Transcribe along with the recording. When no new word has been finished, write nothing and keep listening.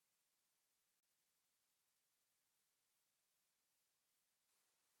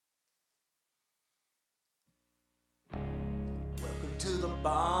to the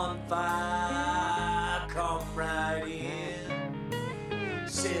bonfire. Come right in,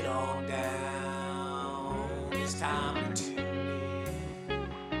 sit on down. It's time to tune in.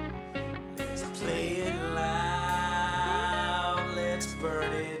 Let's play it loud. Let's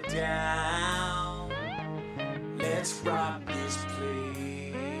burn it down. Let's rock this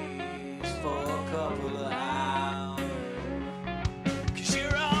place for a couple of hours.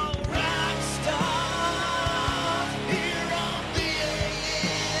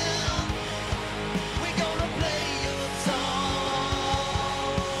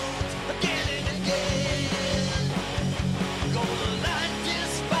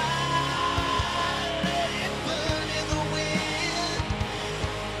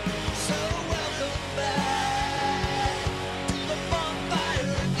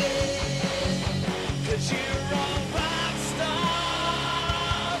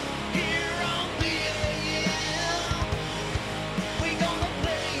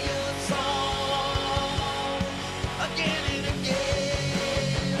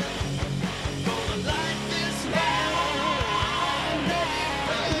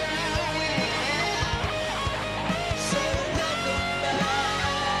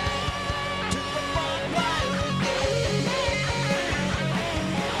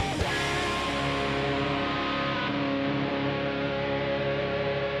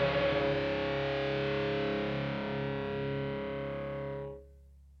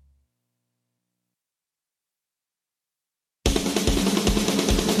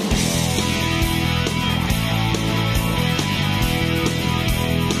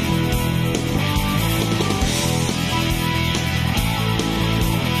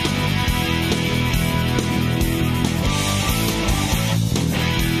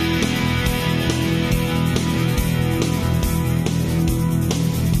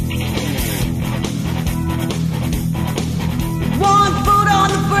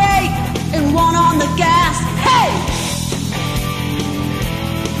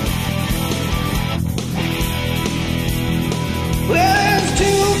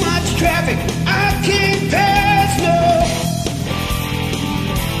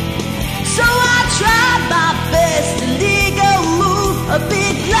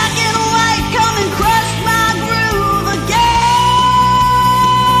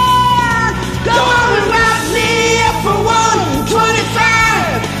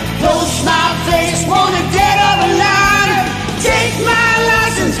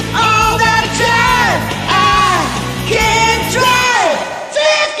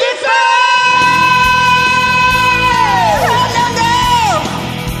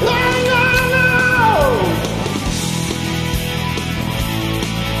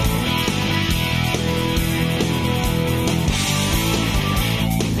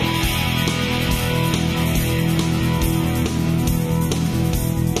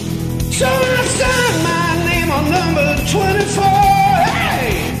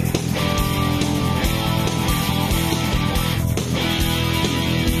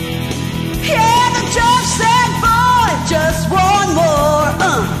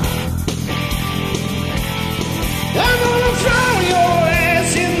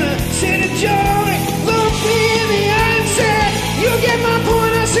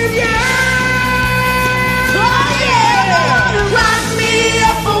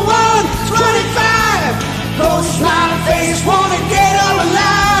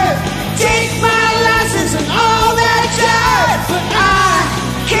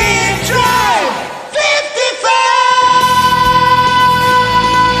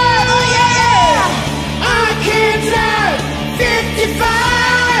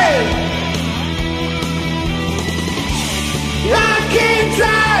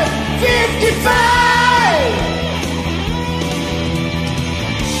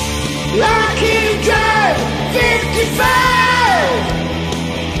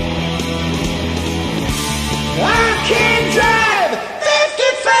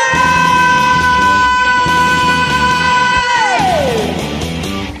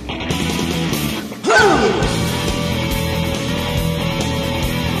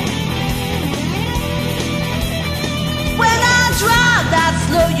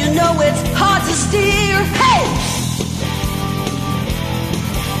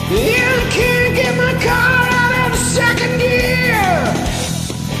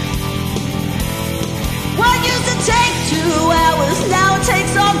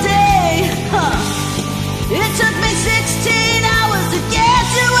 It took me 16 hours to get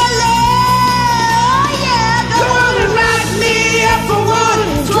to LA. Oh yeah, go on and write me up for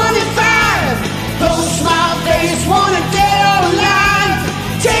 125. Those smile face wanna get online.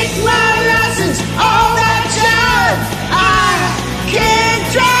 Take my license, all that jive. I can't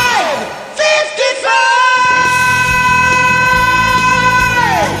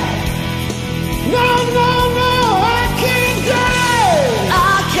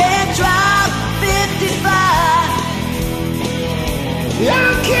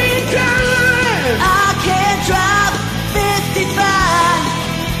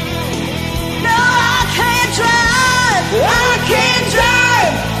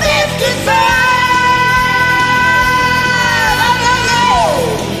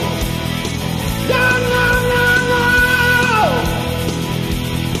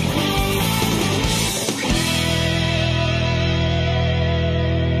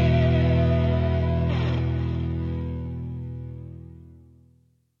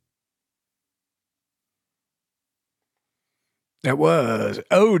That was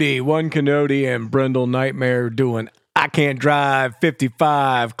Odie, One Canody, and Brendel Nightmare doing I Can't Drive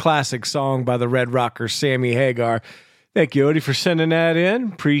 55, classic song by the Red Rocker Sammy Hagar. Thank you, Odie, for sending that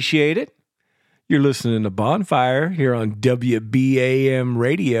in. Appreciate it. You're listening to Bonfire here on WBAM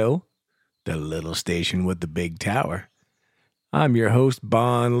Radio, the little station with the big tower. I'm your host,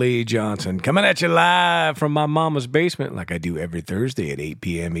 Bon Lee Johnson, coming at you live from my mama's basement like I do every Thursday at 8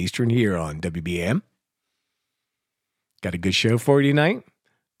 p.m. Eastern here on WBAM. Got a good show for you tonight.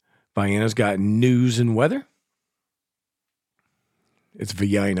 VAyina's got news and weather. It's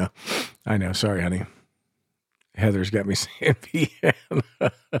VAyina. I know. Sorry, honey. Heather's got me saying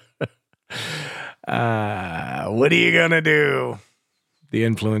VAyina. What are you going to do? The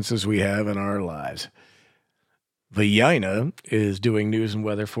influences we have in our lives. VAyina is doing news and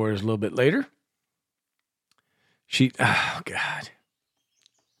weather for us a little bit later. Oh, God.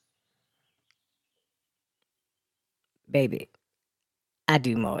 Baby, I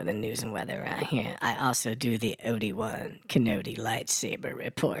do more than news and weather around here. I also do the One Canody lightsaber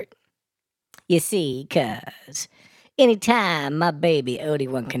report. You see, 'cause anytime my baby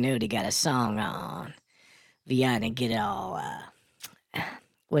One Canody got a song on, VAyina get all,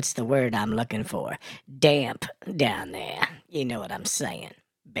 what's the word I'm looking for? Damp down there. You know what I'm saying,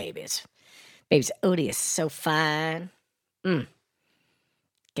 babies. Babies, Odie is so fine.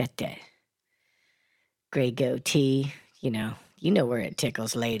 Got that gray goatee, you know where it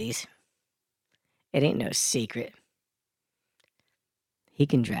tickles, ladies. It ain't no secret. He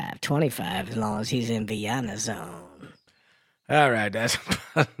can drive 25 as long as he's in VAyina zone. All right, that's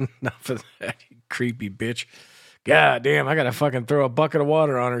enough of that, you creepy bitch. God damn, I gotta fucking throw a bucket of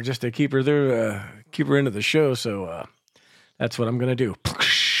water on her just to keep her there, keep her into the show. So that's what I'm gonna do.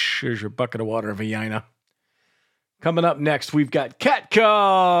 Here's your bucket of water, VAyina. Coming up next, we've got Cat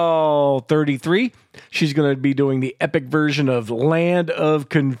Call 33. She's going to be doing the epic version of Land of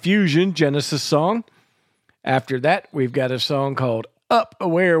Confusion, Genesis song. After that, we've got a song called Up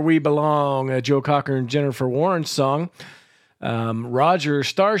Where We Belong, a Joe Cocker and Jennifer Warren song. Roger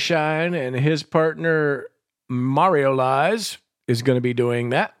Starshine and his partner Mario Lies is going to be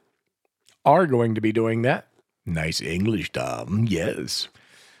doing that. Are going to be doing that. Nice English, Tom. Yes.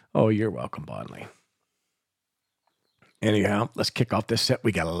 Oh, you're welcome, Bonley. Anyhow, let's kick off this set.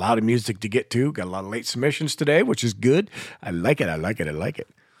 We got a lot of music to get to. Got a lot of late submissions today, which is good. I like it.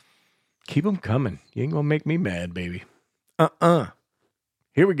 Keep them coming. You ain't going to make me mad, baby.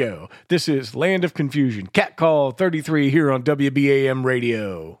 Here we go. This is Land of Confusion. Cat Call 33 here on WBAM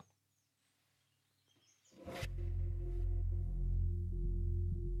Radio.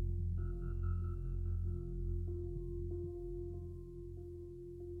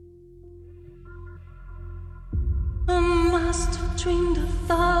 I must have dreamed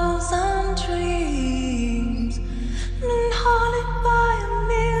 1,000 dreams, and haunted by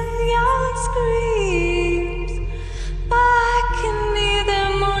 1,000,000 screams. But I can hear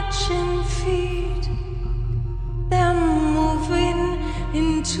them marching feet, they're moving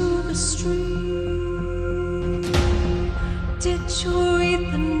into the street. Did you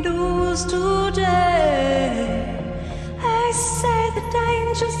read the news today? They say the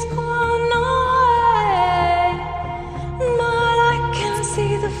danger's gone away.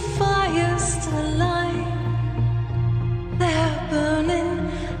 See the fire still alive. They're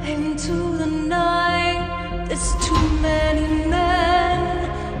burning into the night. There's too many men,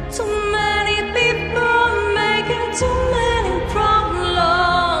 too many people making too many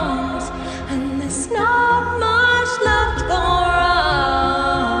problems, and there's not much left to go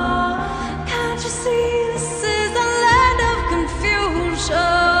around. Can't you see this is a land of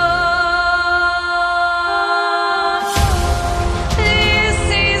confusion?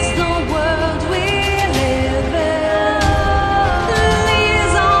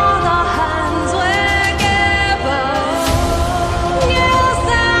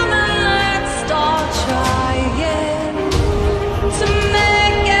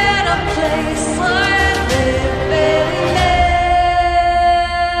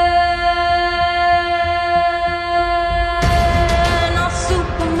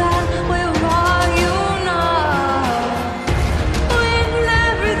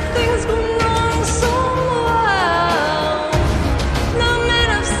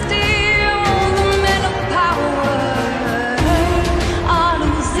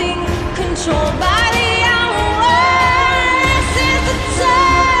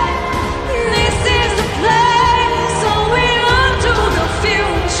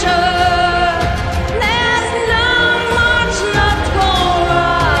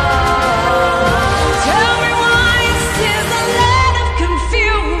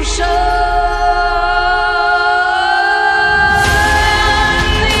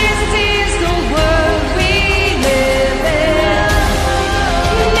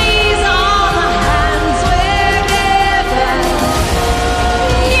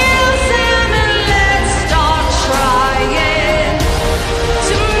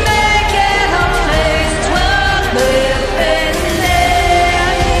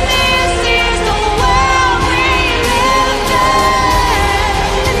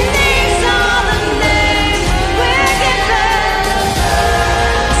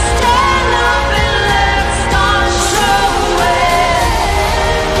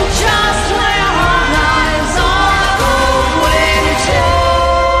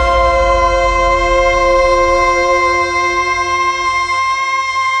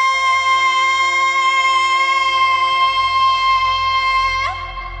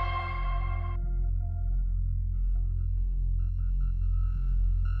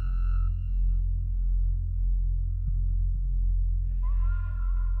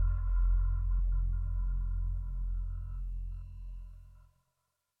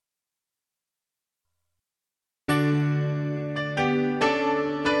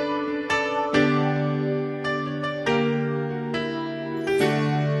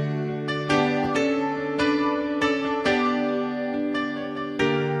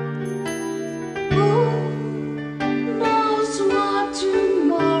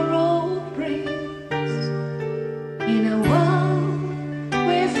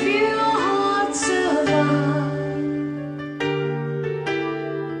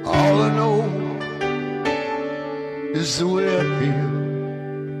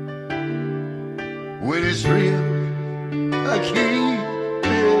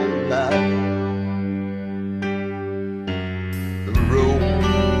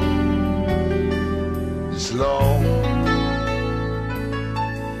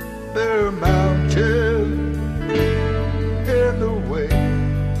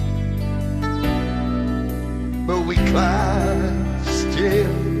 climb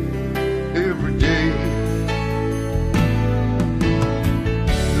still every day.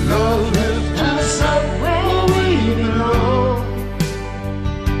 Love lifts us up where we belong,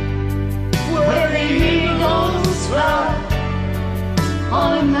 where the eagles fly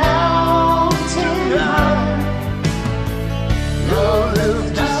on a mountain high. Love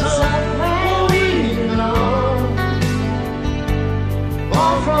lifts us up where we belong,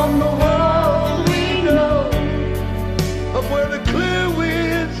 far from the world we know, up where the clear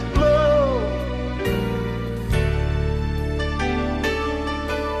winds blow.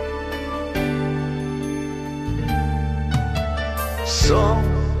 Some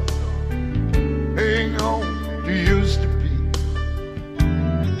hang on to used to be,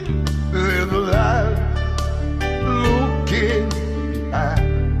 live a life looking behind.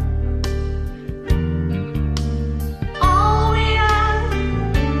 All we have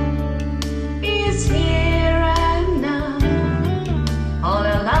is here and now. All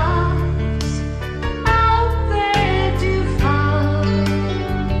our lives out there to find.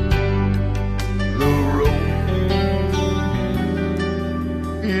 The road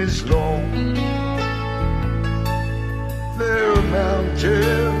is long, there are mountains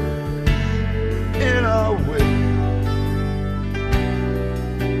in our way,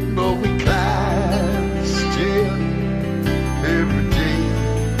 but we climb still every day.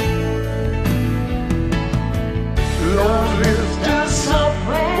 Love lifts us up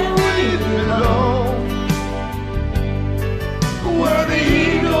where we belong, where the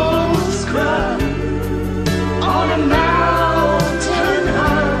eagles cry on a mountain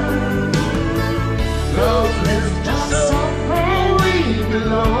high. Love lifts us up where we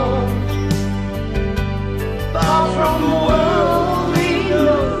belong, far from the world we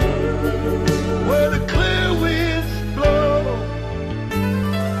know, where the clear winds blow.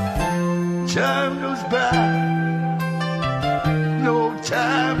 Time goes by, no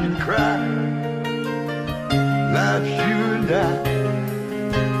time to cry. Life's you and I,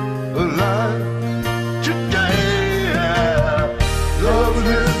 alive today. Love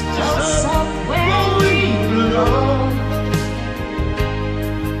lifts us up where we belong,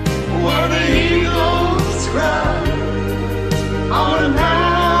 where the eagles cry on a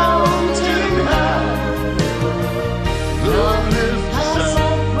mountain high. Love lifts us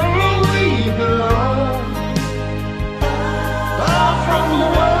up where we belong, far from the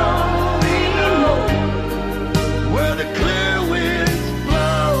world we know, where the clear winds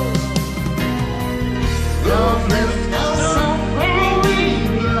blow. Love lifts us up where we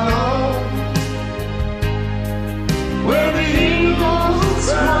belong, where the eagles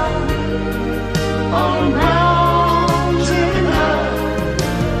fly on a mountain high.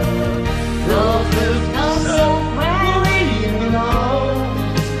 Love lifts us up where we belong,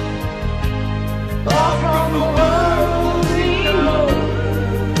 far from the world we know,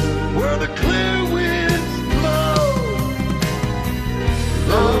 where the clear winds blow.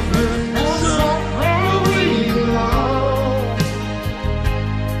 Love lifts us up where we belong,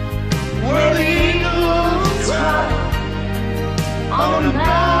 where the eagles fly on a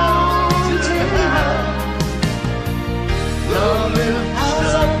mountain high. Love lifts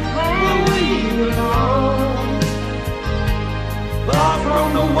us up where we belong, far from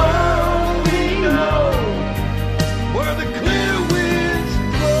the world we know, where the clear winds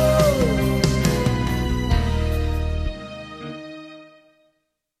blow.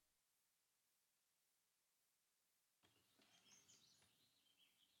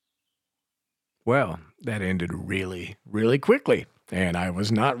 Well, that ended really, really quickly. And I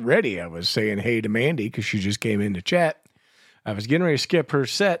was not ready. I was saying hey to Mandy because she just came in to chat. I was getting ready to skip her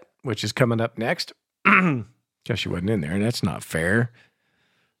set, which is coming up next, because she wasn't in there. And that's not fair.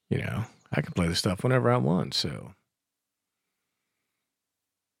 You know, I can play the stuff whenever I want. So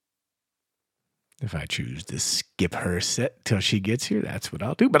if I choose to skip her set till she gets here, that's what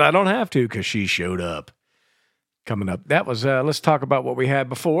I'll do. But I don't have to because she showed up. Coming up, that was, let's talk about what we had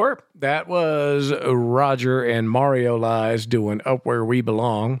before. That was Roger and Mario Lies doing Up Where We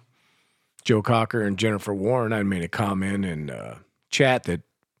Belong. Joe Cocker and Jennifer Warren. I made a comment in chat that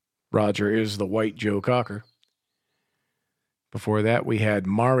Roger is the white Joe Cocker. Before that, we had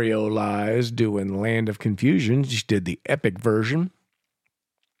Mario Lies doing Land of Confusion. She did the epic version.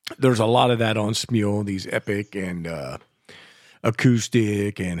 There's a lot of that on Smule, these epic and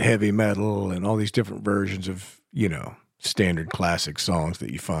acoustic and heavy metal and all these different versions of, you know, standard classic songs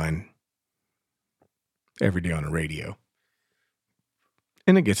that you find every day on the radio.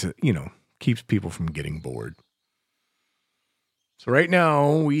 And it gets, you know, keeps people from getting bored. So right now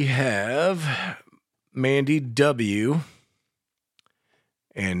we have Mandy W.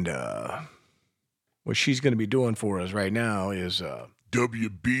 and what she's going to be doing for us right now is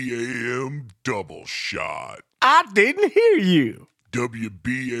WBAM double shot. I didn't hear you.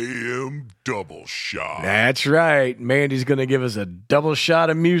 WBAM double shot. That's right. Mandy's going to give us a double shot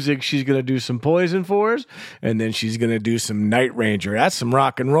of music. She's going to do some Poison for us, and then she's going to do some Night Ranger. That's some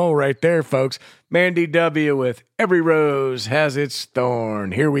rock and roll right there, folks. Mandy W. with Every Rose Has Its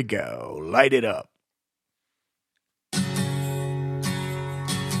Thorn. Here we go. Light it up.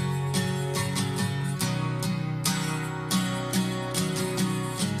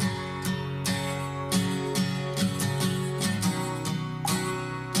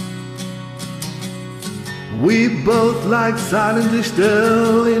 We both lie silently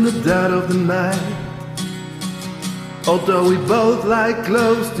still in the dead of the night. Although we both lie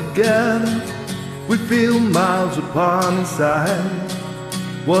close together, we feel miles apart inside.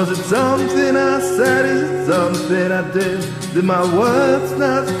 Was it something I said? Is it something I did? Did my words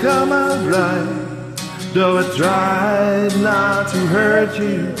not come out right? Though I tried not to hurt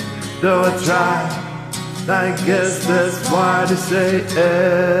you, though I tried, I guess that's why they say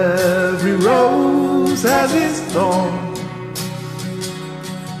every rose has its thorn.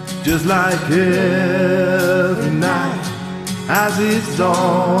 Just like every night has its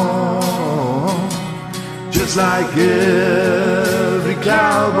dawn. Just like every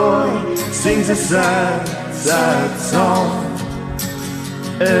cowboy sings a sad, sad song.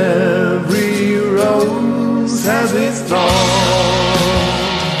 Every rose has its thorn.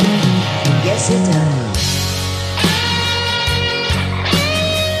 Yes, it does.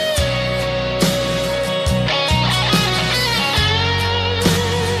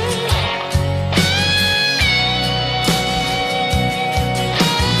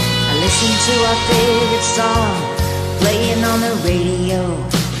 Listen to our favorite song playing on the radio.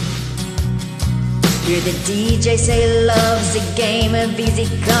 Hear the DJ say love's a game of easy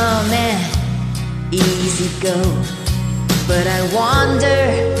come and easy go. But I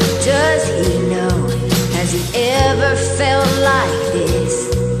wonder, does he know? Has he ever felt like this?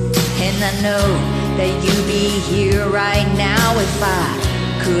 And I know that you'd be here right now if I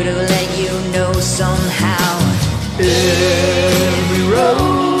could have let you know somehow. Every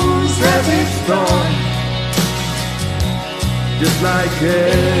rose has its thorn. Just like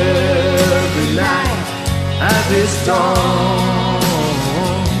every night has its dawn.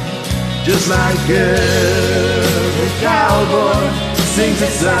 Just like every cowboy sings a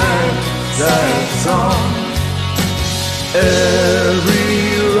sad, sad song.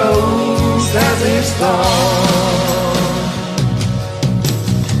 Every rose has its thorn.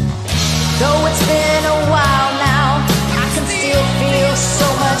 Though it's been a while now, I can still feel so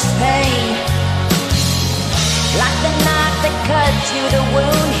much pain. Like the knife that cuts you, the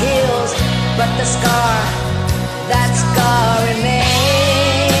wound heals, but the scar, that scar remains.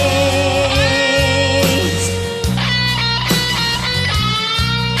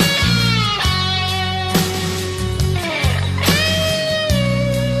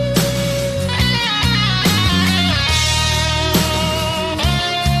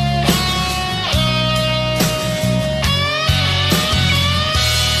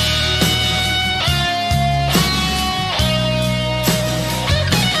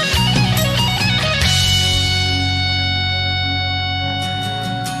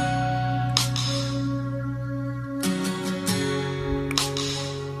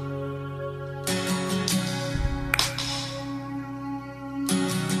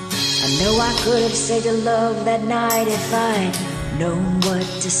 I know I could have saved your love that night if I'd known what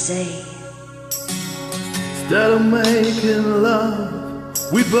to say. Instead of making love,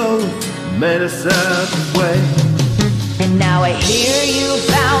 we both made a separate way. And now I hear you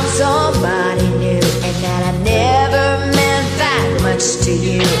found somebody new, and that I never meant that much to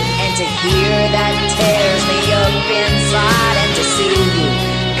you. And to hear that tears me up inside, and to see you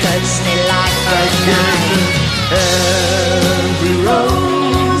cuts me like a knife. Every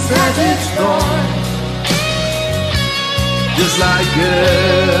rose has its thorn. Just like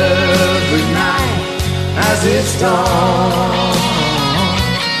every night has its dawn.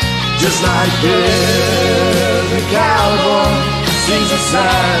 Just like every cowboy sings a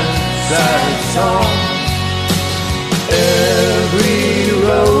sad, sad song. Every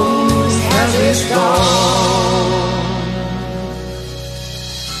rose has its thorn.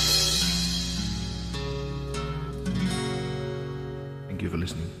 Thank you for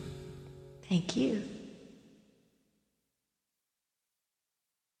listening. Thank you.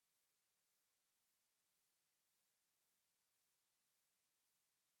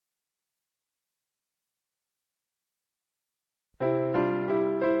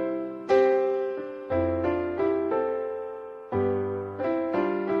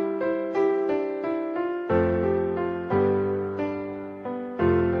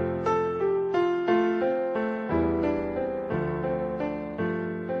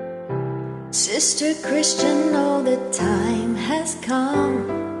 Sister Christian, oh, the time has come,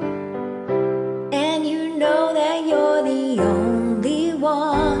 and you know that you're the only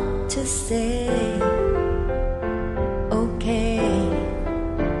one to say, okay.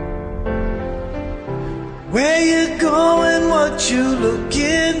 Where you going, what you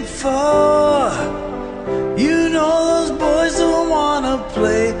looking for? You know those boys don't wanna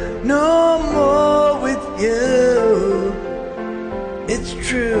play no more with you. It's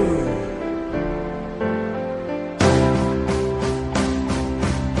true.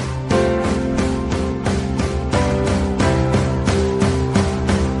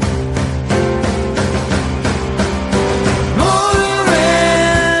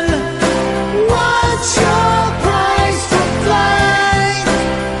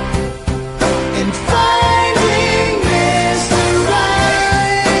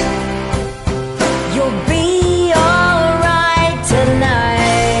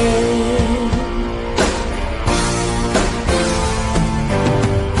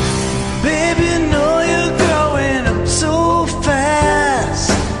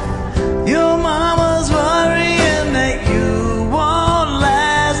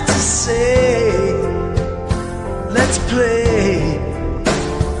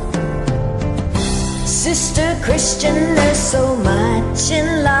 Sister Christian, there's so much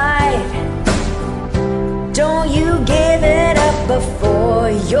in life. Don't you give it up before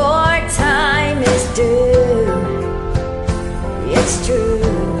your time is due. It's true.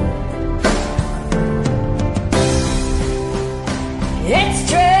 It's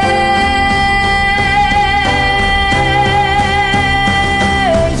true.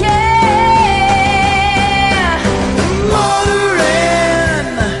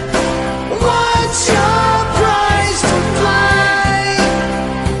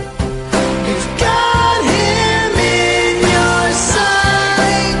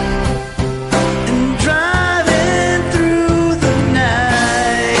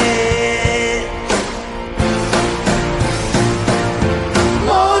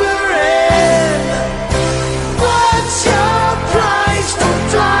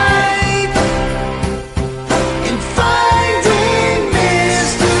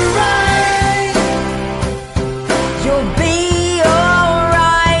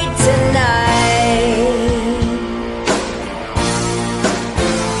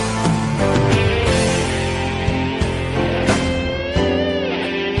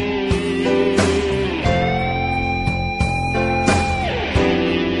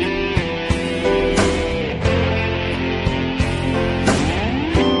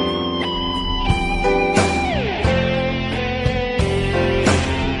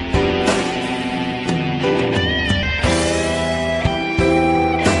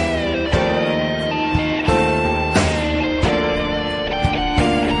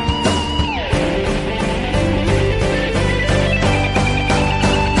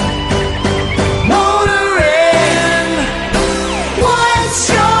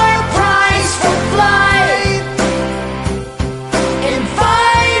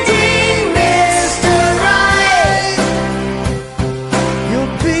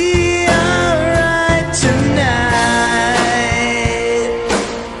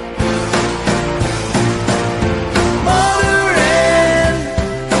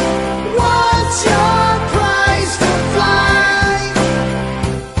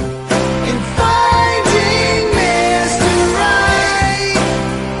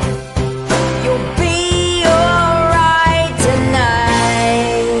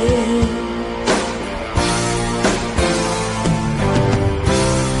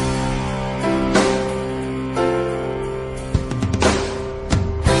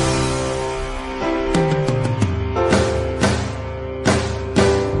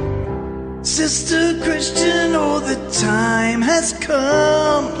 Sister Christian, oh, the time has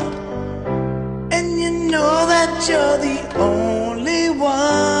come, and you know that you're the only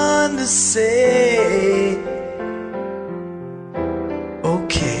one to say,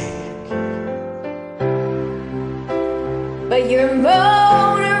 okay. But you're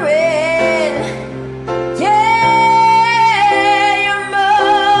motoring, yeah, you're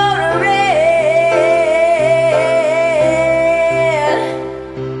motoring.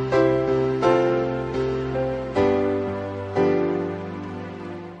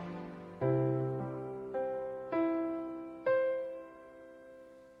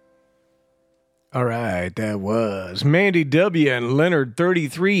 All right, that was Mandy W. and Leonard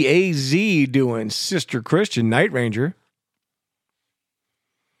 33 AZ doing Sister Christian Night Ranger.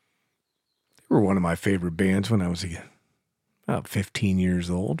 They were one of my favorite bands when I was about 15 years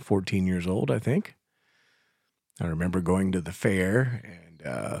old, 14 years old, I think. I remember going to the fair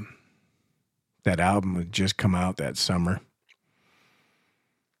and That album had just come out that summer.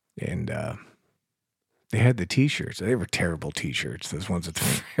 And they had the T-shirts. They were terrible T-shirts, those ones at the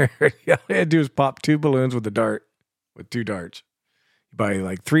fair. All they had to do was pop 2 balloons with 2 darts. You buy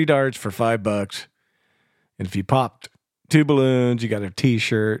like 3 darts for $5. And if you popped 2 balloons, you got a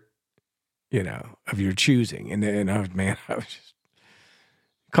T-shirt, of your choosing. And I was just,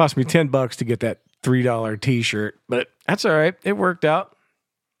 it cost me $10 to get that $3 T-shirt, but that's all right. It worked out.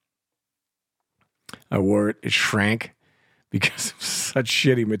 I wore it. It shrank because of such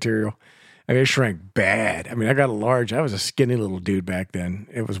shitty material. It shrank bad. I got a large. I was a skinny little dude back then.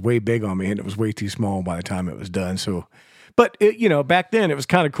 It was way big on me, and it was way too small by the time it was done. So, but back then it was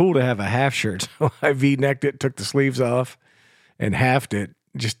kind of cool to have a half shirt. So I V-necked it, took the sleeves off, and halved it.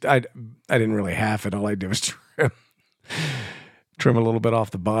 I didn't really half it. All I did was trim a little bit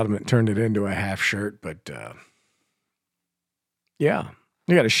off the bottom and turned it into a half shirt. But yeah,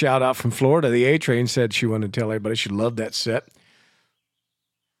 we got a shout out from Florida. The A-Train said she wanted to tell everybody she loved that set.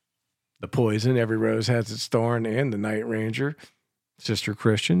 The Poison, Every Rose Has Its Thorn, and The Night Ranger. Sister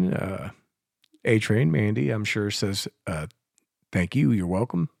Christian, A-Train, Mandy, I'm sure says thank you, you're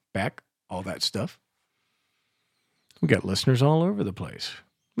welcome back, all that stuff. We got listeners all over the place.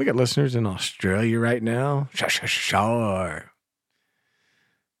 We got listeners in Australia right now. Sure.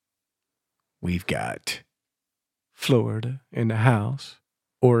 We've got Florida in the house,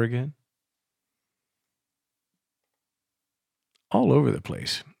 Oregon, all over the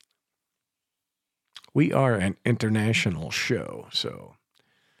place. We are an international show, so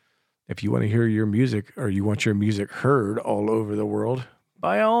if you want to hear your music or you want your music heard all over the world,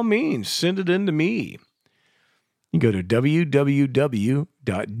 by all means, send it in to me. You go to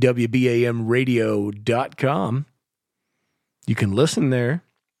www.wbamradio.com. You can listen there.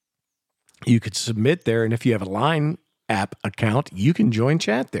 You could submit there, and if you have a Line app account, you can join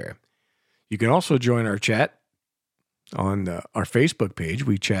chat there. You can also join our chat on our Facebook page.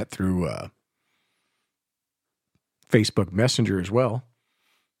 We chat through Facebook Messenger as well.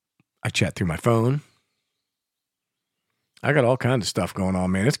 I chat through my phone. I got all kinds of stuff going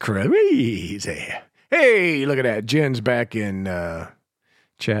on, man. It's crazy. Hey, look at that. Jen's back in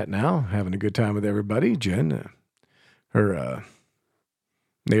chat now, having a good time with everybody. Jen, her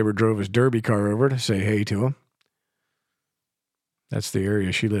neighbor drove his derby car over to say hey to him. That's the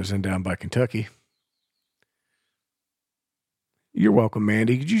area she lives in down by Kentucky. You're welcome,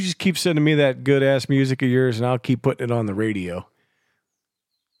 Mandy. Could you just keep sending me that good-ass music of yours, and I'll keep putting it on the radio.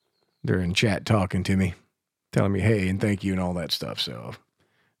 They're in chat talking to me, telling me hey and thank you and all that stuff, so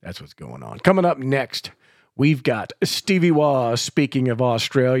that's what's going on. Coming up next, we've got Stevie Waz. Speaking of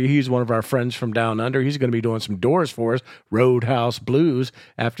Australia, he's one of our friends from down under. He's going to be doing some Doors for us, Roadhouse Blues.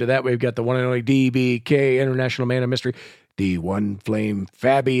 After that, we've got the one and only DBK, International Man of Mystery, the One Flame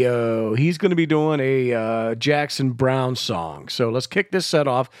Fabio. He's going to be doing a Jackson Browne song. So let's kick this set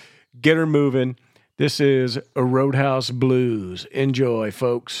off, get her moving. This is a Roadhouse Blues. Enjoy,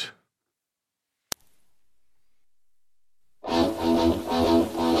 folks.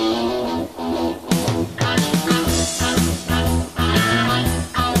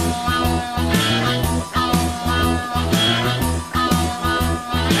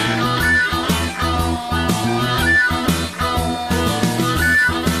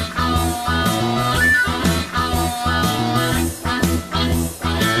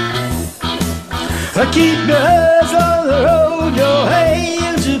 Keep your eyes on the road, your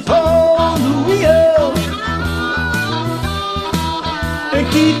hands upon the wheel. And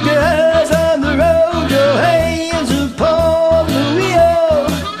keep your eyes on the road, your hands upon the wheel.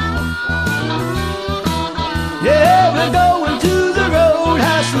 Yeah, we're going to the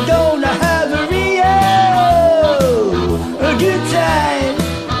roadhouse, we're gonna have a good time.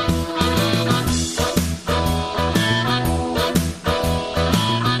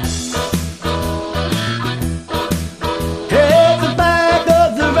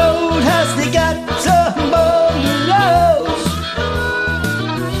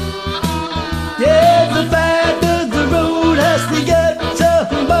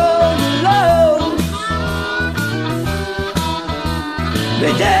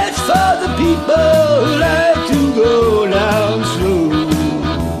 That's for the people who like to go down slow.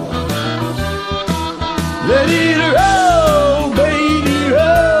 Let it roll, baby,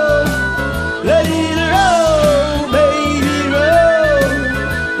 roll. Let it roll, baby,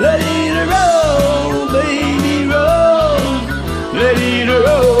 roll. Let it roll, baby, roll. Let it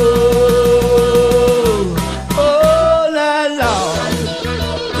roll all night long.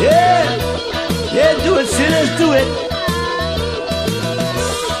 Yeah, do it, sinners, do it.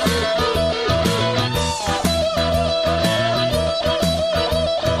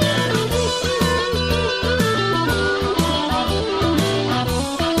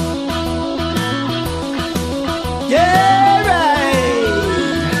 Yeah, right.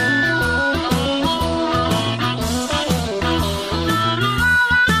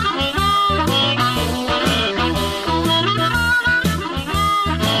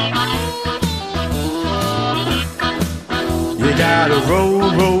 You gotta roll,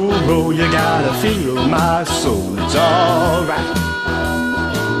 roll, roll, you gotta feel my soul, it's alright.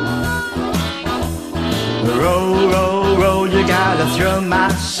 Roll, roll, roll, you gotta thrill my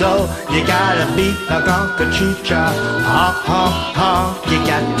soul, you gotta beat the conga-chicha, honk, honk, honk, you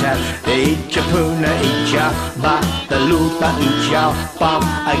gotta eat your puna, eat your bataloopa, eat your bum,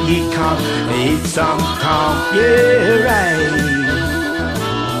 a geek honk, eat some conch, yeah, right.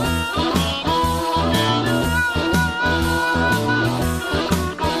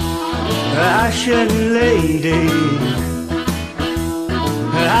 Russian lady,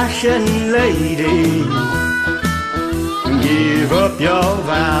 Russian lady, give up your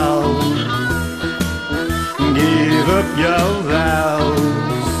vows, give up your vows.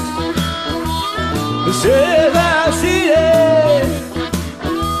 Save our city,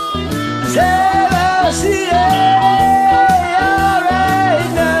 save our city, all right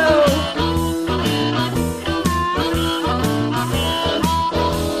now.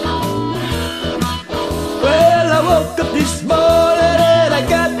 Well, I woke up this morning and I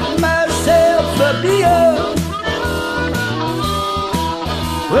got myself a beer.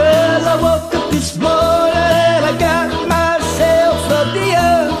 Well, I woke up this morning and I got myself a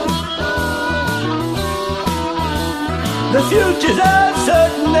beer. The future's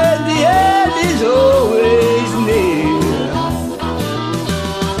uncertain and the end is always near.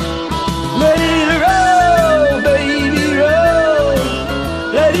 Let it roll, baby, roll.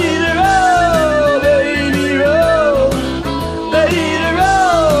 Let it roll, baby, roll. Let it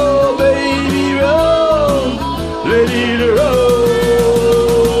roll, baby, roll. Let it roll,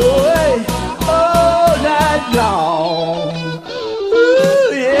 hey, all night long.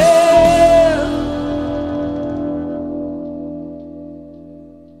 Ooh, yeah.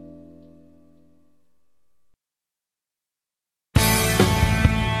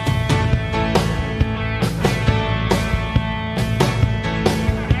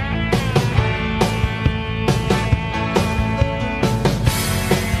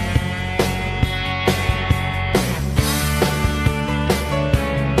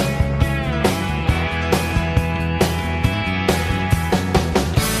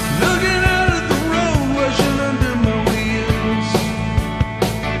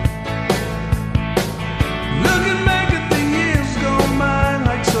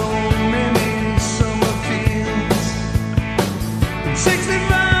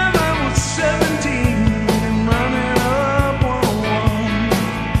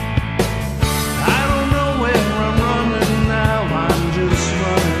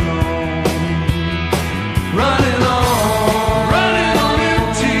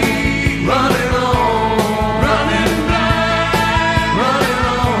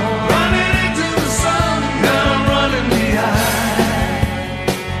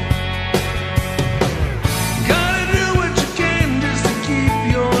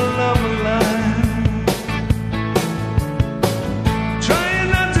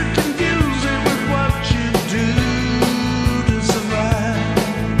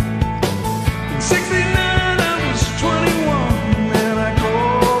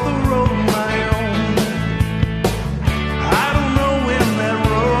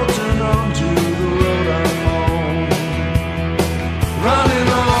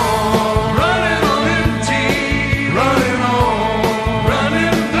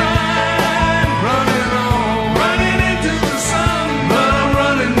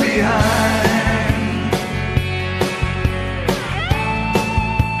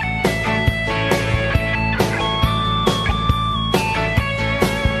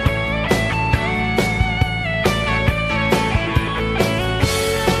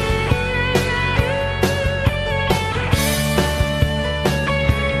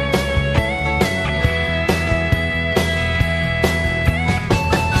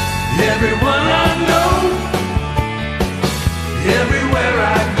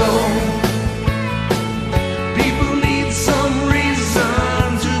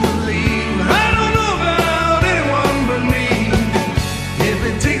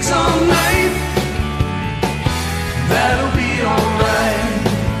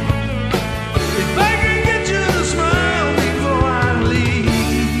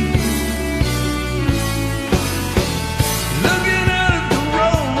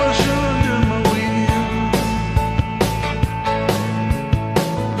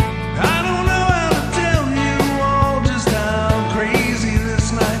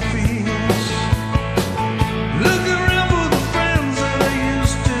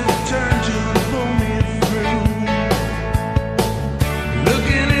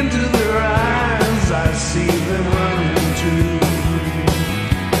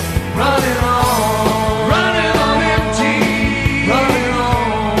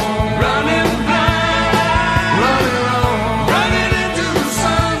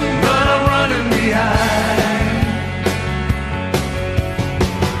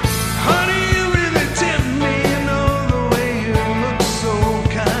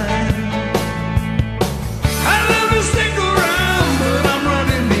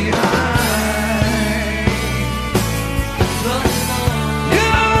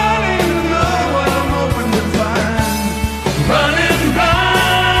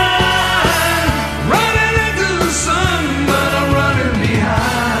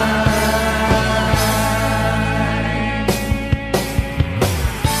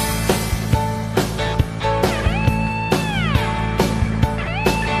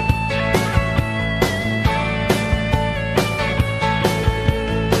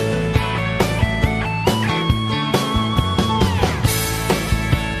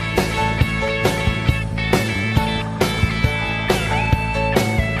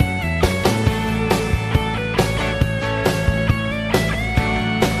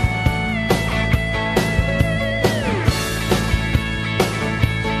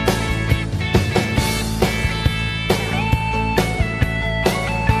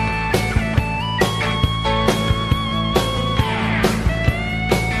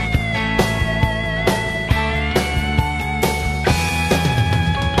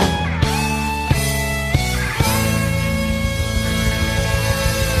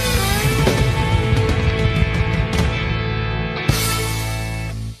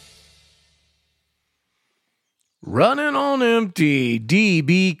 Empty,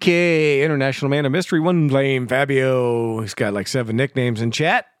 DBK, International Man of Mystery, One Blame, Fabio. He's got like 7 nicknames in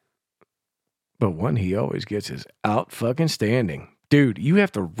chat. But one he always gets is Out Fucking Standing. Dude, you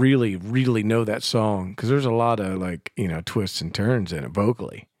have to really, really know that song because there's a lot of like, twists and turns in it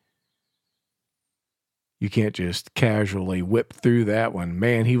vocally. You can't just casually whip through that one.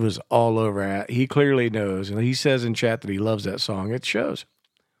 Man, he was all over it. He clearly knows. And he says in chat that he loves that song. It shows.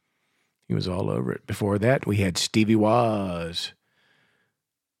 He was all over it. Before that, we had Stevie Waz.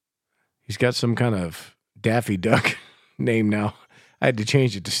 He's got some kind of Daffy Duck name now. I had to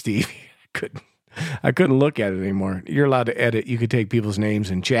change it to Stevie. I couldn't look at it anymore. You're allowed to edit. You could take people's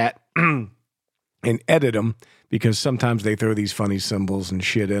names in chat and edit them because sometimes they throw these funny symbols and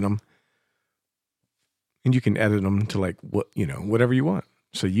shit in them. And you can edit them to like whatever you want.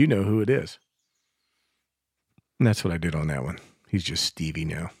 So you know who it is. And that's what I did on that one. He's just Stevie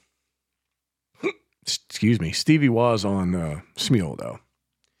now. Excuse me. Stevie was on Smule though.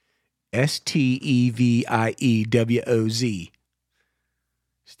 Steviewoz.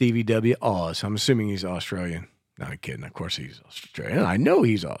 Stevie W. Oz. I'm assuming he's Australian. No, I'm kidding. Of course he's Australian. I know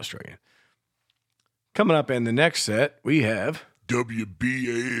he's Australian. Coming up in the next set, we have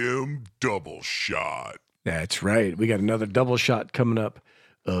WBAM Double Shot. That's right. We got another double shot coming up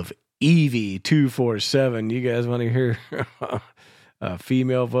of EV247. You guys want to hear a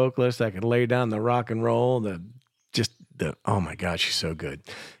female vocalist that can lay down the rock and roll? Oh my God, she's so good.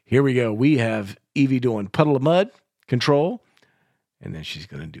 Here we go. We have Evie doing Puddle of Mud, Control, and then she's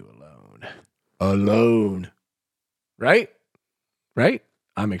going to do Alone. Alone. Right?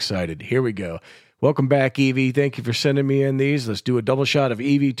 I'm excited. Here we go. Welcome back, Evie. Thank you for sending me in these. Let's do a double shot of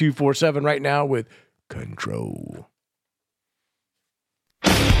EV247 right now with Control.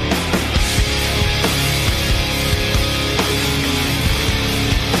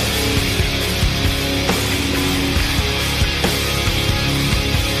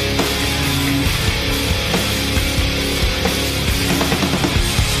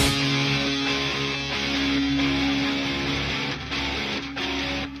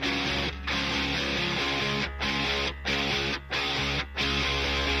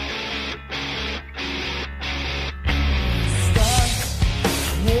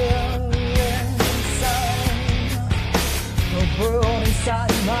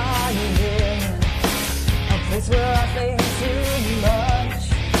 Where I think too much,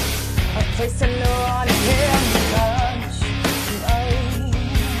 a place I know I can touch.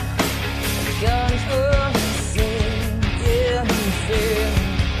 Guns will sing in fear.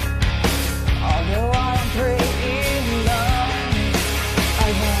 Although I'm praying love,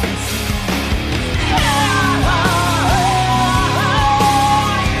 I want to.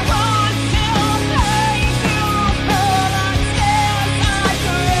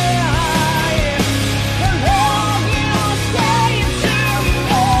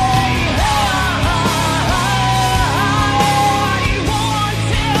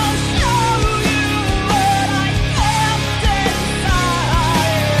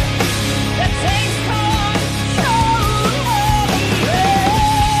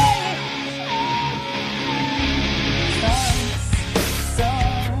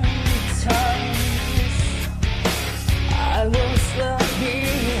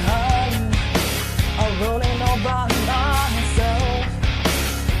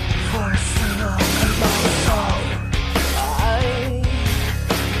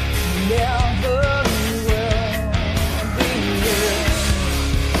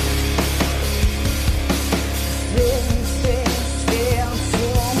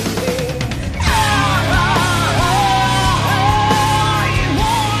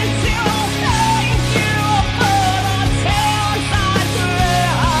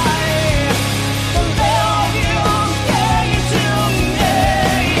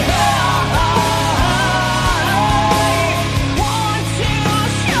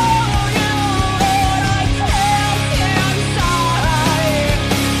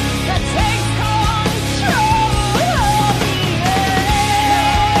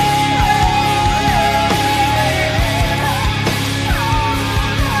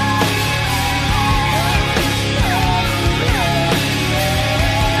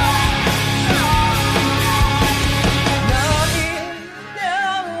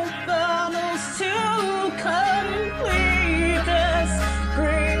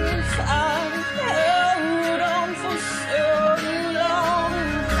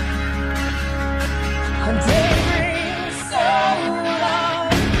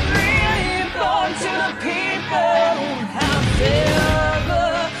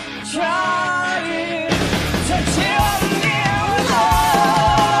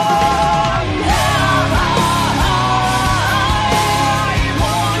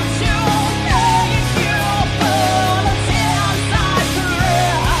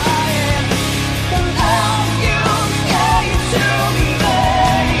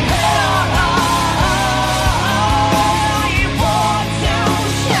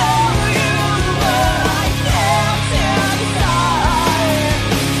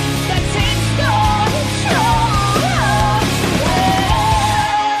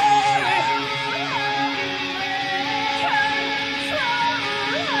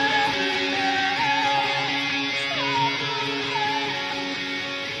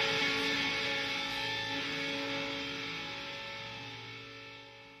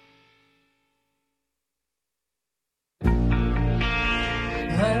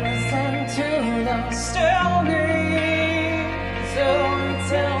 listen to the story, so it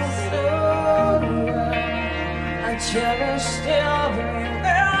tells so well. I cherish every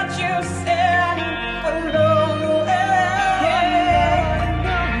word you said along the way.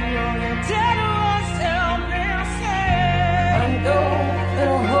 Your dad was everything. I know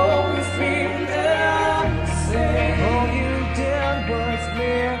it'll always be there. Say all you did was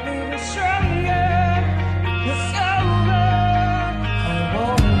make me stronger. It's over. I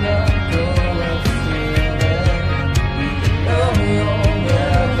won't let go of feeling. No, you'll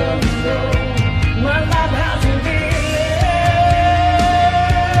never know. My life hasn't been.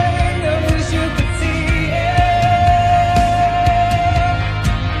 I wish you could see it.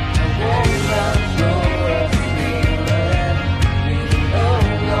 I won't let go of feeling. No,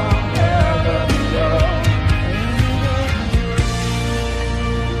 you'll never know.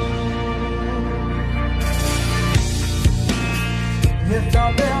 If I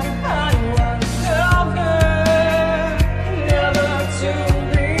bet I was never to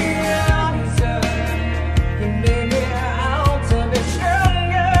be answered. You made me out to be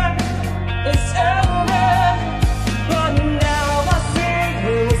stronger. It's over, but now I see it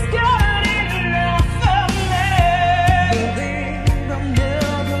was good enough for me. Believe I'll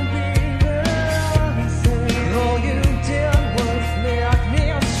never be there. All you did was make me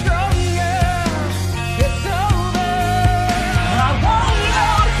stronger. It's over. I won't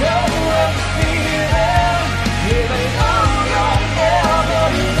let go of feeling, even though you'll never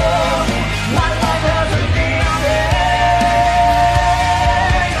know. My life hasn't been there.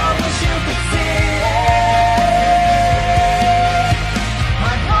 I wish you could see it. I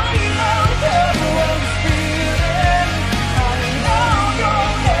won't let go of feeling. I know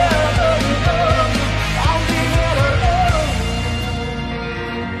you'll never know. I'll leave it alone.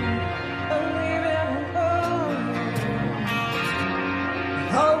 I'll leave it alone.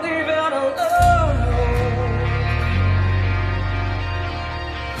 I'll leave it alone.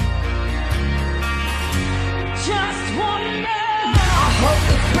 Just one man. I hope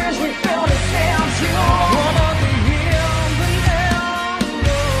the bridge we built is down to wanna be here but now.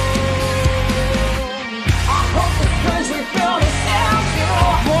 I hope the bridge we built is down to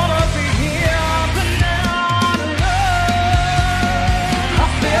wanna be here but now. I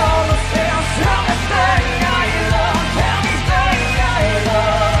feel the sense of everything I love, everything I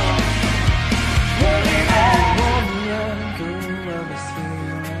love. Believe it. Won't let go of this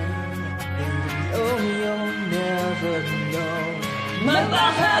feeling, even though you'll never know. My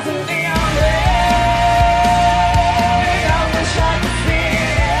life hasn't been there. I wish I could see it.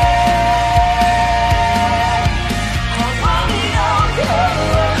 I won't let go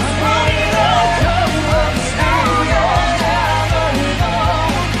of this now. You'll never know.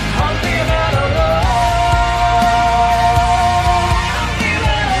 I'll leave it alone. I'll leave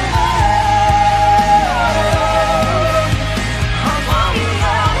it alone. I won't let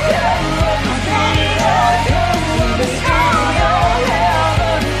go of this now. You'll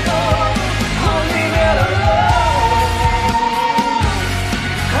never know. I'll leave it alone.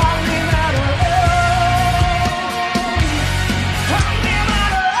 I'll leave it alone.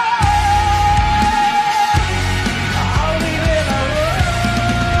 I'll leave it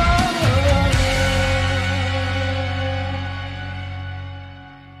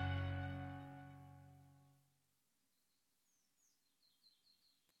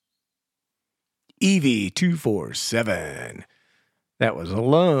EV247. That was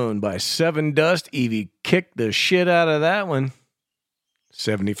Alone by Seven Dust. Evie kicked the shit out of that one.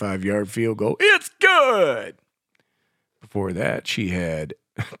 75-yard field goal. It's good. Before that, she had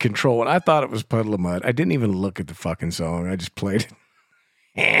Control. And I thought it was Puddle of Mud. I didn't even look at the fucking song. I just played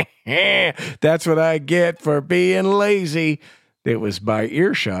it. That's what I get for being lazy. It was by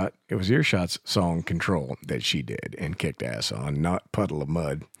Earshot. It was Earshot's song Control that she did and kicked ass on, not Puddle of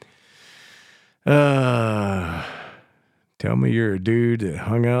Mud. Tell me you're a dude that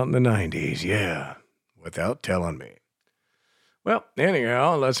hung out in the 90s. Yeah, without telling me. Well,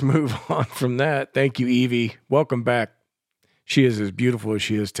 anyhow, let's move on from that. Thank you, Evie. Welcome back. She is as beautiful as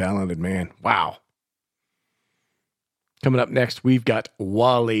she is talented, man. Wow. Coming up next, we've got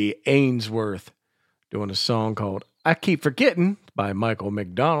Wally Ainsworth doing a song called I Keep Forgetting by Michael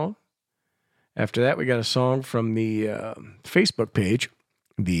McDonald. After that, we got a song from the Facebook page,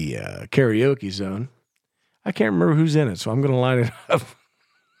 the Karaoke Zone. I can't remember who's in it, so I'm going to line it up.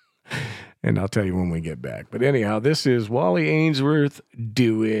 And I'll tell you when we get back. But anyhow, this is Wally Ainsworth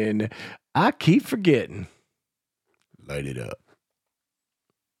doing I Keep Forgetting. Light it up.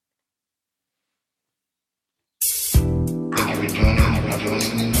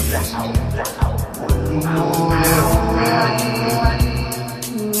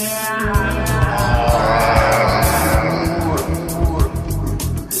 Yeah.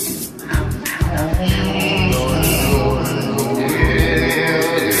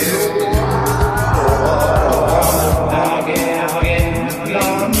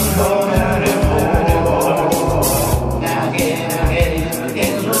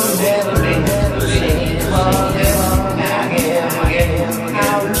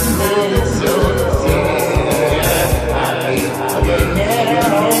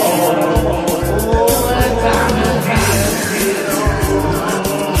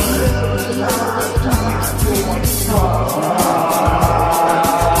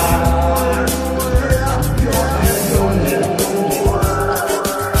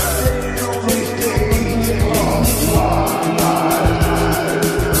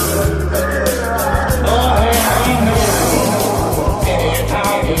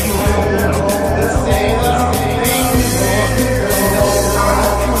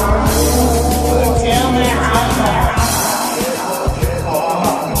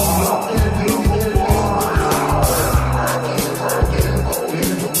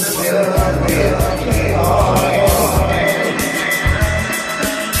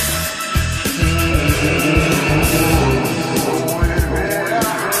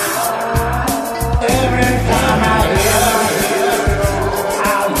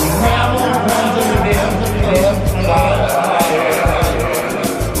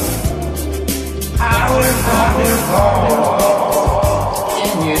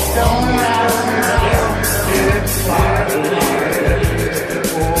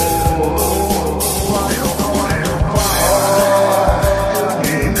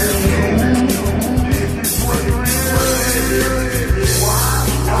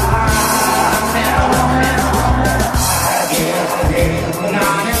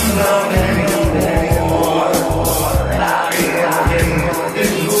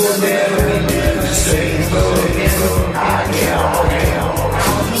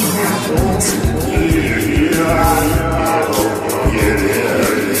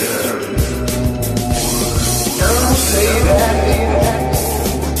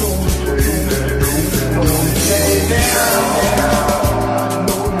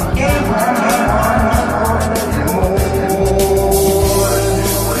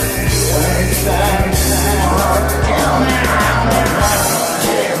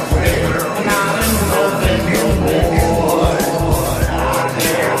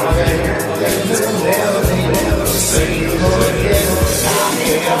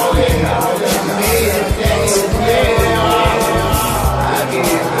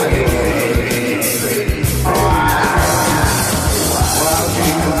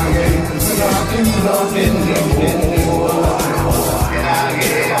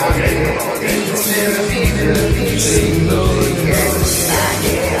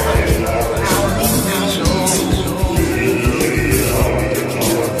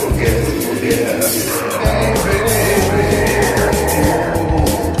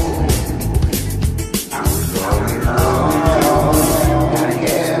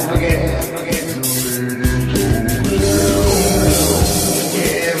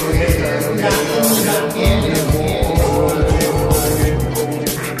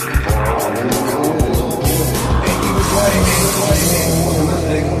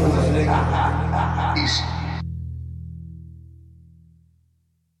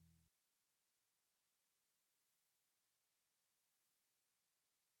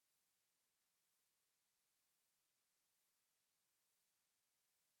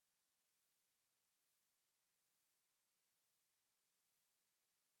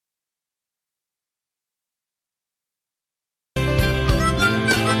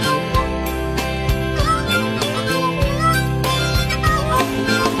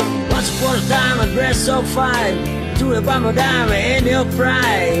 dressed so fine, to the bumper dime in your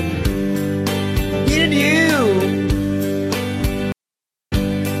pride. Didn't you?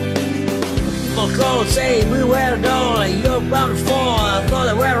 People call say we were a doll, and you're bound for. I thought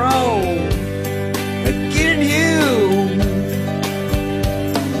they were old. Didn't you?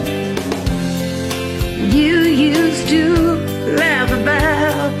 You used to laugh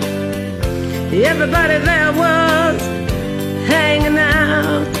about everybody that was hanging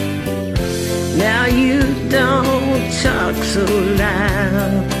out. Now you don't talk so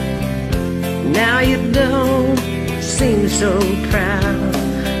loud. Now you don't seem so proud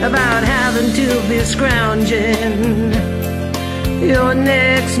about having to be scrounging your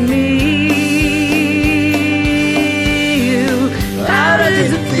next meal. How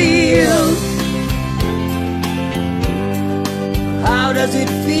does it feel? How does it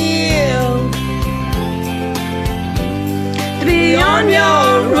feel To be on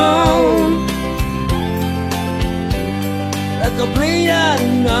your own, a complete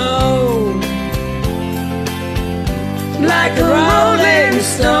unknown, like a rolling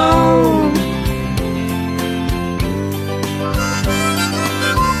stone.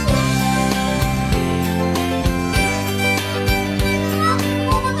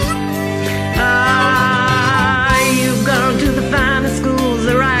 You've gone to the finest schools,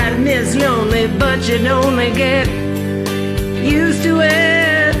 the riding is lonely, but you'd only get used to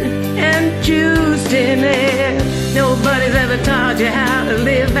it and juiced in it. Nobody's ever taught you how to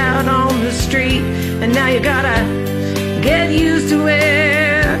live out on the street, and now you gotta get used to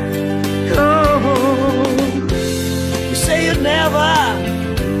it. Oh, you say you'd never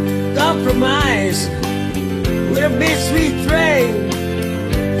compromise with a big sweet train.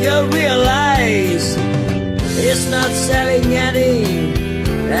 You realize it's not selling any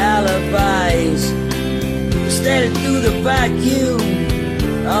alibis. Staring through the vacuum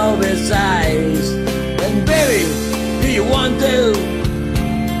of his eyes. And baby, do you want to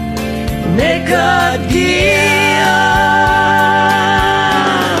make a deal?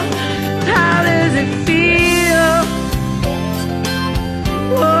 how does it feel?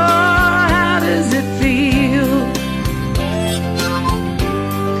 Oh, how does it feel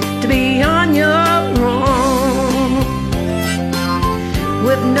to be on your own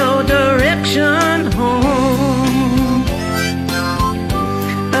with no direction home?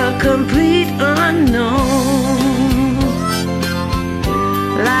 A complete unknown,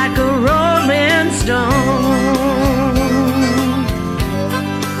 like a rolling stone.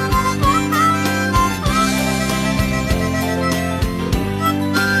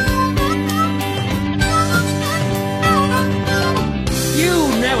 You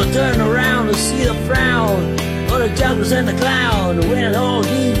never turn around to see the frown or the jugglers and the clown when it all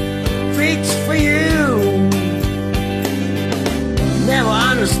he freaks for you. Never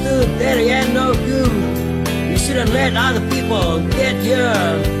understood that he had no good. You shouldn't let other people get your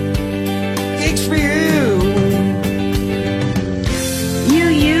kicks for you. You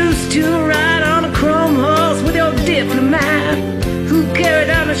used to ride on a chrome horse with your diplomat, who carried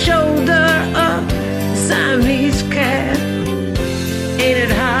on his shoulder a Siamese cat. Ain't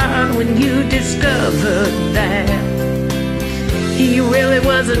it hard when you discovered that he really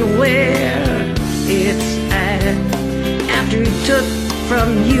wasn't where it's at? After he took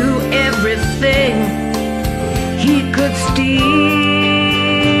from you everything he could steal.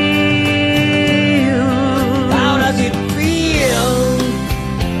 How does it feel?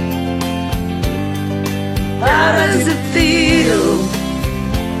 How does it feel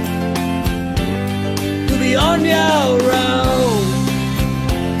to be on your own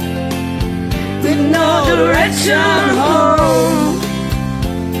with no direction home?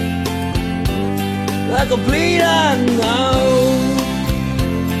 a complete unknown,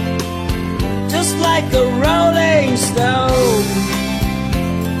 just like a rolling stone.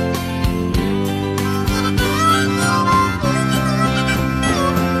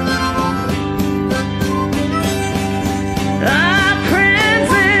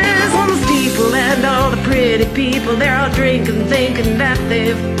 And all the pretty people, they're all drinking, thinking that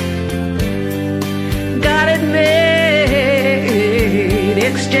they've got it made,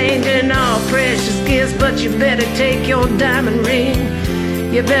 exchanging all precious gifts. But you better take your diamond ring,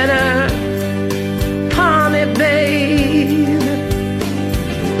 you better pawn it, babe.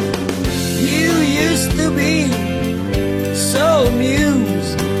 You used to be so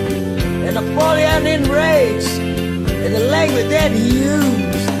amused and Napoleon enraged in the language that he used.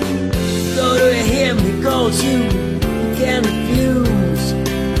 Go to him because you can't refuse.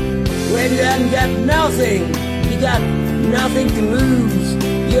 When you haven't got nothing, you got nothing to lose.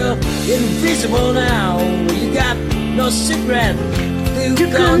 You're invisible now, you got no secret to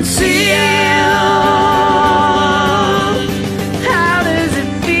conceal.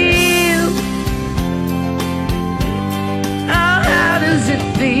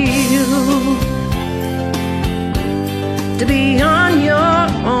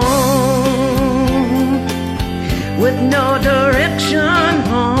 no direction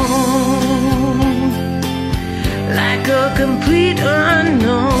home, like a complete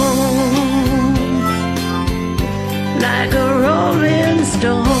unknown, like a rolling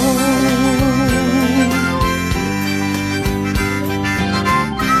stone.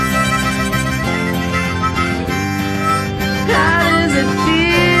 How does it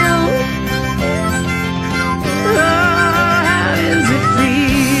feel? Oh, how does it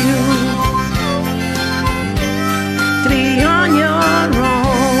feel to be on your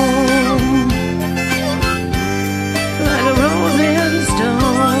own, like a rolling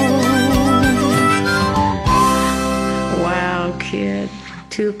stone? Wow, kid,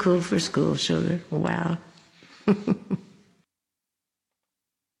 too cool for school, sugar. Wow.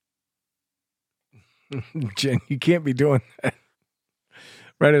 Jen, you can't be doing that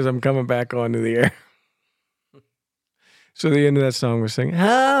right as I'm coming back onto the air. So the end of that song was saying,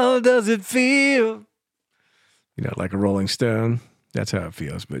 how does it feel? You know, like a Rolling Stone. That's how it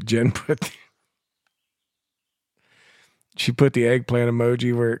feels. But Jen she put the eggplant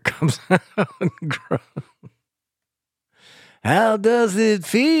emoji where it comes out and grows. How does it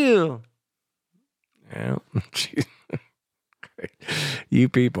feel? Yeah, great. You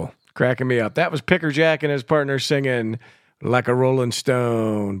people. Cracking me up. That was Picker Jack and his partner singing Like a Rolling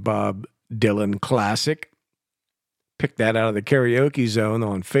Stone, Bob Dylan classic. Pick that out of the karaoke zone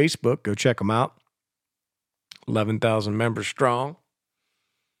on Facebook. Go check them out. 11,000 members strong.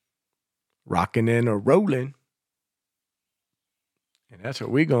 Rocking in or rolling. And that's what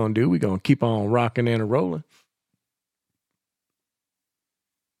we're going to do. We're going to keep on rocking in or rolling.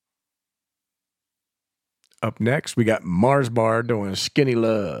 Up next, we got Mars Bar doing Skinny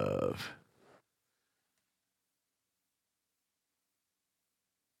Love.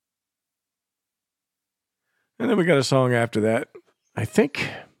 And then we got a song after that. I think,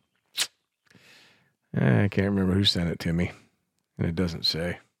 I can't remember who sent it to me. And it doesn't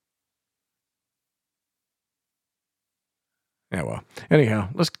say. Yeah, well. Anyhow,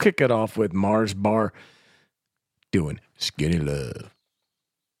 let's kick it off with Mars Bar doing Skinny Love.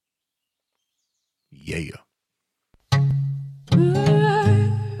 Yeah.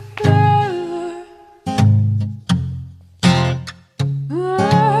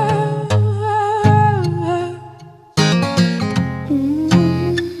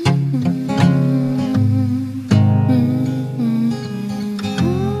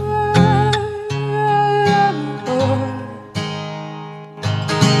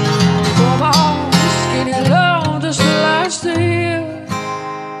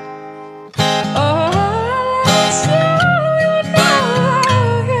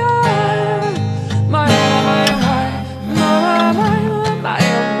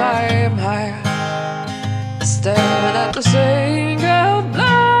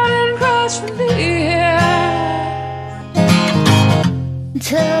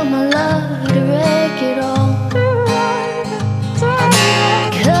 Tell my love to wreck it all.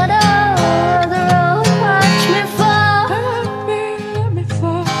 Cut out the road, watch me fall.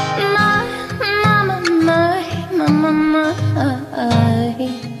 My.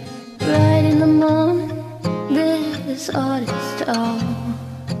 Right in the morning, this artist all.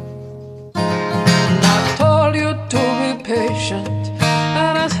 And I told you to be patient,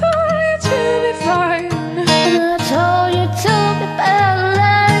 and I told you to be fine, and I told you to be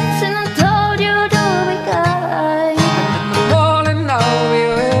balanced, and I told you to be kind. and in the morning I'll be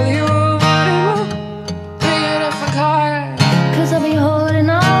with you, but it will be a different kind. 'Cause I'll be holding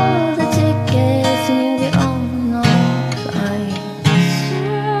all the tickets, and you'll be on all the flights.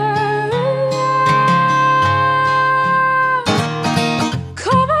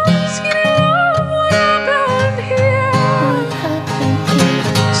 Come on, skinny love, what happened here? What happened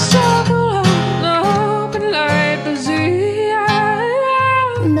here? Stumble on the open light to see.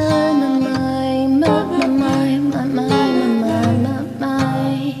 My.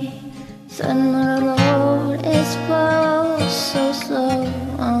 Suddenly the road is so slow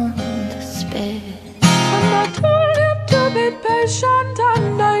on the speed. And I told you to be patient,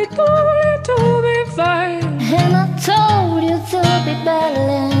 and I told you to be fine. And I told you to be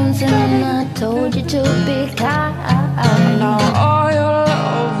balanced, and I told you to be kind. Now all your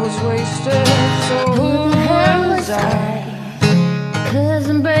love was wasted, so Who the hell who was I? 'Cause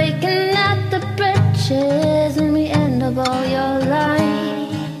I'm breaking at the bridges, and we end up all your lives.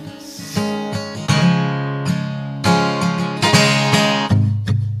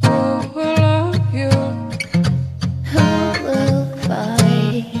 Who will love you, Who will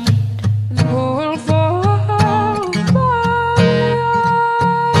fight? and who will fall for you?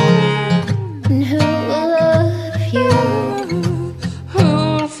 And who will love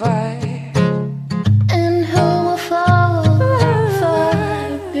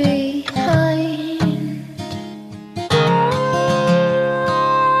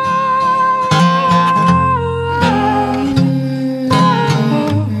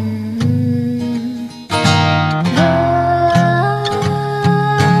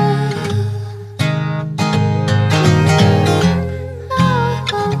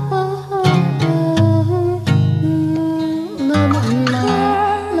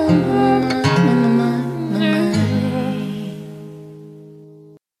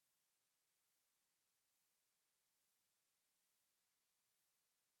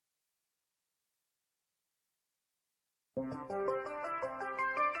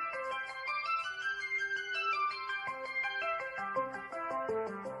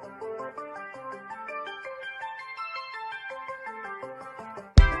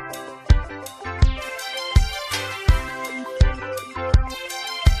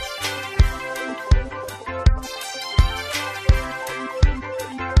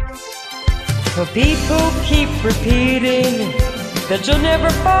So people keep repeating that you'll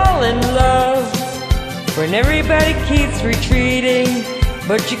never fall in love, when everybody keeps retreating,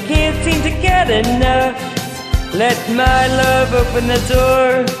 but you can't seem to get enough. Let my love open the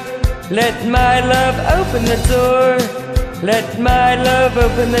door. Let my love open the door. Let my love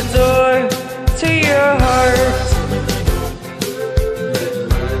open the door to your heart.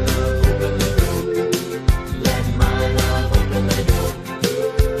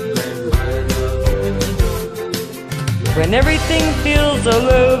 When everything feels all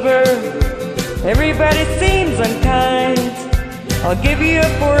over, everybody seems unkind, I'll give you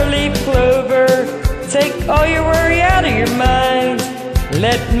a 4-leaf clover, take all your worry out of your mind.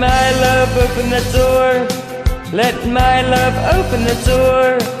 Let my love open the door. Let my love open the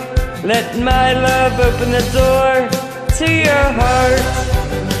door. Let my love open the door to your heart.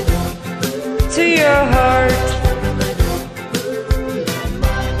 To your heart.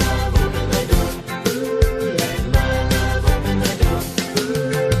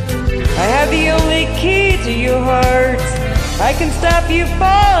 I have the only key to your heart. I can stop you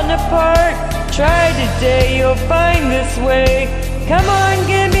falling apart. Try today, you'll find this way. Come on,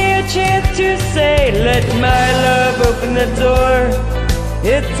 give me a chance to say, let my love open the door.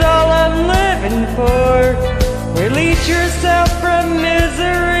 It's all I'm living for. Release yourself from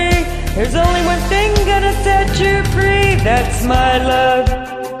misery. There's only one thing gonna set you free. That's my love.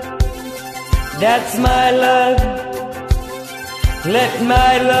 That's my love. Let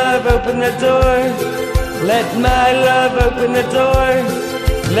my love open the door. Let my love open the door.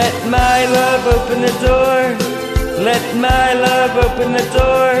 Let my love open the door. Let my love open the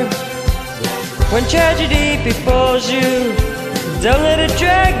door. When tragedy befalls you, don't let it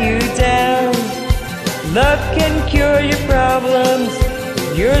drag you down. Love can cure your problems.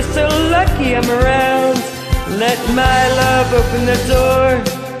 You're so lucky I'm around. Let my love open the door.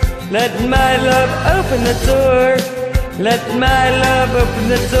 Let my love open the door. Let my love open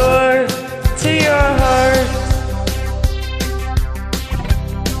the door to your heart.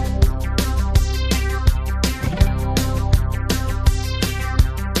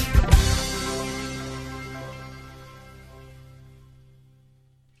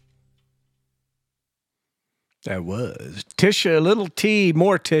 That was Tisha, Little T,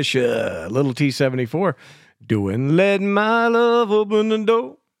 more Tisha, Little T74, doing Let My Love Open the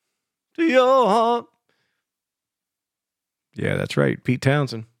Door to Your Heart. Yeah, that's right, Pete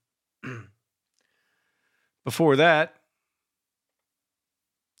Townsend. Before that,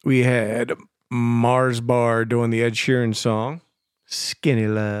 we had Mars Bar doing the Ed Sheeran song, Skinny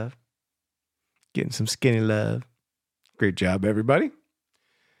Love. Getting some skinny love. Great job, everybody.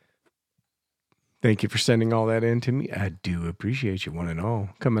 Thank you for sending all that in to me. I do appreciate you, one and all.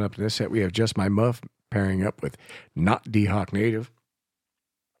 Coming up in this set, we have Just My Muff pairing up with Not D-Hawk Native,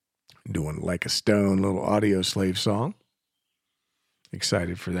 doing Like a Stone, little Audio Slave song.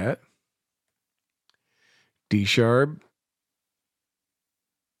 Excited for that. D-Sharp.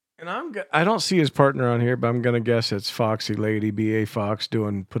 And I don't see his partner on here, but I'm going to guess it's Foxy Lady, B.A. Fox,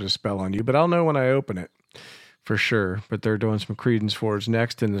 doing Put a Spell on You. But I'll know when I open it. For sure, but they're doing some Creedence Forge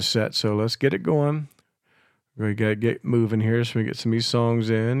next in the set, so let's get it going. We got to get moving here so we get some of these songs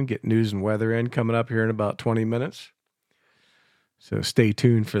in, get news and weather in coming up here in about 20 minutes. So stay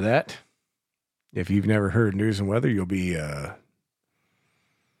tuned for that. If you've never heard news and weather, you'll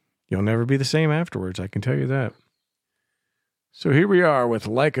never be the same afterwards, I can tell you that. So here we are with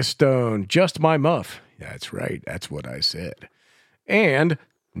Like a Stone, Just My Muff. That's right, that's what I said. And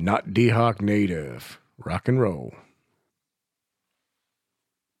Not D-Hawk Native. Rock and roll.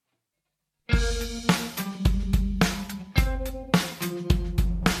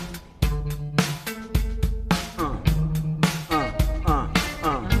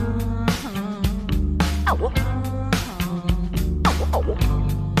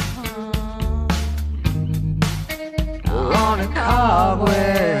 On a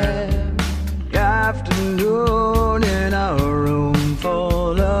cobweb afternoon in a room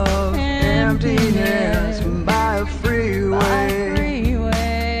full of emptiness, by a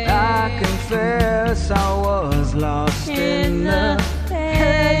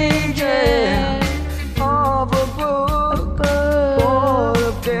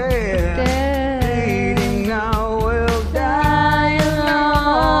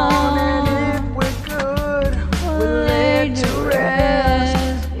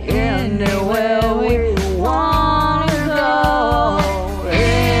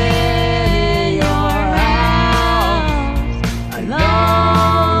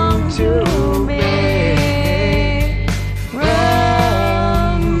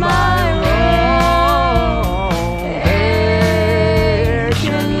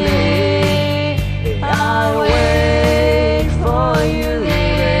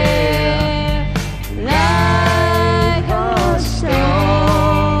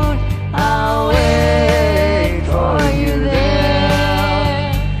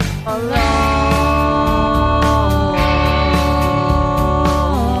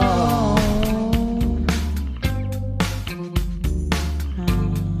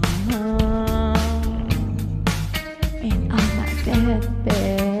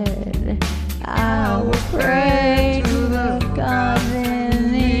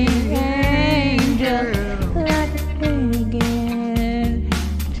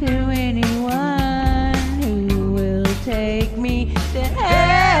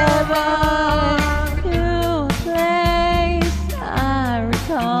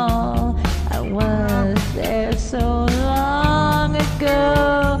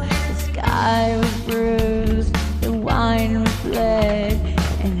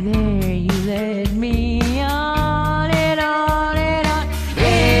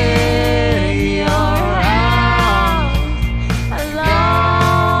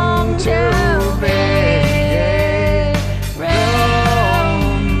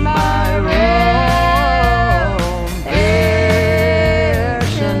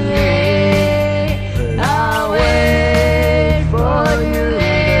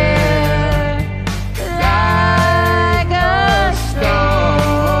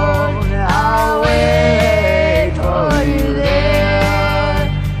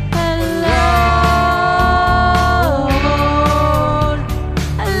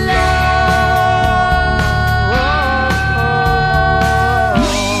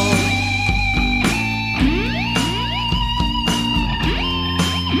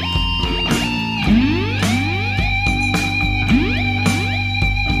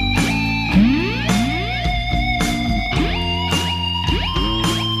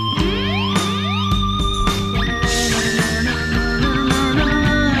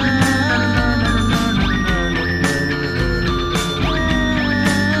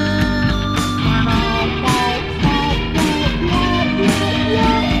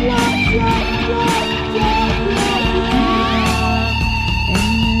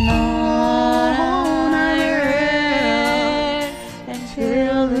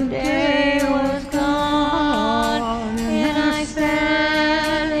till the day was gone, and I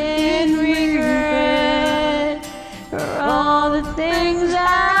sat in regret for all the things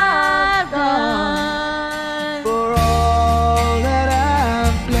I've done. For all that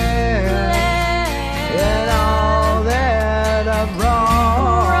I've planned and all that I've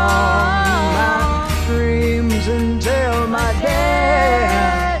wrong, my dreams until my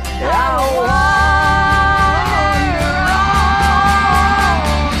death, I wander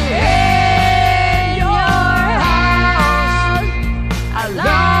on in your house. I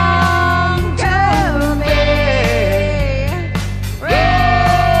long to be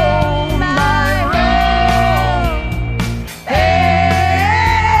room by room, patiently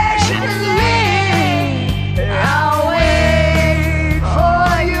I'll wait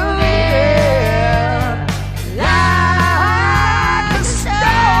for you here, like a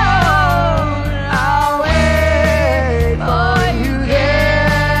stone. I'll wait for you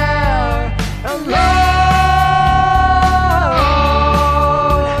there, alone,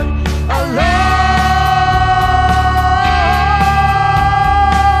 alone.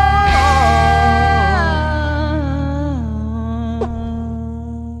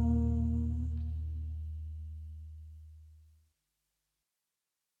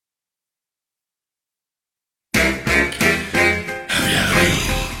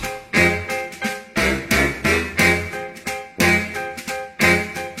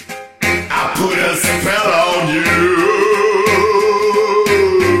 I put a spell on you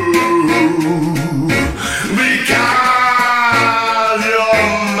because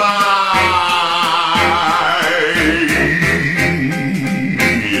you're mine.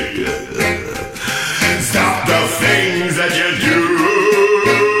 Stop the things that you do.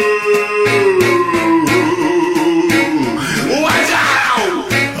 Watch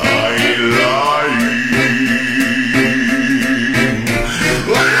out! I ain't lying.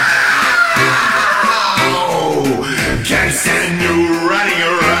 Wow! Can't stand you running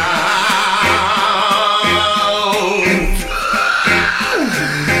around.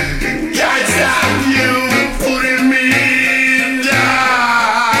 Can't stop you putting me down.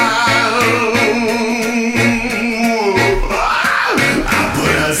 I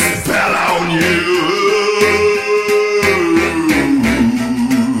put a spell on you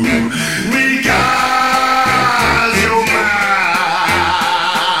because you're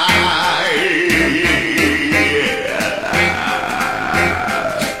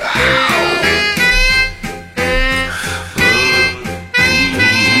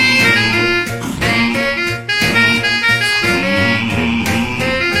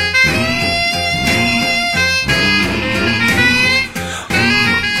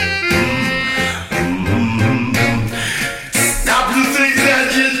Stop the things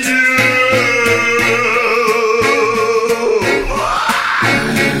that you do.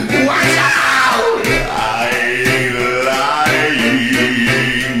 Watch out! I ain't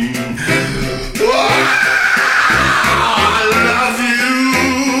lying. Wow, I love you.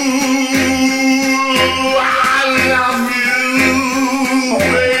 I love you,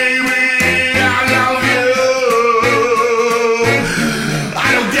 baby. I love you. I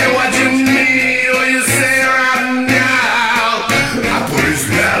don't care what you mean or you say right now. I put a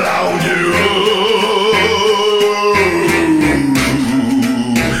spell on you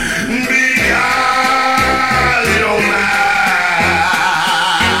because you're mine.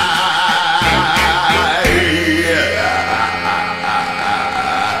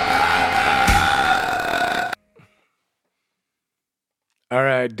 All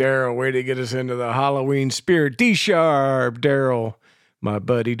right, Daryl, way to get us into the Halloween spirit. D-Sharp, Daryl, my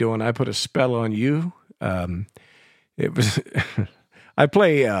buddy, doing I Put a Spell on You. It was, I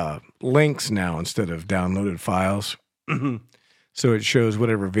play links now instead of downloaded files. So it shows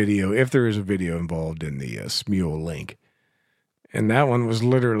whatever video, if there is a video involved in the Smule link. And that one was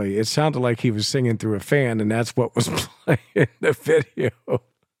literally, it sounded like he was singing through a fan, and that's what was playing in the video.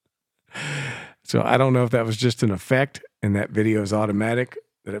 So I don't know if that was just an effect and that video is automatic,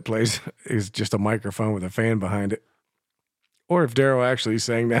 that it plays is just a microphone with a fan behind it. Or if Daryl actually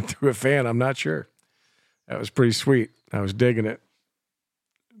sang that through a fan, I'm not sure. That was pretty sweet. I was digging it.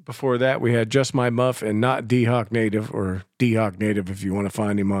 Before that, we had Just My Muff and Not D-Hawk Native, or D-Hawk Native if you want to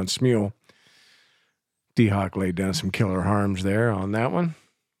find him on Smule. D-Hawk laid down some killer harms there on that one.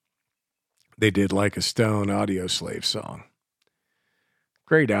 They did Like a Stone, Audio Slave song.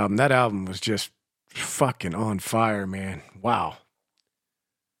 Great album. That album was just fucking on fire, man. Wow.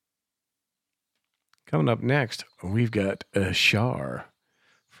 Coming up next, we've got Shar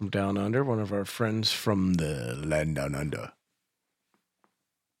from Down Under, one of our friends from the land down under.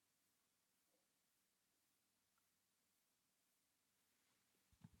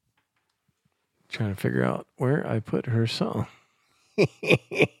 Trying to figure out where I put her song.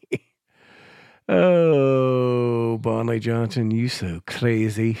 Oh, Bonley Johnson, you so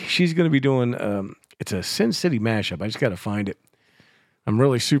crazy. She's going to be doing, it's a Sin City mashup. I just got to find it. I'm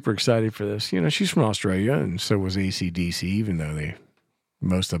really super excited for this. You know, she's from Australia, and so was AC/DC, even though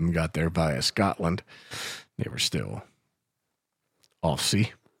most of them got there via Scotland. They were still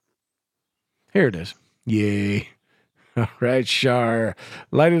off-sea. Here it is. Yay. All right, Shar.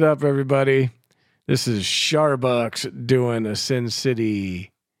 Light it up, everybody. This is Sharbucks doing a Sin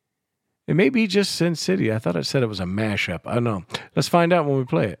City. It may be just Sin City. I thought it said it was a mashup. I don't know. Let's find out when we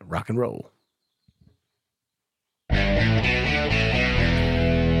play it. Rock and roll.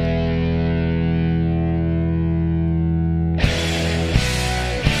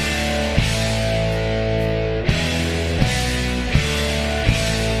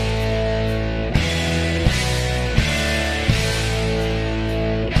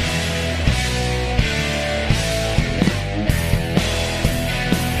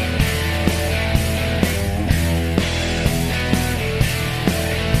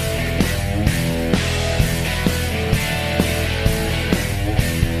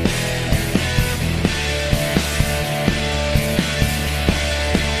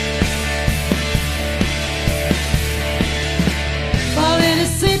 Falling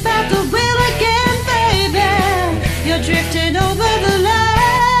asleep at the wheel again, baby. You're drifting over the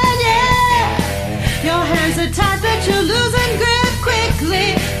line, yeah. Your hands are tight, but you're losing grip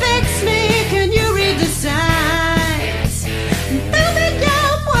quickly. Fix me, can you read the signs? Moving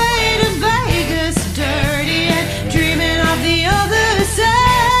your way to Vegas, dirty and dreaming of the other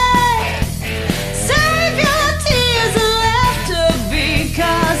side. Save your tears and laughter,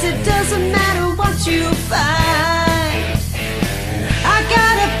 because it doesn't matter what you find. I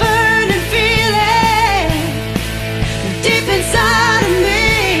got a burning feeling deep inside of me.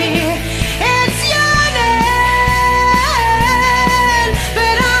 It's yearning,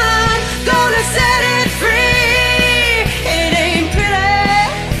 but I'm gonna set it free. It ain't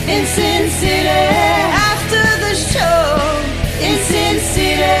pretty in Sin City. After the show in Sin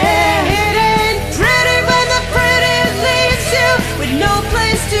City, it ain't pretty when the pretty leaves you with no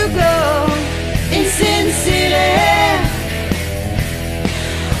place to go in Sin City.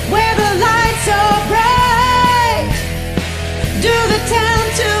 Where the lights are bright, do the town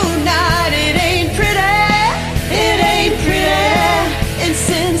tonight. It ain't pretty in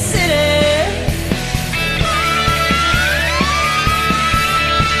Sin City.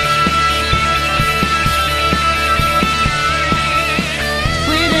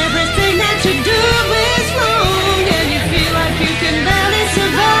 When everything that you do is wrong and you feel like you can barely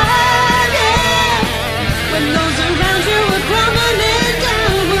survive, yeah. When those around you are crumbling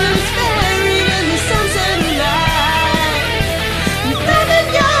downwards, buried in the sunset light. You're thumbing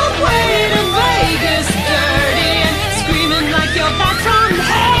your way to Vegas, dirty and screaming like you're back from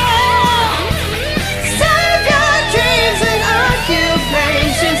hell. Save your dreams and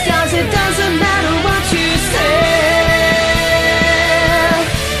occupations, 'cause it doesn't matter what you say.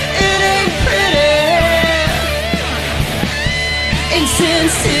 It ain't pretty in Sin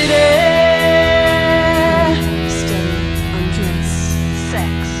City. Steady, undress,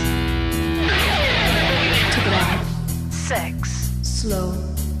 sex. Take it out. Sex. Slow,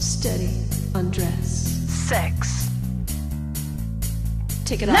 steady, undress. Sex.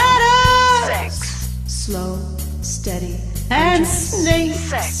 Take it out. Sex. Slow, steady, and snakes.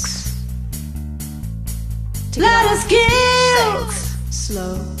 Sex. Let us give.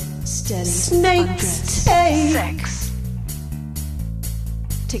 Slow, steady, snakes. Sex.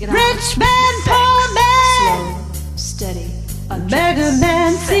 Take it out. Rich man, poor man. Slow, steady, beggar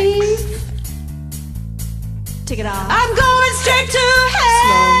man, thief. Take it out. I'm going straight to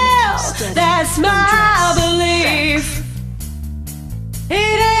hell. Steady, that's my belief.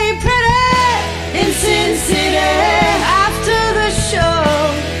 It ain't pretty in Sin City. After the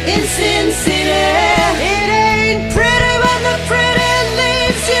show in Sin City, it ain't pretty when the pretty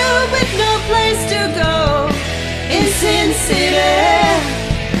leaves you with no place to go in Sin City.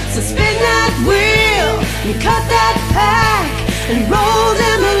 So spin that wheel and cut that pack and roll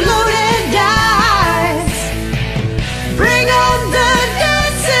them a loaded dice. Bring on the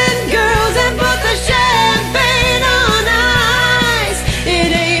dancing girls and put the champagne on ice.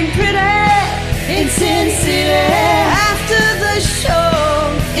 It ain't pretty in Sin City. After the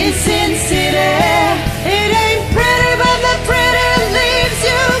show in Sin City, it ain't pretty but the pretty leaves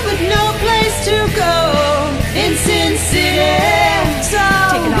you with no place to go in Sin City. So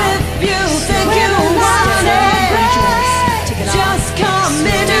if you think you want it,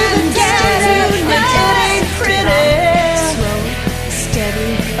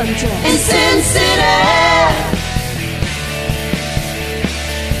 undressed in Sin City.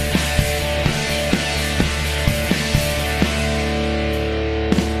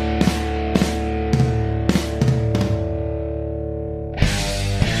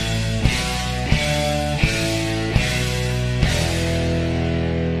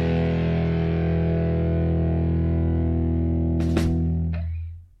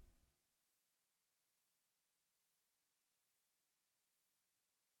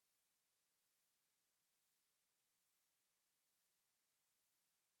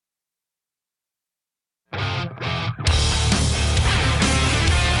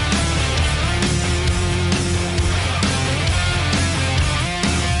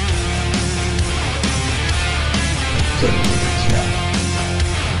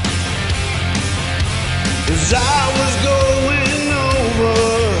 As I was going over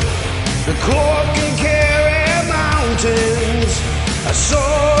the Rockin Karaoke mountains, I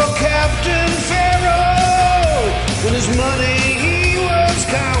saw Captain Pharaoh with his money he was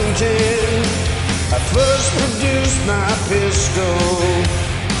counting. I first produced my pistol,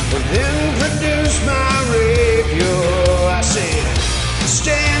 and then produced my rapier. I said,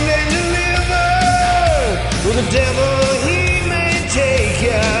 stand and deliver, or the devil he may take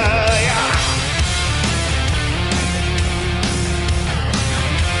ya.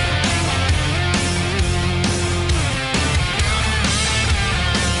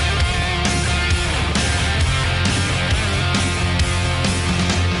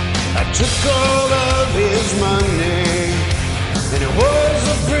 I took all of his money, and it was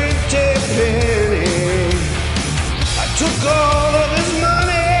a pretty penny. I took all of his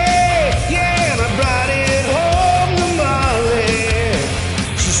money, yeah, and I brought it home to Molly.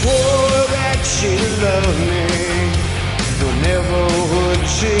 She swore that she loved me, though never would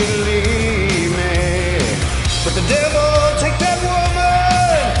she leave me. But the devil take that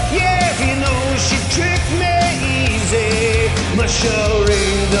woman, yeah, he knows she tricked me easy. My show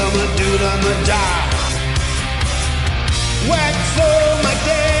ring, dumma-doo-dumma-da. Whack for my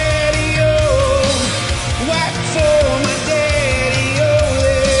daddy-o, whack for my daddy-o.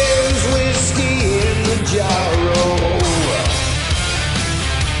 There's whiskey in the jar-o.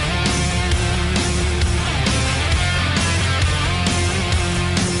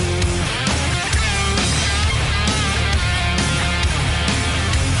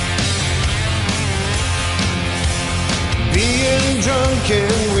 Being drunk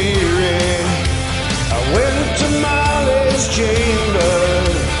and weary, I went to Molly's chamber,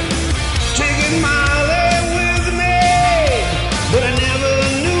 taking Molly with me, but I never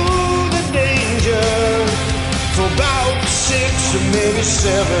knew the danger. For about 6 or maybe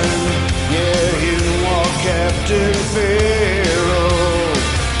 7, yeah, in walked Captain Pharaoh.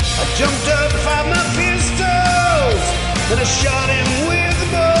 I jumped up, fired my pistols, and I shot him with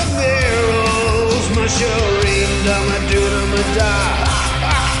both barrels. My shoreen, dumma-doo-dumma-da.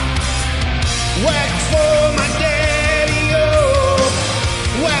 Whack for my daddy-o,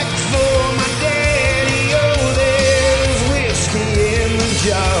 whack for my daddy-o. There's whiskey in the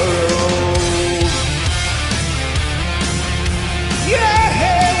jar-o. Yeah,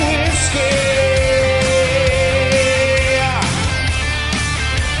 whiskey.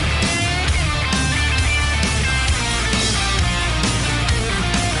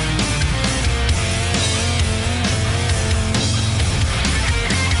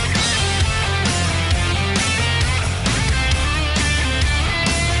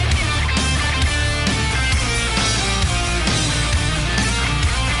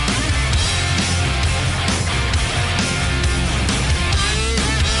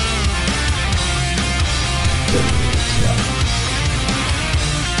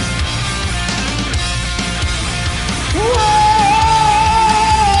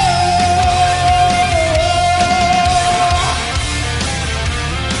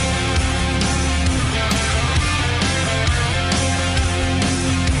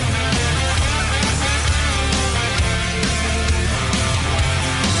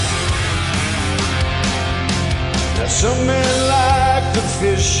 Some men like the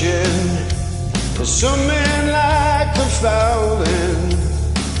fishing, some men like the fowling,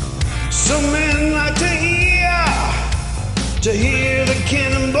 some men like to hear the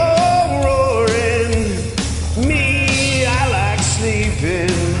cannonball roaring. Me, I like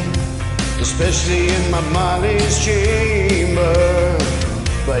sleeping, especially in my Molly's chamber.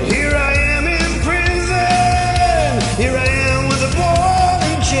 But here I am in prison, here I am with a ball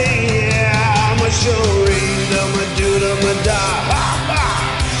and chain. Yeah, I'm a show ring, dumma-doo-dumma-da.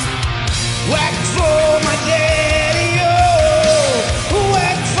 Whack for my daddy-o,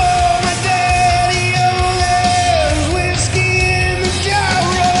 whack for my daddy-o. There's whiskey in the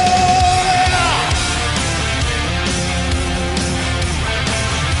jar-o.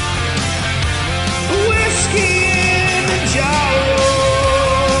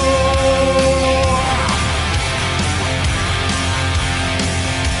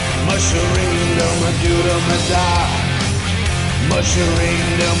 Mushroom dum a doo dum a da. Mushroom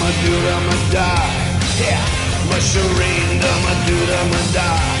dum a doo dum a da. Yeah. Mushroom dum a doo dum a da.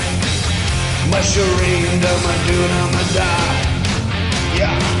 Mushroom dum a doo dum a da.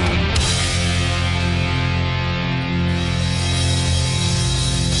 Yeah.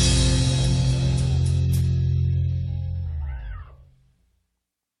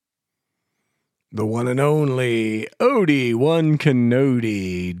 The one and only Odie One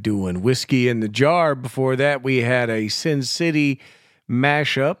Canody doing Whiskey in the Jar. Before that, we had a Sin City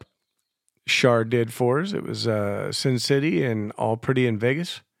mashup. Shar did for us. It was Sin City and All Pretty in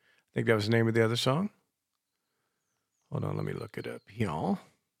Vegas. I think that was the name of the other song. Hold on, let me look it up, y'all.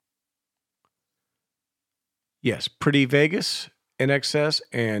 Yes, Pretty Vegas, In Excess,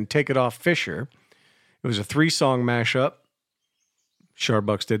 and Take It Off Fisher. It was a 3-song mashup.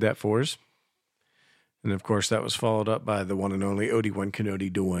 Sharbucks did that for us. And, of course, that was followed up by the one and only Odie One Canody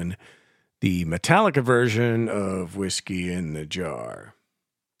doing the Metallica version of Whiskey in the Jar.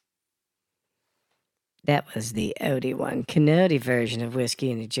 That was the Odie One Canody version of Whiskey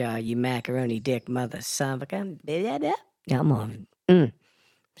in the Jar, you macaroni dick mother son of a gun. Come on.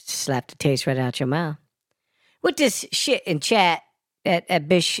 Slap the taste right out your mouth. What this shit in chat at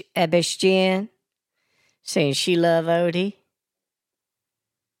Bish Jen saying she love Odie?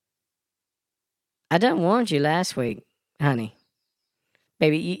 I done warned you last week, honey.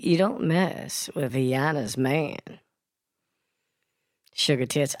 Baby, you don't mess with VAyina's man. Sugar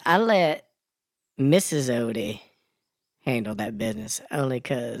tits. I let Mrs. Odie handle that business only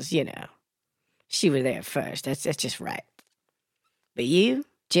because, you know, she was there first. That's just right. But you,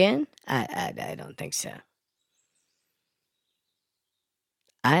 Jen, I don't think so.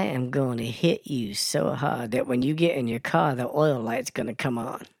 I am going to hit you so hard that when you get in your car, the oil light's going to come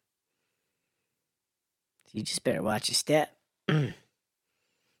on. You just better watch your step. If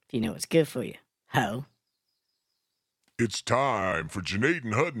you know what's good for you. Ho. It's time for Junaid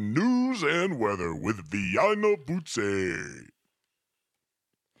and Hutton News and Weather with VAyina Pucce.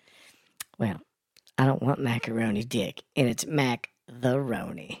 Well, I don't want macaroni dick, and it's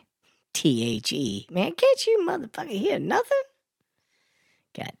Mac-the-roni. T-H-E. Man, can't you motherfucker hear nothing?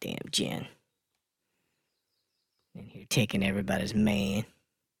 Goddamn Jen. And you're taking everybody's man.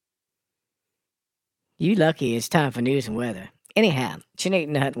 You lucky it's time for news and weather. Anyhow, Junaid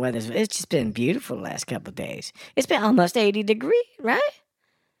and Hutton weather, it's just been beautiful the last couple of days. It's been almost 80 degrees, right?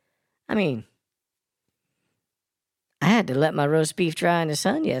 I mean, I had to let my roast beef dry in the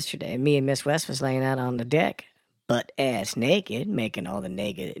sun yesterday. Me and Miss West was laying out on the deck, butt-ass naked, making all the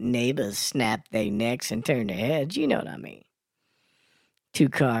neighbors snap their necks and turn their heads. You know what I mean. 2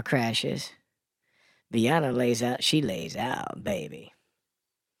 car crashes. VAyina lays out, she lays out, baby.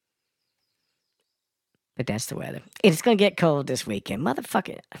 But that's the weather. It's going to get cold this weekend.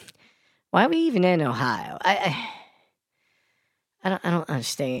 Motherfucker. Why are we even in Ohio? I don't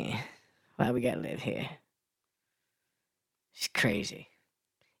understand why we got to live here. It's crazy.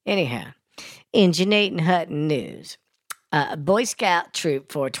 Anyhow, in Junaid and Hutton news, Boy Scout Troop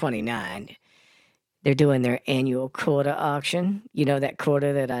 429, they're doing their annual quarter auction. You know that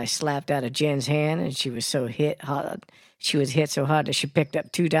quarter that I slapped out of Jen's hand and she was so hit hard. She was hit so hard that she picked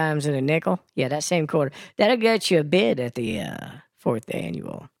up 2 dimes and a nickel. Yeah, that same quarter. That'll get you a bid at the 4th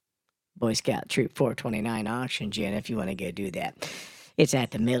annual Boy Scout Troop 429 auction, Jen, if you want to go do that. It's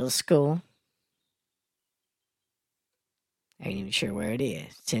at the middle school. I ain't even sure where it is.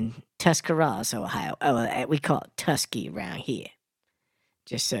 It's in Tuscarawas, Ohio. Oh, we call it Tusky around here.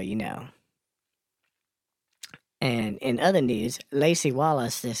 Just so you know. And in other news, Lacey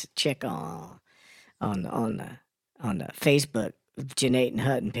Wallace, this chick on the Facebook Junaid and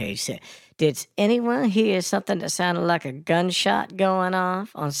Hutton page said, "Did anyone hear something that sounded like a gunshot going off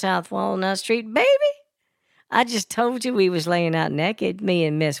on South Walnut Street? Baby, I just told you we was laying out naked, me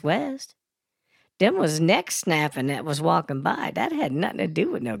and Miss West. Them was neck snapping that was walking by. That had nothing to do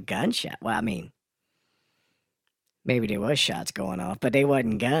with no gunshot. Well, I mean, maybe there was shots going off, but they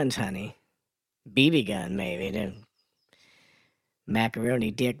wasn't guns, honey. BB gun, maybe. Them macaroni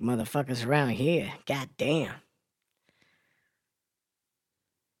dick motherfuckers around here. God damn.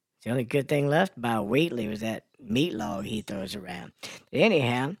 The only good thing left about Wheatley was that meat log he throws around.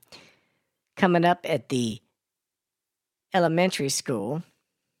 Anyhow, coming up at the elementary school,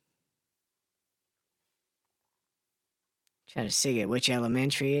 trying to see which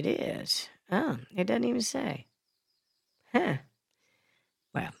elementary it is. Oh, it doesn't even say. Huh.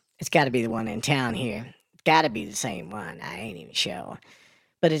 Well, it's got to be the one in town here. It's got to be the same one. I ain't even sure.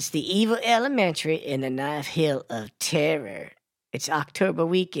 But it's the Evil Elementary in the Knife Hill of Terror. It's October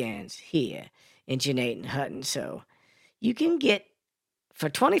weekends here in Junaid and Hutton, so you can get For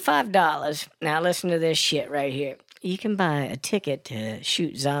 $25, now listen to this shit right here. You can buy a ticket to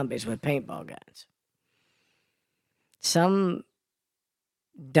shoot zombies with paintball guns. Some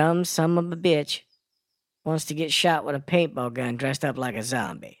dumb son of a bitch wants to get shot with a paintball gun dressed up like a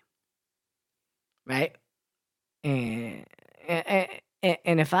zombie. Right? And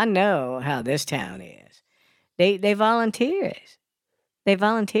if I know how this town is, they volunteers. They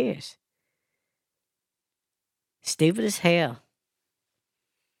volunteers. Stupid as hell.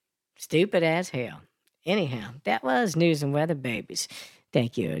 Stupid as hell. Anyhow, that was News and Weather, babies.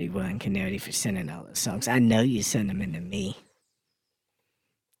 Thank you, 81 Canody, for sending all those songs. I know you send them into me.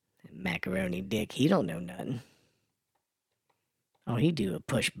 Macaroni Dick, he don't know nothing. All he do is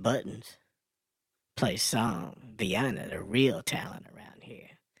push buttons. Play song. VAyina, the real talent around here.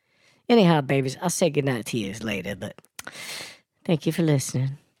 Anyhow, babies, I'll say goodnight to you later, but thank you for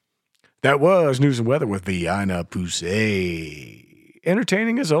listening. That was News and Weather with VAyina Pucce.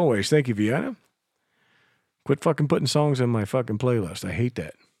 Entertaining as always. Thank you, VAyina. Quit fucking putting songs in my fucking playlist. I hate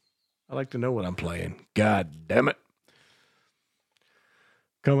that. I like to know what I'm playing. God damn it.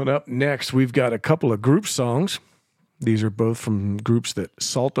 Coming up next, we've got a couple of group songs. These are both from groups that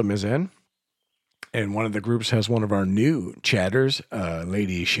Saltum is in. And one of the groups has one of our new chatters,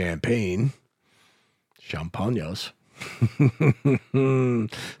 Lady Champagnos.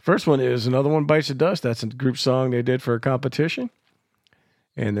 First one is Another One Bites the Dust. That's a group song they did for a competition.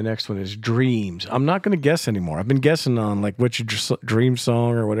 And the next one is Dreams. I'm not going to guess anymore. I've been guessing on like which dream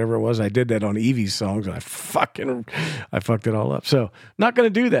song or whatever it was. I did that on Evie's songs and I fucked it all up. So not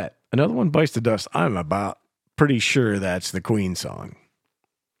going to do that. Another One Bites the Dust. I'm about pretty sure that's the Queen song.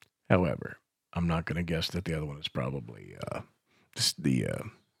 However, I'm not going to guess that the other one is probably the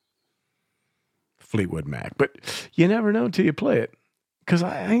Fleetwood Mac. But you never know until you play it. Because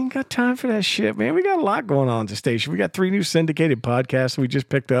I ain't got time for that shit, man. We got a lot going on at the station. We got 3 new syndicated podcasts we just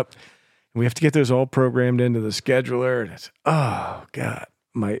picked up. And we have to get those all programmed into the scheduler. And it's, oh, God.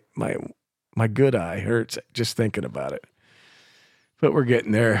 My good eye hurts just thinking about it. But we're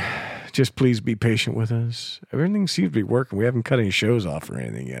getting there. Just please be patient with us. Everything seems to be working. We haven't cut any shows off or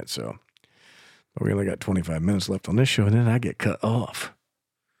anything yet, so. But we only got 25 minutes left on this show, and then I get cut off.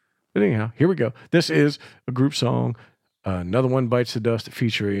 But anyhow, here we go. This is a group song. Another One Bites the Dust,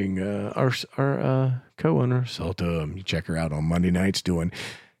 featuring our co-owner, Saltum. You check her out on Monday nights doing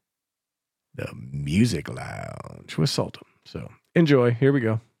the Music Lounge with Saltum. So enjoy. Here we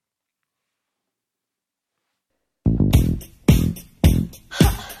go.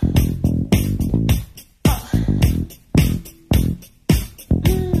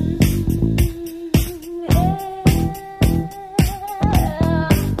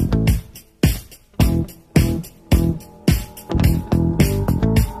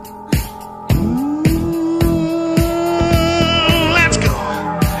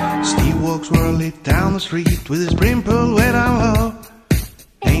 Down the street with his brim pulled way down low.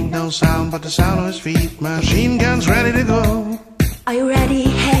 Ain't no sound but the sound of his feet. Machine guns ready to go. Are you ready?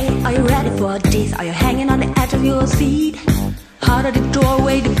 Hey, are you ready for this? Are you hanging on the edge of your seat? Out of the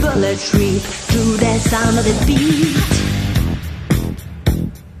doorway, the bullets rip through the sound of the beat.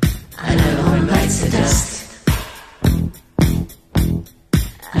 Another one bites the dust.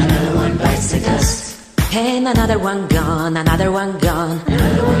 Another one bites the dust. And another one gone, another one gone.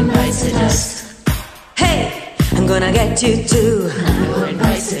 Another one bites the dust. Hey, I'm gonna get you too. Another one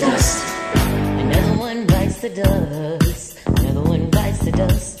bites the dust. Another one bites the dust. Another one bites the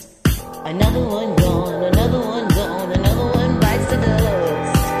dust. Another one gone, another one gone, another one bites the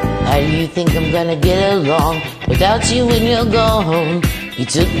dust. How do you think I'm gonna get along without you when you're gone? You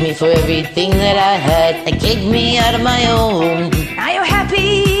took me for everything that I had and kicked me out of my own. Are you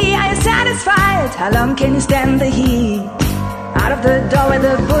happy? Are you satisfied? How long can you stand the heat? Out of the door where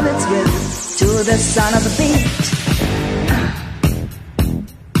the bullets rip to the sound of the beat.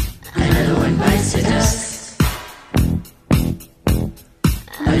 Another one bites the dust.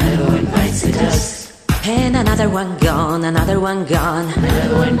 Another one bites the dust. And another one gone, another one gone.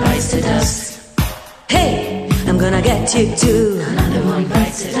 Another one bites the dust. Hey, I'm gonna get you too. Another one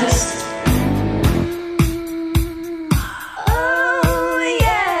bites the dust. Oh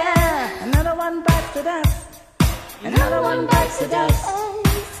yeah. Another one bites the dust. Another one bites the dust.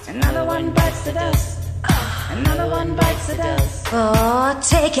 Another one bites the dust. Another one bites the dust. Oh,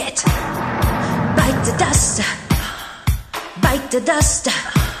 take it. Bite the dust. Bite the dust.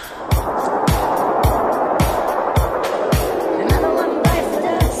 Another one bites the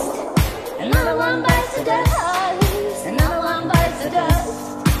dust. Another one bites the dust. Another one bites the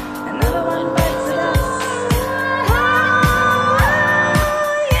dust. Another one bites the dust. Oh,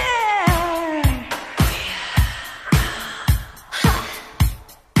 yeah.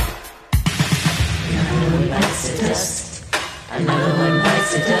 dust. Another one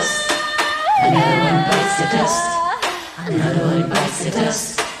bites the dust. Another one bites the dust. Another one bites the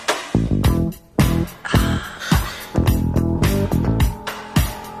dust.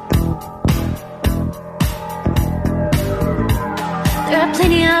 There are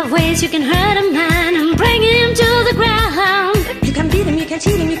plenty of ways you can hurt a man and bring him to the ground. You can beat him, you can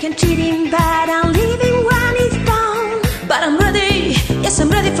cheat him, you can treat him bad and leave him when he's down. But I'm ready, yes I'm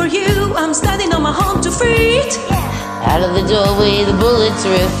ready for you. I'm standing on my home to feet. Out of the doorway the bullets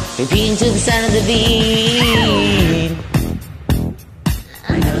rip, repeating to the sound of the beat.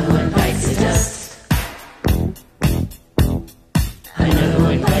 Another one bites the dust. Another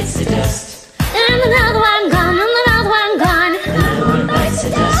one bites the dust. And another one gone, and another one gone. Another one bites the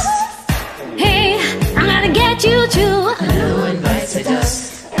dust. Hey, I'm gonna get you too. Another one bites the dust.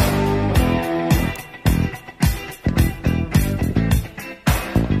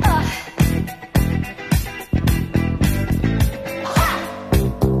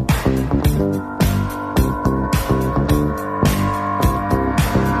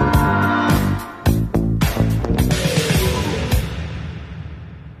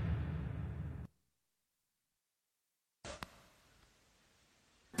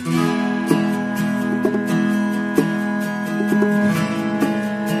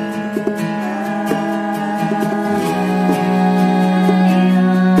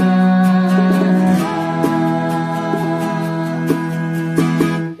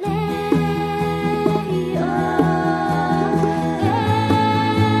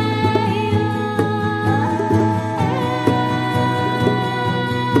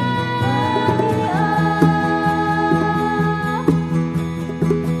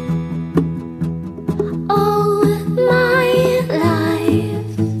 All my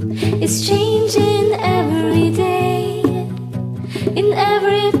life is changing every day, in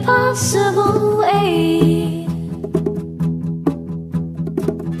every possible way.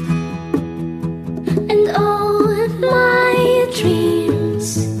 And all my dreams,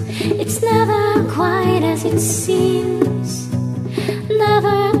 it's never quite as it seems,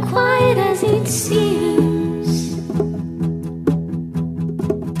 never quite as it seems.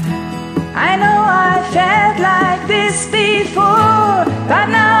 I know I felt like this before, but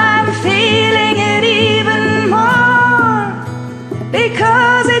now I'm feeling it even more,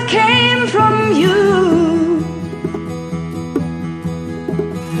 because it came from you.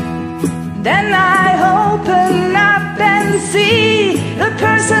 Then I open up and see the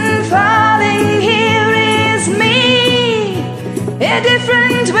person falling here is me, a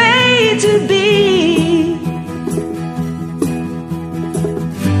different way to be.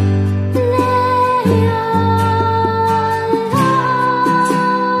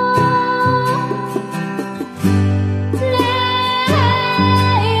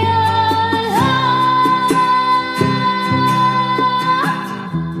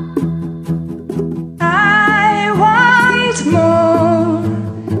 I want more,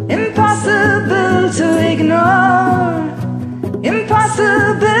 impossible to ignore,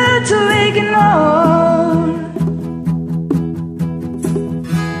 impossible to ignore.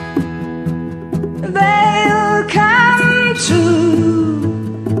 They'll come true,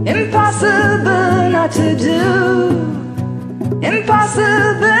 impossible not to do,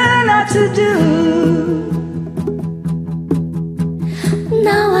 impossible not to do.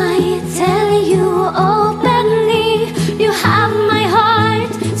 Now I tell you openly, you have my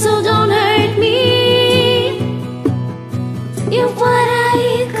heart, so don't hurt me. You're what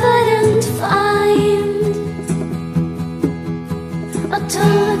I couldn't find, a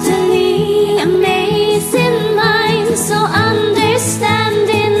totally amazing mind, so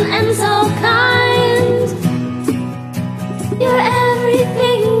understanding and so kind. You're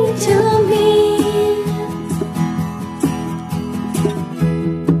everything to me.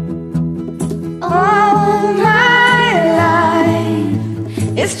 All my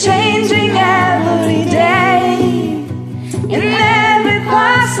life is changing every day, in every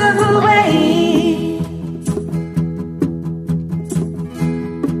possible way.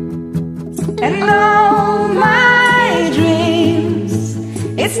 And all my dreams,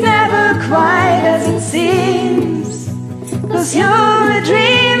 it's never quite as it seems, 'cause you're a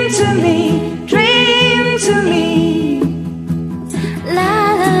dream to me, dream to me. La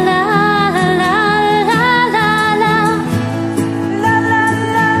la la la la la la la. La la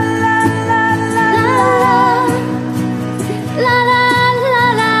la la la la la. La la la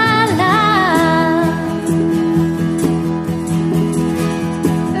la la.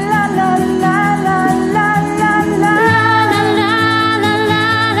 La la la la la la la. La la la la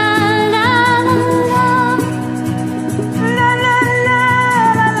la la la. La la la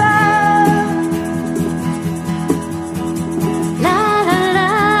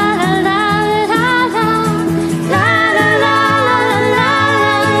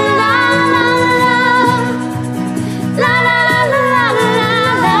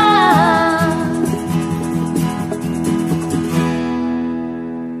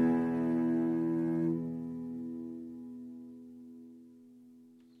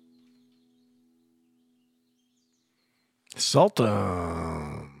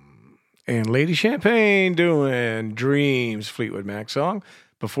Sultan and Lady Champagne doing Dreams, Fleetwood Mac song.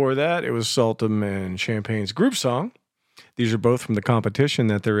 Before that, it was Sultan and Champagne's group song. These are both from the competition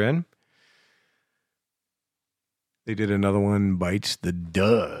that they're in. They did another one, Bites the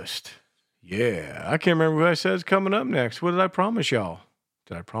Dust. Yeah, I can't remember who I said is coming up next. What did I promise y'all?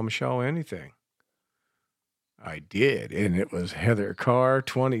 Did I promise y'all anything? I did, and it was Heather Carr,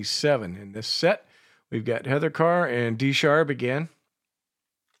 27. In this set, we've got Heather Carr and D Sharp again.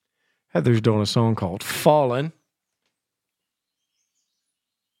 Heather's doing a song called Fallen.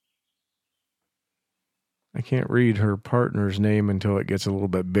 I can't read her partner's name until it gets a little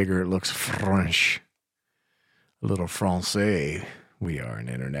bit bigger. It looks French. A little Francais. We are an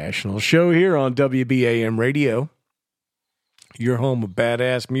international show here on WBAM Radio. Your home of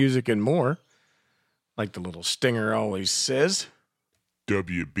badass music and more. Like the little stinger always says.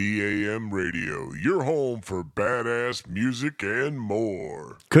 WBAM Radio, your home for badass music and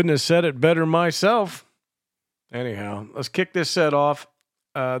more. Couldn't have said it better myself. Anyhow, let's kick this set off.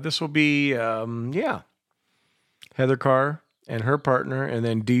 This will be, Heather Carr and her partner, and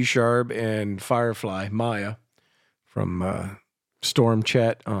then D Sharp and Firefly, Maya, from Storm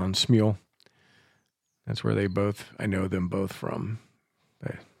Chat on Smule. That's where I know them both from.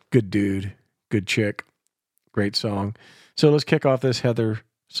 Good dude, good chick, great song. So let's kick off this Heather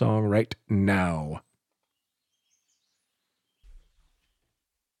song right now.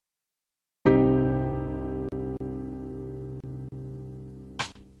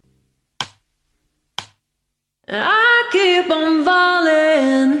 I keep on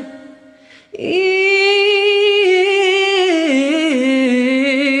falling in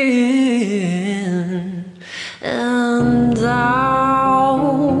and out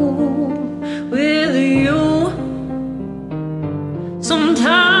with you.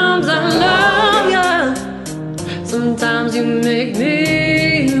 Sometimes I love you, sometimes you make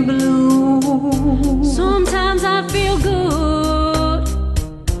me blue. Sometimes I feel good,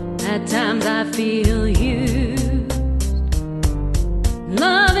 at times I feel used.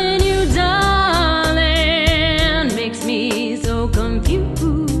 Loving you, darling, makes me so confused.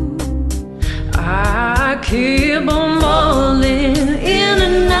 I keep on falling in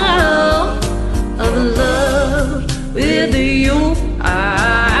and out of love with you.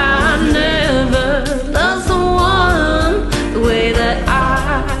 I never loved someone the way that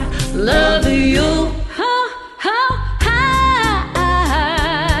I love you.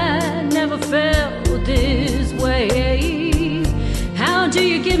 I never felt this way. How do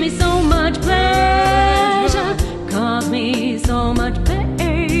you give me so much pleasure, cause me so much pain?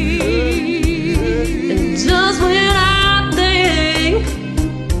 And just when I think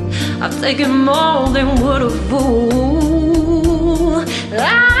I've taken more than what a fool,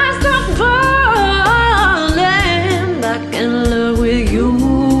 I start falling back in love with you.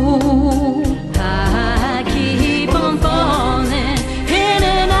 I keep on falling in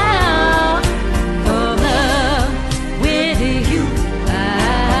and out of love with you.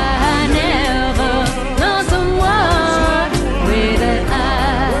 I never loved someone the way that I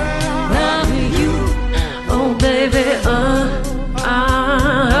love you. Oh baby, I'm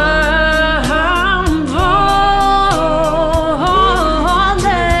falling.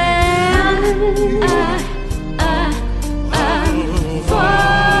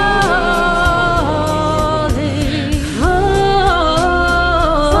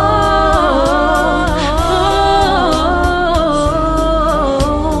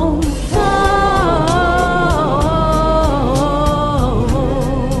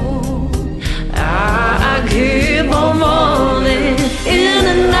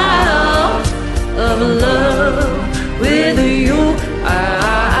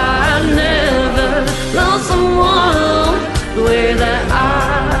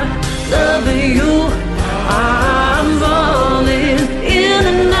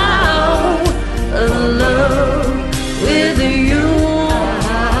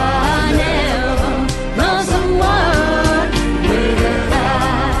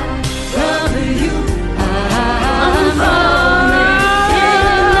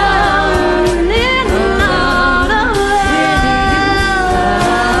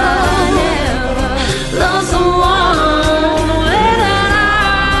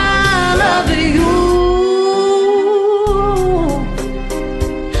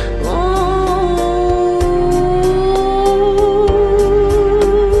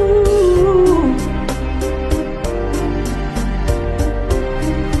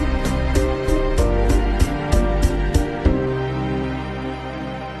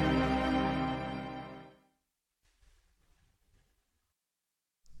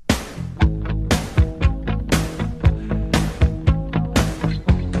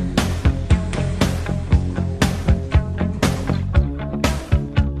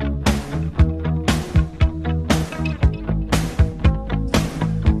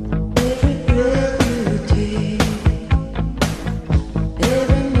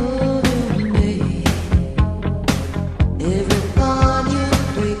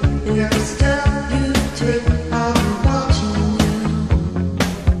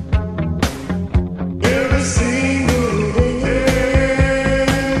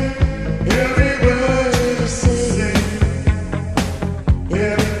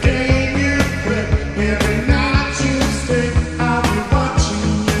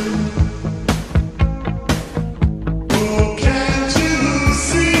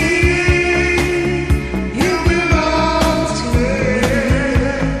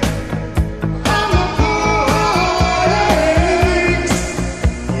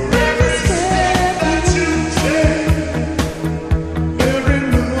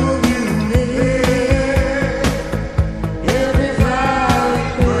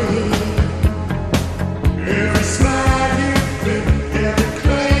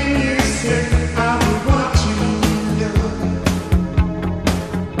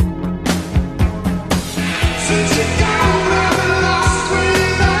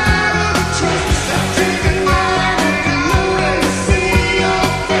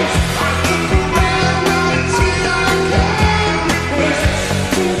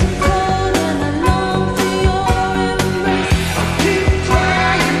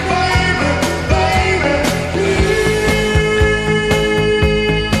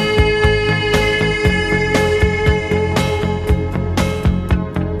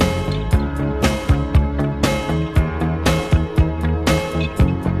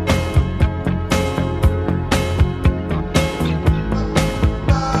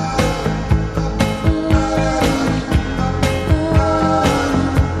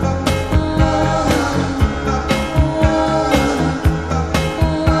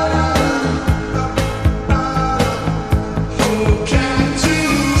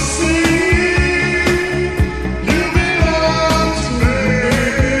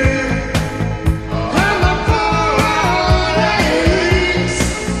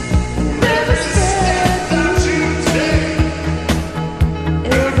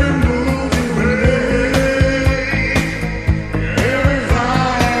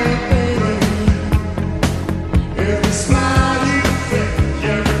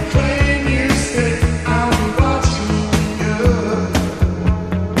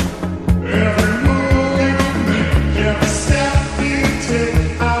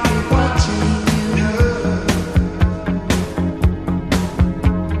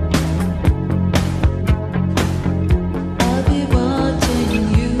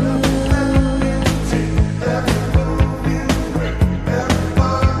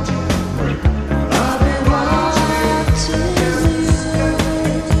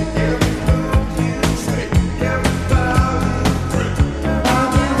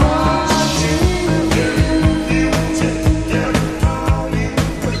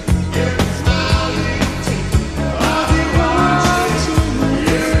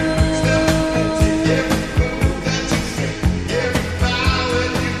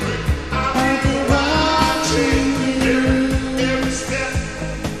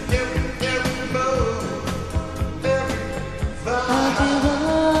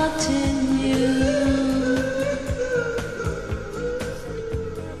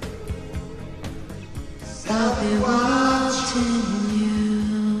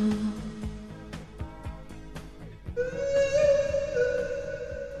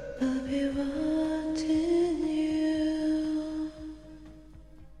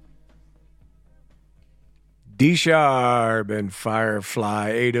 D-Sharp and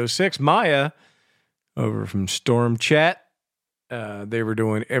Firefly 806. Maya over from Storm Chat. They were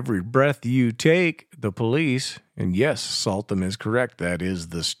doing Every Breath You Take, The Police. And yes, Saltum is correct. That is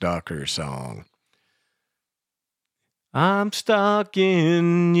the Stalker song. I'm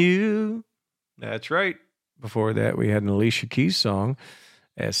stalking you. That's right. Before that, we had an Alicia Keys song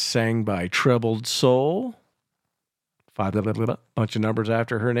as sang by Troubled Soul. Bunch of numbers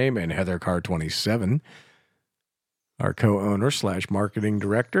after her name. And Heather Carr 27, our co-owner / marketing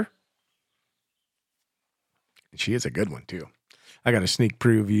director. She is a good one, too. I got a sneak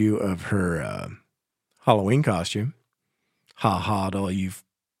preview of her Halloween costume. Ha ha to all you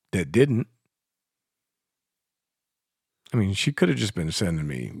that didn't. I mean, she could have just been sending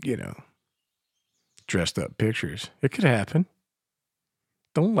me, dressed up pictures. It could happen.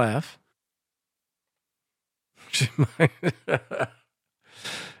 Don't laugh.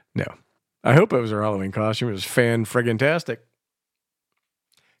 No. I hope it was her Halloween costume. It was fan-friggin-tastic.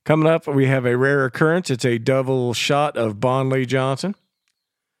 Coming up, we have a rare occurrence. It's a double shot of Bonley Johnson.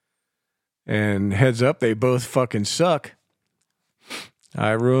 And heads up, they both fucking suck.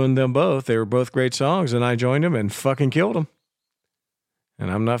 I ruined them both. They were both great songs, and I joined them and fucking killed them. And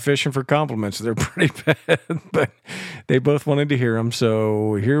I'm not fishing for compliments. They're pretty bad, but they both wanted to hear them.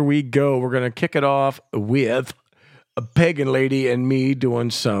 So here we go. We're going to kick it off with a pagan lady and me doing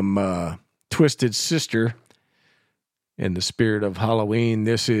some Twisted Sister. In the spirit of Halloween,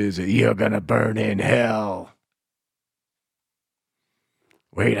 this is You're Gonna Burn in Hell.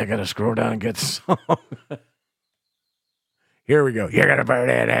 Wait, I gotta scroll down and get the song. Here we go. You're gonna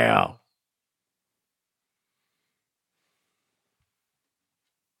burn in hell.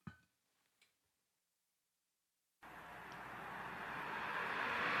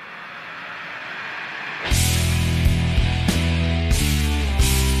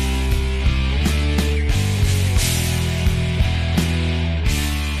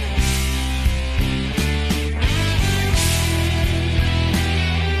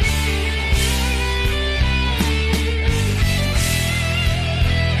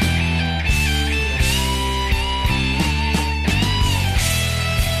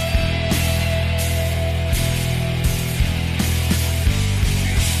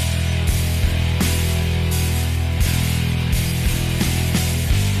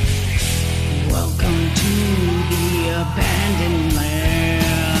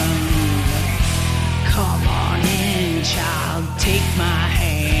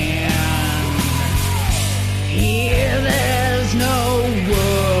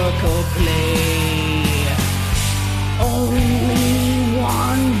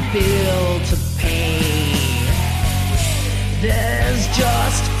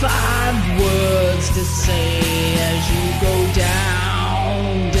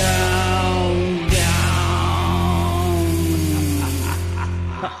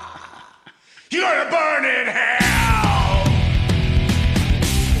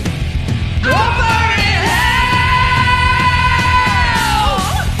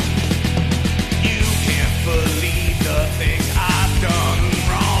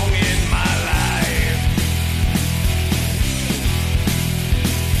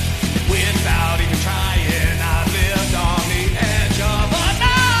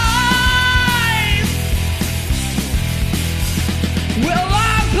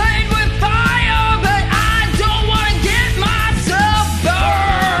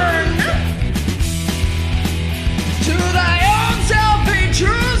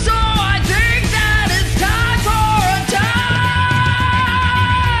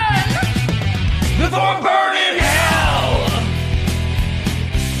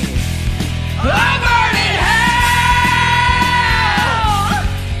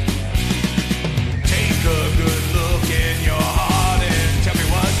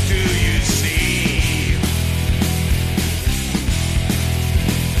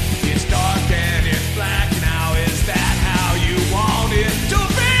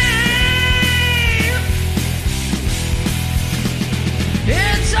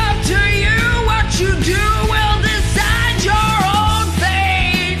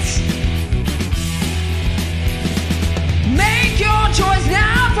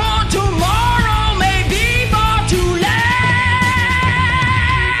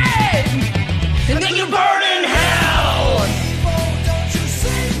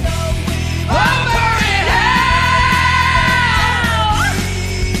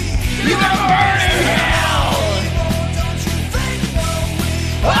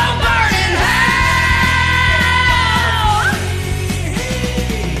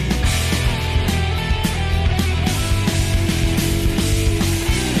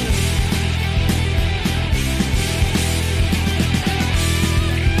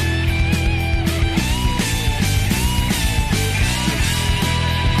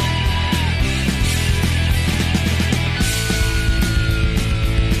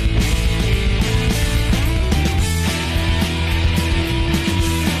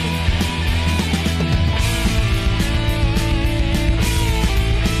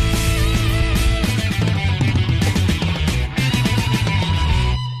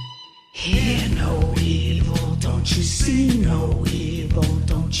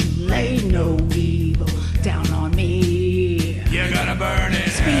 you lay no evil down on me. You're gonna burn in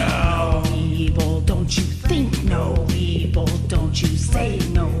Speak hell. no evil, don't you think no evil, don't you say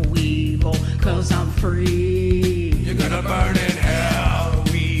no evil, 'cause I'm free. You're gonna burn in hell.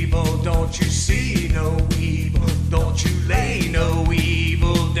 No evil, don't you see no evil? Don't you lay no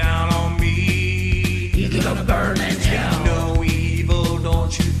evil down on me. You're gonna burn in hell. No evil,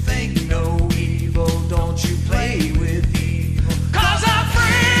 don't you think no evil? Don't you play with evil? 'Cause I'm free.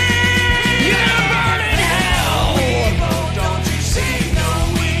 You're gonna burn in hell. No evil, don't you see no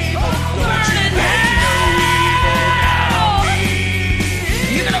evil? Don't you lay no evil down on me.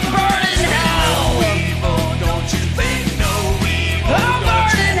 You're gonna burn in hell. No evil, don't you think no evil? I'm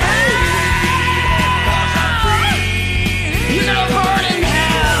burning hell. 'Cause I'm free. You're gonna burn in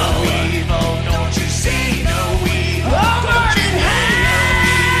hell. No evil, don't you see no evil? I'm Don't you burning lay no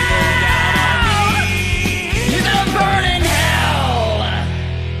evil down on me. You're gonna burn in hell.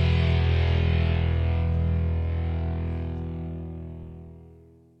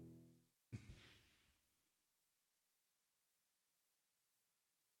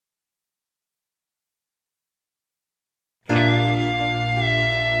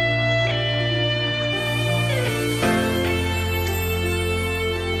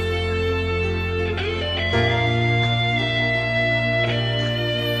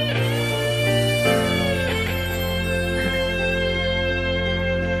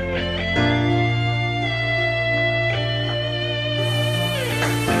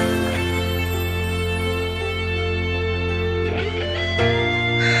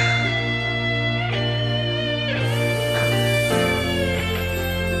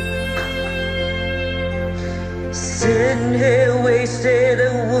 Sitting here wasted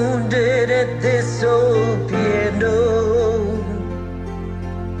and wounded at this old piano,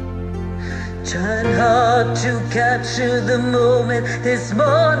 trying hard to capture the moment. This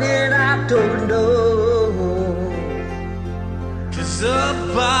morning I don't know, 'Cause a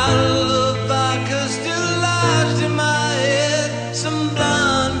bottle of vodka still lodged in my head. Some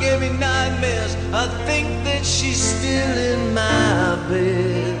blonde gave me nightmares. I think that she's still in my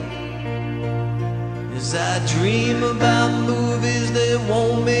bed. As I dream about movies they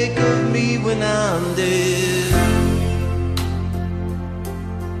won't make of me when I'm dead.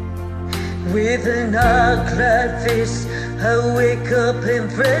 with an hard-clad face. I wake up in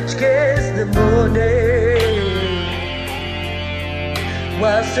French kiss the morning,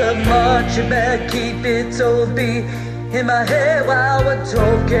 while some marching band keep its old beat in my head while we're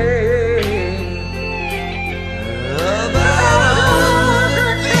talking about all the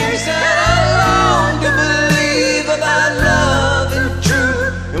things that I long to believe about love and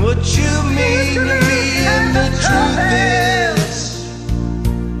truth, and what you mean to me. And the truth is,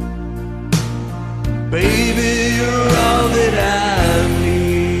 baby, you're all that I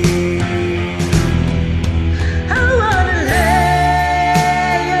need. I wanna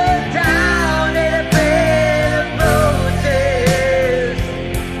lay you down in a bed of roses.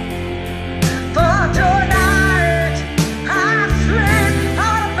 For tonight, I sleep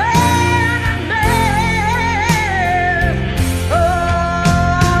on a bed of nails. Oh,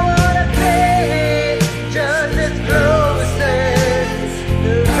 I wanna be just as close as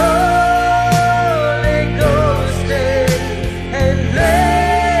the Holy Ghost is, and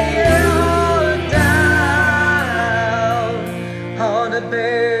lay you down on a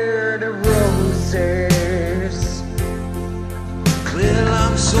bed of roses. Well,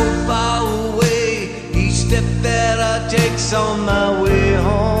 I'm so far away, each step that I take's on my way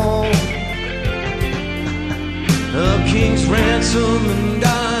home. A king's ransom and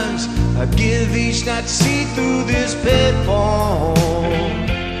dimes I give each night to see through this payphone.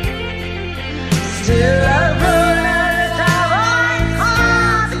 Still I run out of time,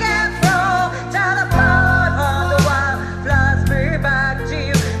 hard to get through, till the blood on the wire flies me back to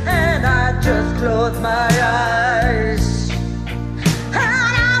you, and I just close my eyes.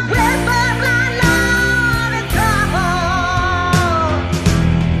 And I whisper my love and trouble.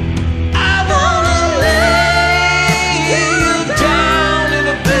 I wanna lay you down in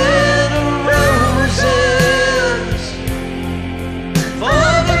a bed of roses. For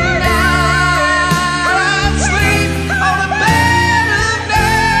the night I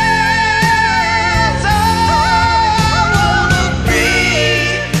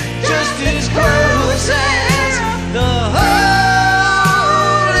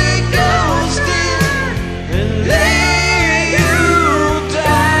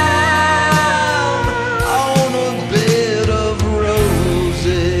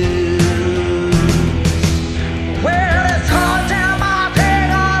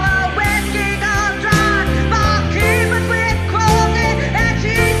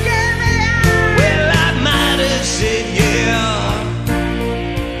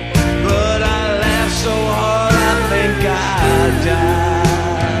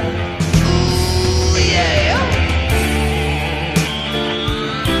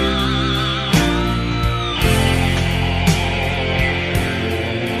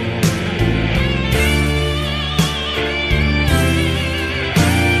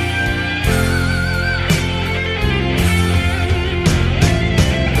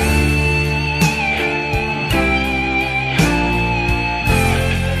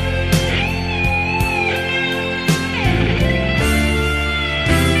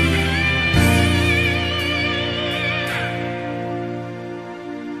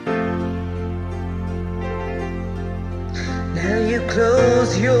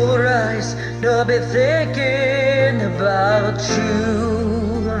close your eyes, I'll be thinking about you.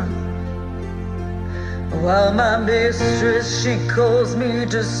 While my mistress, she calls me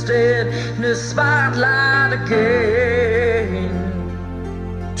to stand in the spotlight again.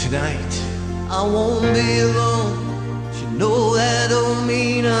 Tonight, I won't be alone. You know that don't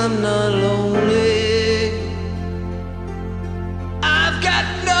mean I'm not lonely. I've got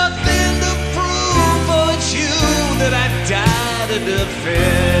nothing to prove, but it's you that I die to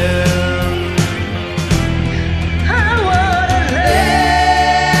defend. I wanna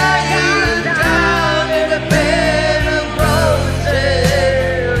lay you down in a bed of roses.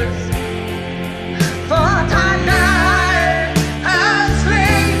 For tonight, I'll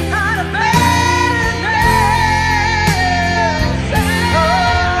sleep on a bed of roses. Oh,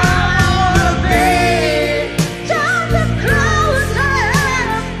 I wanna be just as close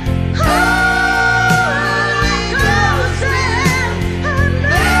as Holy Ghost and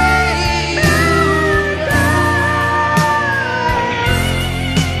lay you down.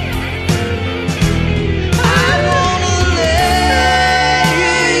 I wanna lay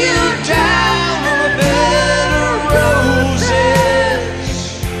you down on a bed of roses.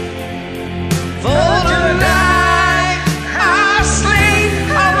 For tonight, I'll sleep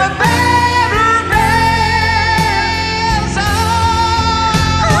on a bed of roses. I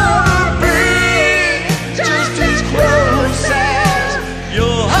wanna be just as close as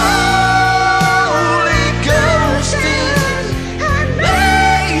your Holy Ghost is, and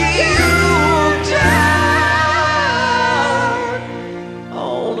lay you down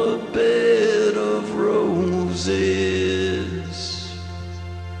on a bed of roses.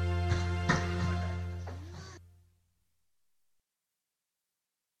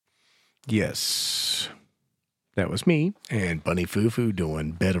 Yes. That was me and Bunny Foo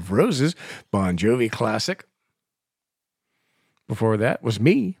doing Bed of Roses, Bon Jovi classic. Before that was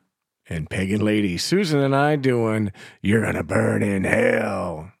me and Pagan Lady Susan and I doing You're Gonna Burn in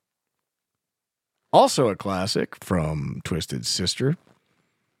Hell. Also a classic from Twisted Sister.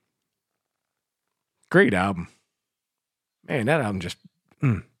 Great album. Man, that album just...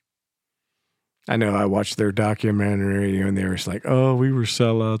 I know I watched their documentary and they were just like, oh, we were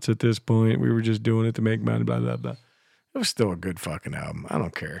sellouts at this point. We were just doing it to make money, blah, blah, blah. It was still a good fucking album. I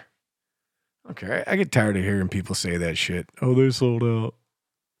don't care. I get tired of hearing people say that shit. Oh, they sold out.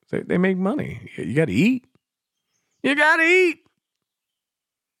 They make money. You got to eat. You got to eat.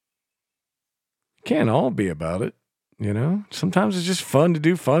 Can't all be about it, you know? Sometimes it's just fun to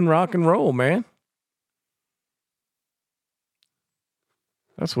do fun rock and roll, man.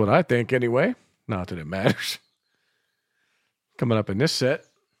 That's what I think anyway. Not that it matters. Coming up in this set,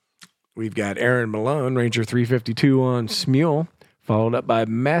 we've got Aaron Malone, Ranger 352 on Smule, followed up by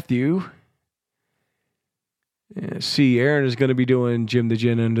Matthew. See, Aaron is going to be doing Jim the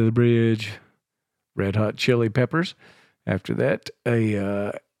Gin Under the Bridge, Red Hot Chili Peppers. After that,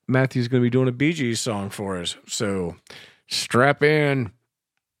 Matthew's going to be doing a Bee Gees song for us. So strap in,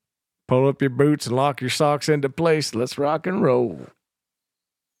 pull up your boots, and lock your socks into place. Let's rock and roll.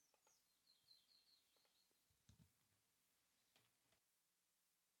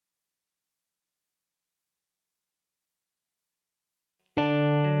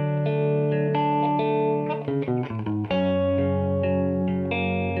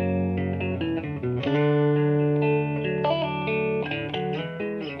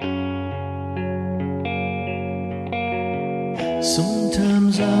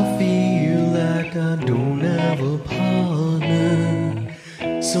 Sometimes I feel like I don't have a partner.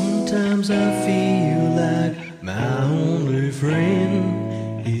 Sometimes I feel like my only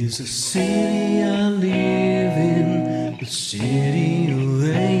friend is the city I live in, the city of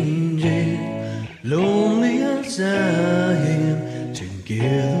angels. Lonely as I am,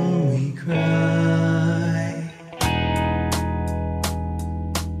 together we cry.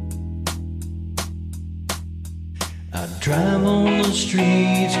 I drive on the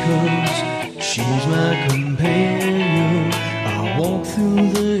streets 'cause she's my companion. I walk through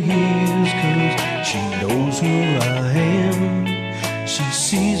the hills 'cause she knows who I am. She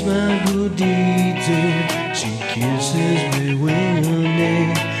sees my good deeds and she kisses me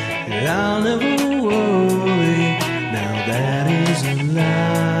willingly. I'll never worry, now that is a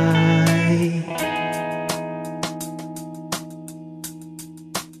lie.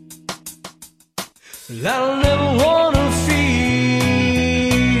 I'll never wanna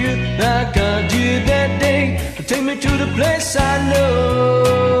feel like I did that day. Take me to the place I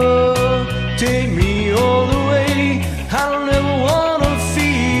love, take me all the way. I'll never wanna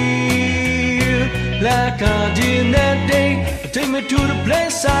feel like I did that day. Take me to the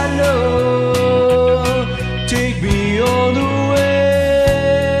place I love, take me all the way.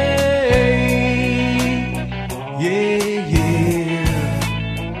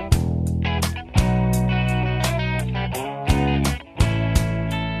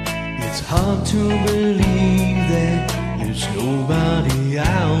 It's hard to believe that there's nobody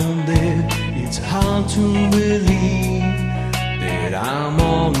out there. It's hard to believe that I'm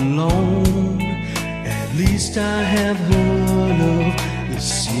all alone. At least I have heard of the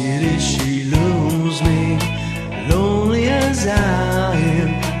city she loves me. Lonely as I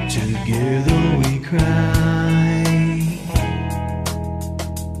am, together we cry.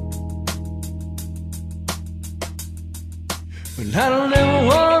 But I don't ever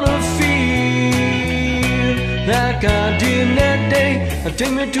wanna feel like I did that day.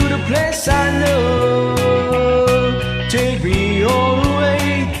 Take me to the place I love. Take me all the way.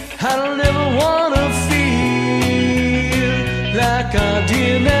 I don't ever wanna feel like I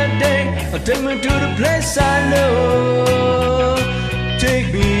did that day. Take me to the place I love. Take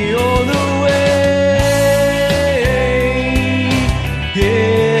me all the way.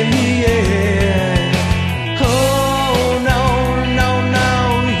 Yeah, yeah. Oh no, no, no,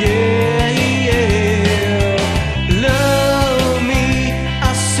 yeah, yeah. Love me,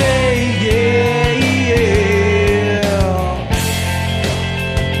 I say, yeah, yeah.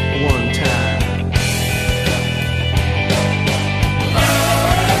 One time.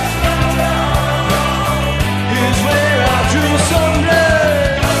 Here's where I drew some blood.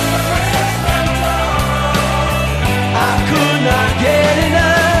 I could not get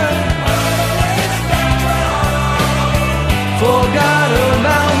enough. Forgot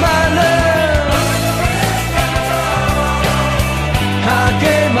about my love. I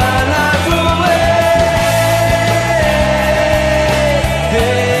gave my life away.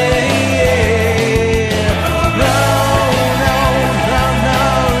 Hey, yeah. No, no, no, no,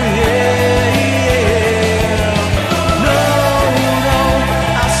 yeah, yeah. No, no,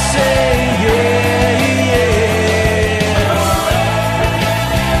 I say, yeah, yeah.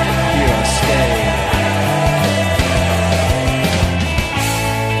 Here I stay.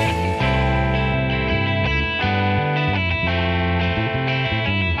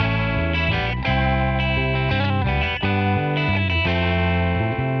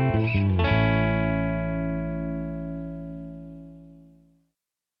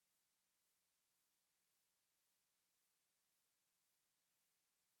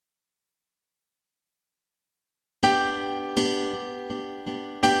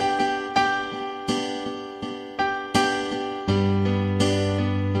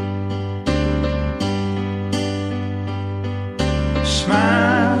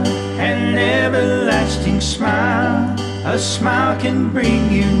 Smile, an everlasting smile. A smile can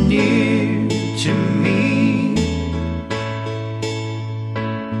bring you near to me.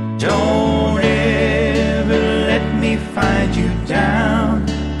 Don't ever let me find you down,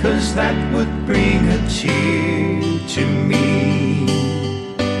 'cause that would bring a tear to me.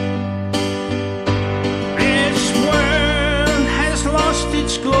 This world has lost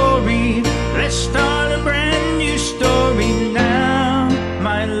its glory. Let's start a brand new story now,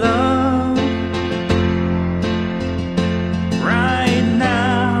 my love. Right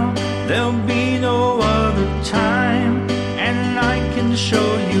now, there'll be no other time, and I can show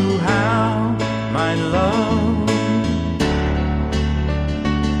you how, my love.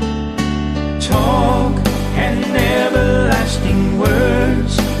 Talk and everlasting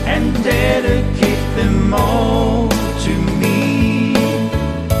words, and dedicate them all to me.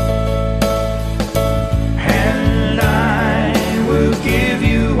 And I will give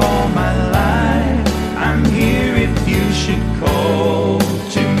you all my life. I'm here if you should call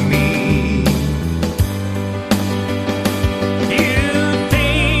to me. You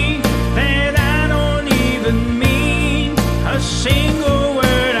think that I don't even mean a single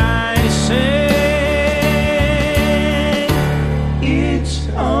word I say. It's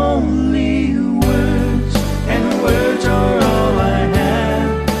only words, and words are all I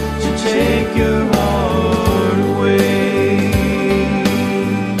have to take your heart away.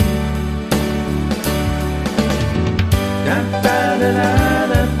 Da da da da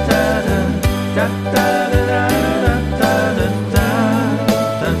da da da da da da da da da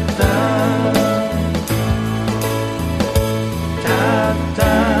da da. Da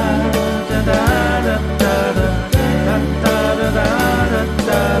da da da da da da da da da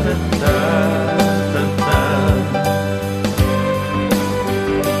da da da.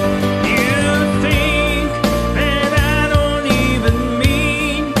 You think that I don't even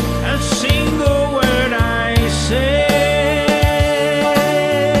mean a single word I say.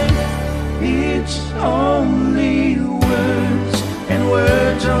 It's only words, and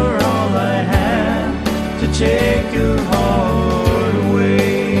words are all I have to take your heart away.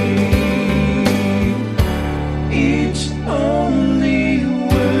 It's only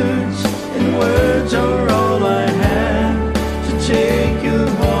words, and words are all I have to take your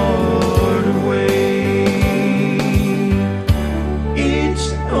heart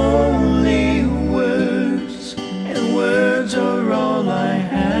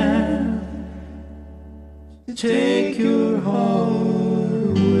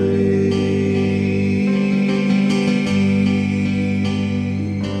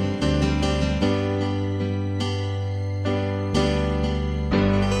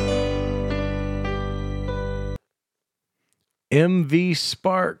MV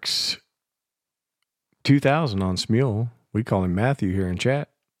Sparks 2000 on Smule. We call him Matthew here in chat.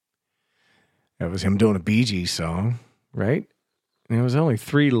 That was him doing a Bee Gees song, right? And it was only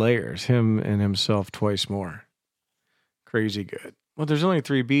 3 layers, him and himself twice more. Crazy good. Well, there's only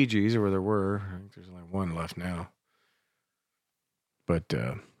 3 Bee Gees, or there were. I think there's only 1 left now. But,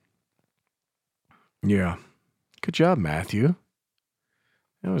 yeah. Good job, Matthew.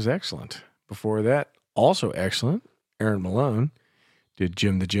 That was excellent. Before that, also excellent, Aaron Malone did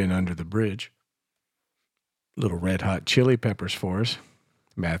Jim the Gin Under the Bridge. Little Red Hot Chili Peppers for us.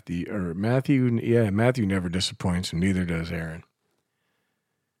 Matthew never disappoints, and neither does Aaron.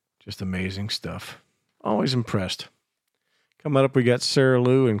 Just amazing stuff. Always impressed. Coming up, we got Sarah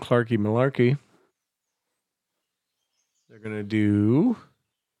Lou and Clarky Malarkey. They're going to do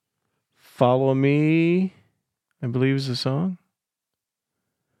Follow Me, I believe is the song.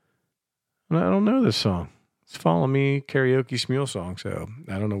 I don't know this song. It's Follow Me Karaoke Smule song, so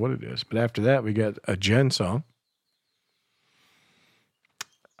I don't know what it is. But after that, we got a Jen song.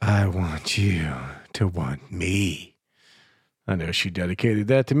 I want you to want me. I know she dedicated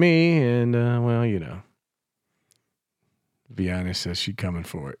that to me, and, well, you know. VAyina says she's coming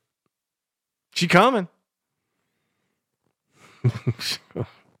for it. She coming.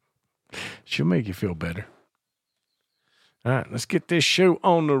 She'll make you feel better. All right, let's get this show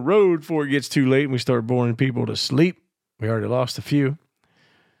on the road before it gets too late and we start boring people to sleep. We already lost a few.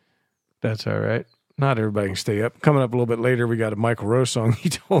 That's all right. Not everybody can stay up. Coming up a little bit later, we got a Michael Rose song he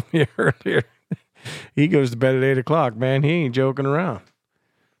told me earlier. He goes to bed at 8 o'clock, man. He ain't joking around.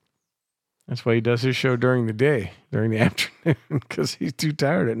 That's why he does his show during the day, during the afternoon, because he's too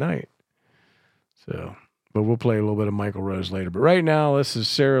tired at night. So, but we'll play a little bit of Michael Rose later. But right now, this is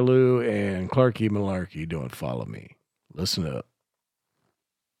Sarah Lou and Clarky Malarkey doing Follow Me. Listen up.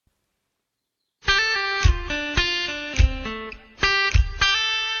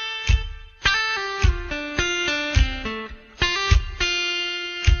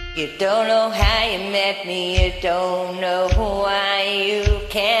 You don't know how you met me, you don't know why you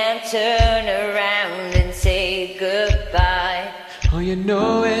can't turn around and say goodbye. All you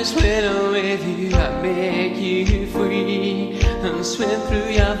know is when I'm with you, I make you free and swim through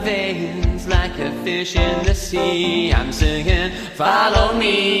your veins like a fish in the sea. I'm singing, follow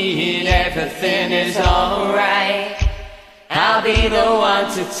me and everything is alright. I'll be the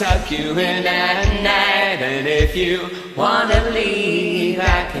one to tuck you in at night. And if you wanna leave,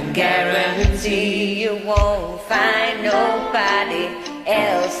 I can guarantee you won't find nobody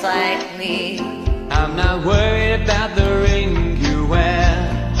else like me. I'm not worried about the ring you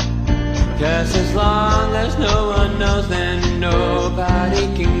wear, 'cause as long as no one knows, then nobody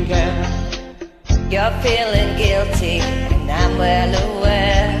can care. You're feeling guilty, and I'm well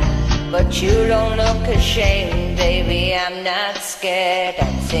aware, but you don't look ashamed, baby, I'm not scared.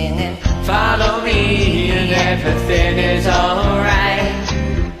 I'm singing, follow me and everything is alright.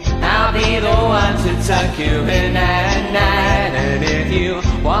 I'll be the one to tuck you in at night. And if you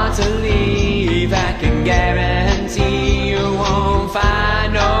want to leave, I can guarantee you won't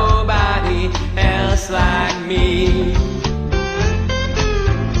find nobody else like me.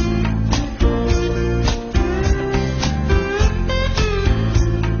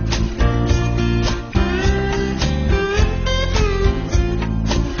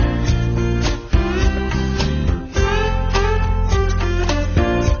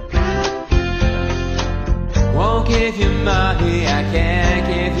 Give you money, I can't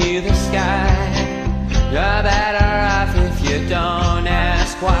give you the sky. You're better off if you don't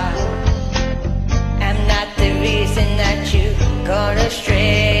ask why. I'm not the reason that you gone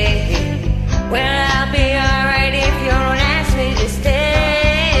astray. Well, I'll be alright if you don't ask me to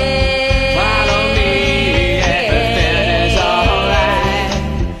stay. Follow me, everything is alright.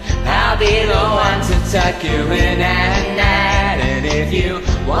 I'll be the one to tuck you in at night. And if you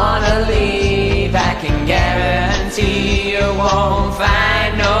wanna leave, I can guarantee you won't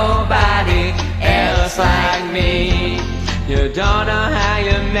find nobody else like me. You don't know how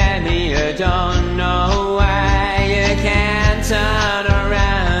you met me, you don't know why. You can't turn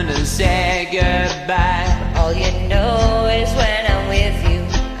around and say goodbye. All you know is when I'm with you,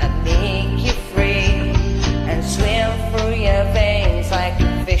 I make you free and swim through your veins like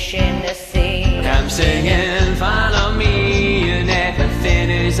a fish in the sea. I'm singing, follow me and everything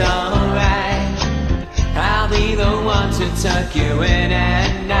is alright. I'll be the one to tuck you in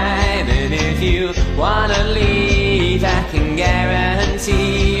at night. And if you wanna leave, I can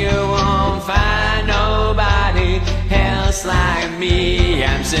guarantee you won't find nobody else like me.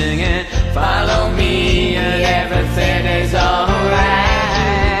 I'm singing, follow me and everything is alright.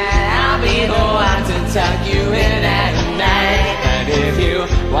 I'll be the one to tuck you in at night.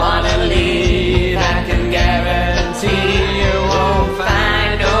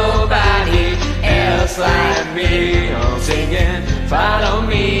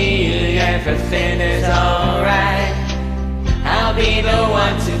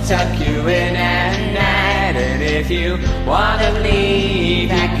 one to tuck you in at night. And if you wanna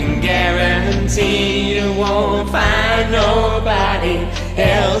leave, I can guarantee you won't find nobody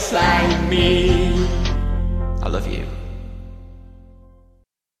else like me. I love you.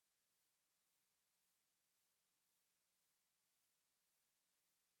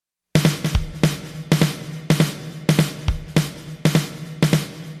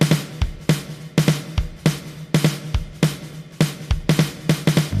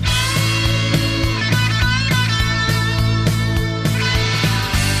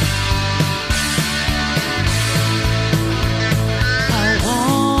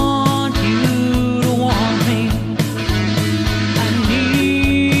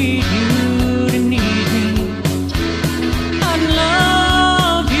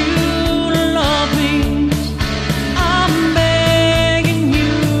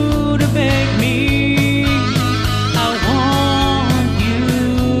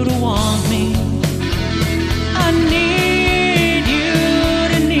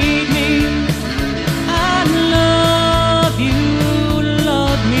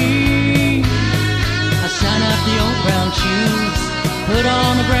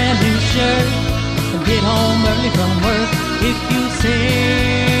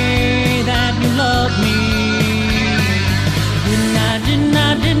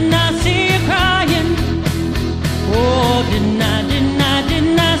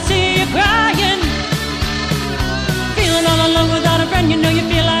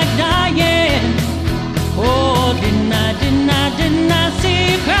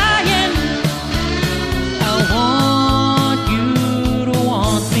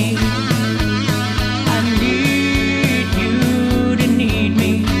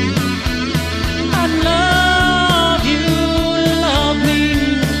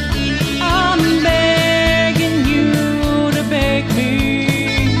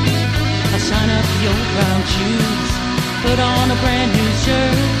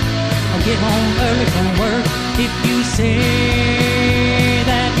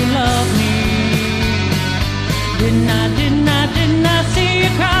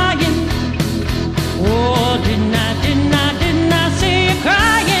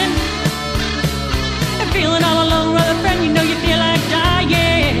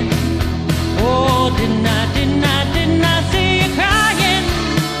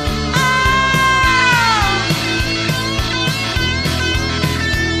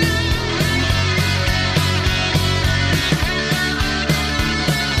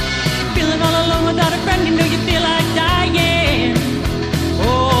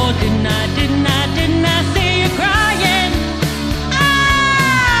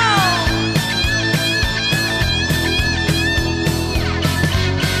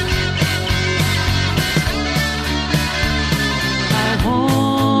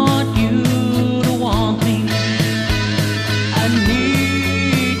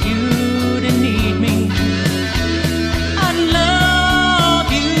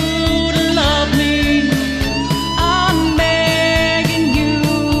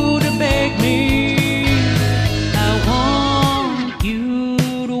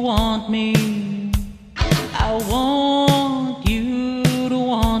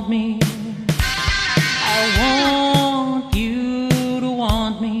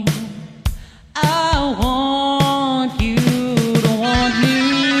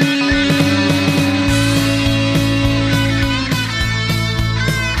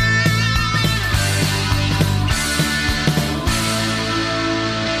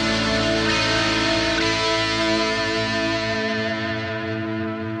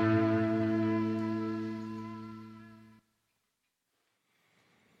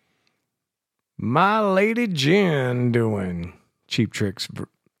 My Lady Jen doing Cheap Tricks.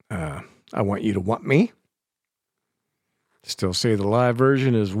 I Want You to Want Me. Still say the live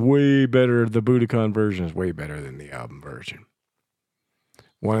version is way better. The Budokan version is way better than the album version.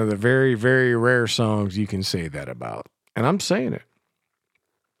 One of the very, very rare songs you can say that about. And I'm saying it.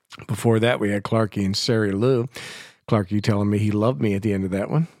 Before that, we had Clarky and Sari Lou. Clarky telling me he loved me at the end of that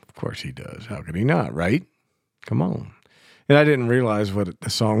one. Of course he does. How could he not, right? Come on. And I didn't realize what the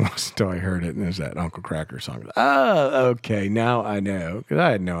song was until I heard it. And there's that Uncle Cracker song. Oh, okay. Now I know. Because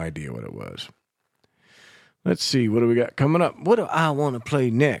I had no idea what it was. Let's see. What do we got coming up? What do I want to play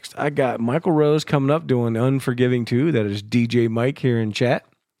next? I got Michael Rose coming up doing Unforgiving 2. That is DJ Mike here in chat.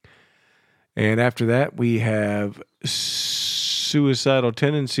 And after that, we have Suicidal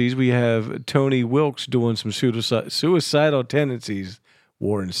Tendencies. We have Tony Wilkes doing some Suicidal Tendencies.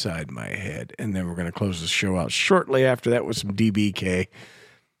 War Inside My Head. And then we're going to close the show out shortly after that with some DBK.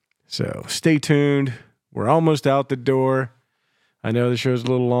 So stay tuned. We're almost out the door. I know the show's a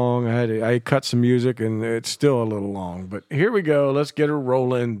little long. I cut some music, and it's still a little long. But here we go. Let's get her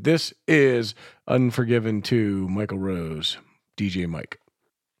rolling. This is Unforgiven 2, Michael Rose, DJ Mike.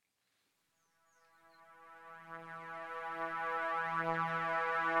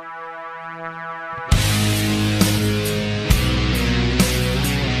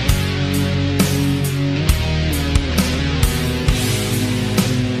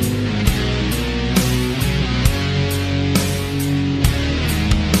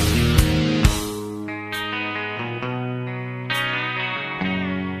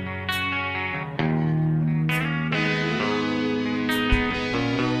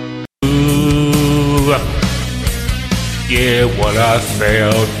 Yeah, what I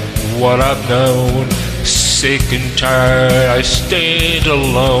felt, what I've known, sick and tired, I stand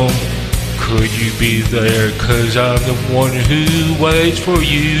alone. Could you be there, 'cause I'm the one who waits for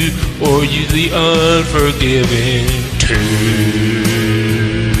you, or you the unforgiving too?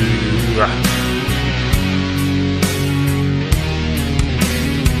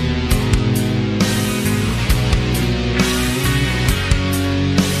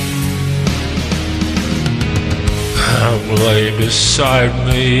 Come lay beside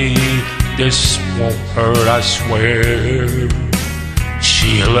me, this won't hurt, I swear.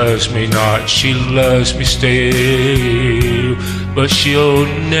 She loves me not, she loves me still, but she'll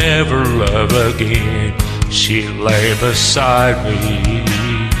never love again. She'll lay beside me,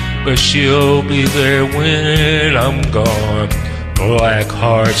 but she'll be there when I'm gone. Black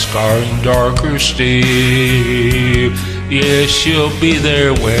heart scarring darker still. Yeah, she'll be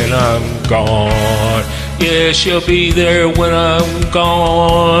there when I'm gone. Yeah, she'll be there when I'm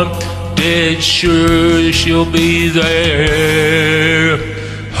gone. Dead sure she'll be there.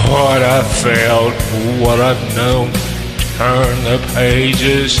 What I felt, what I've known, turn the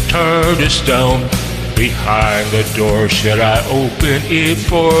pages, turn to stone. Behind the door, should I open it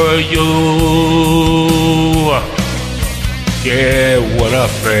for you? Yeah, what I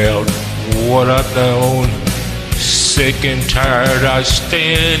felt, what I've known, sick and tired, I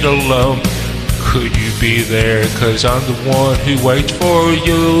stand alone. Could you be there, 'cause I'm the one who waits for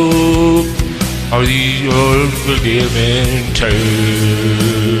you? Are these unforgiving too?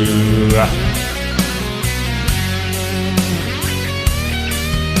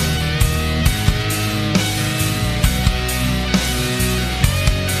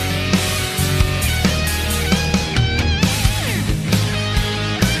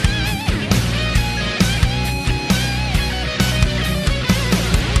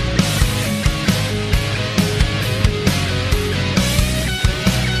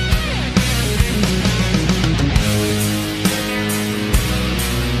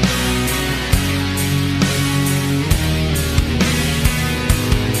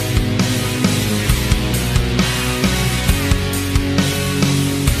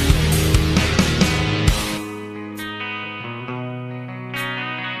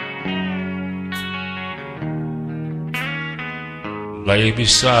 Lay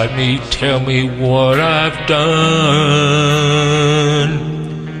beside me, tell me what I've done.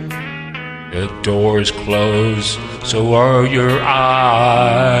 The door's closed, so are your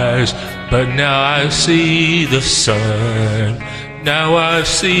eyes. But now I see the sun. Now I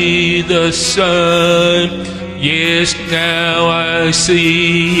see the sun. Yes, now I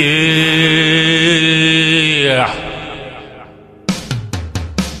see it.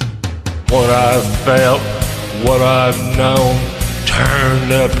 What I've felt, what I've known. Turn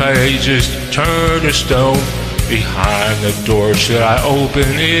the pages, turn to stone. Behind the door, should I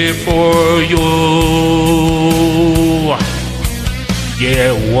open it for you?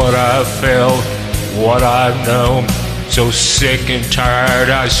 Yeah, what I've felt, what I've known. So sick and tired,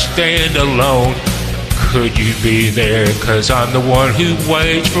 I stand alone. Could you be there, 'cause I'm the one who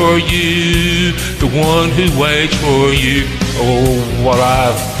waits for you. The one who waits for you. Oh, what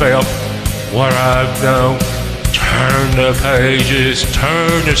I've felt, what I've known. Turn the pages,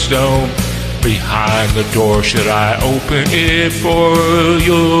 turn to stone. Behind the door, should I open it for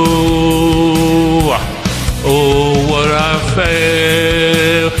you? Oh, what I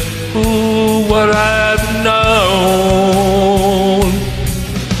felt, oh, what I've known.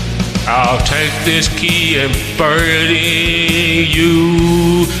 I'll take this key and bury it in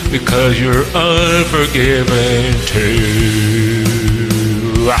you, because you're unforgiven too.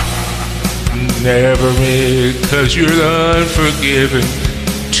 Never me, 'cause you're unforgiven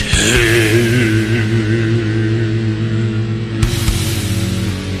too.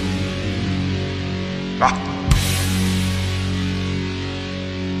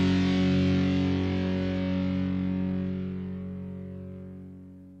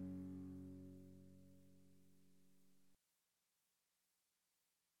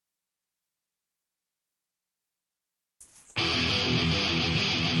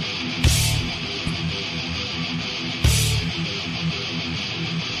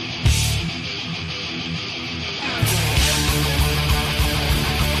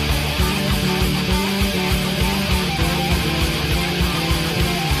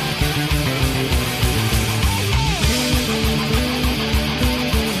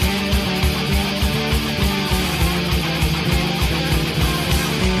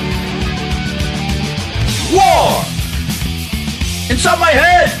 Inside my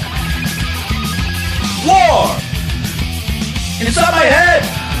head, war. Inside my head,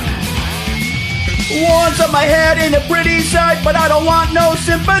 war inside my head ain't a pretty sight, but I don't want no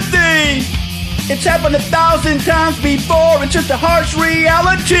sympathy. It's happened 1,000 times before, it's just a harsh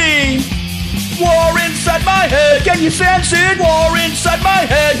reality. War inside my head, can you sense it? War inside my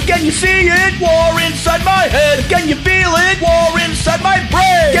head, can you see it? War inside my head, can you feel it? War inside my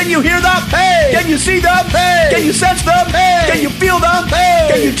brain, can you hear the pain? Can you see the pain? Can you sense the pain? Can you feel the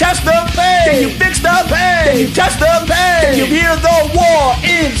pain? Can you test the pain? Can you fix the pain? Can you test the pain? Can you hear the war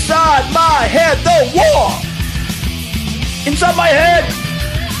inside my head? The war inside my head,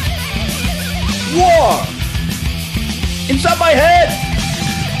 war inside my head.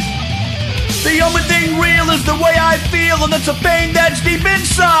 The only thing real is the way I feel, and it's a pain that's deep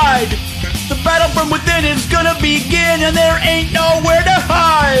inside. The battle from within is gonna begin, and there ain't nowhere to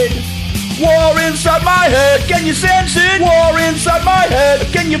hide. War inside my head, can you sense it? War inside my head,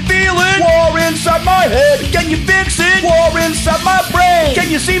 can you feel it? War inside my head, can you fix it? War inside my brain, can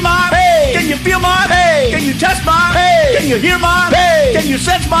you see my pain? Can you feel my pain? Can you test my pain? Can you hear my pain? Can you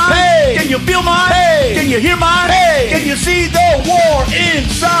sense my pain? Can you feel my pain? Can you hear my pain? Can you see the war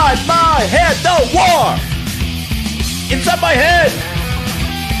inside my head? The war inside my head,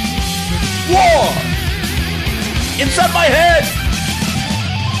 war inside my head.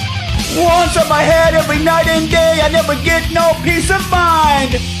 Once in my head every night and day, I never get no peace of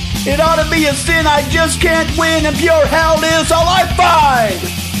mind. It ought to be a sin I just can't win, and pure hell is all I find.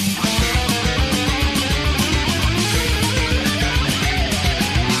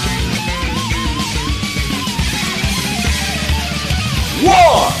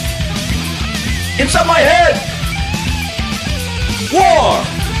 War inside my head, war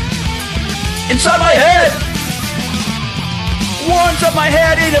inside my head. War inside my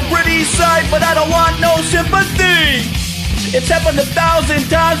head ain't a pretty sight, but I don't want no sympathy. It's happened 1,000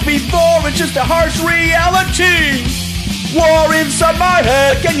 times before, it's just a harsh reality. War inside my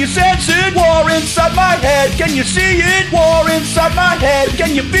head, can you sense it? War inside my head, can you see it? War inside my head,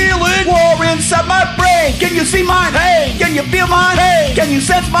 can you feel it? War inside my brain, can you see my pain? Can you feel my pain? Can you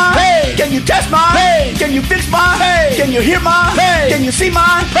sense my pain? Can you test my pain? Can you fix my pain? Can you hear my pain? Can you see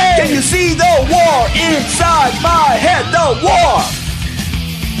my pain? Can you see the war inside my head? The war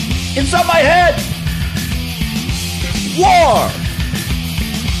inside my head, war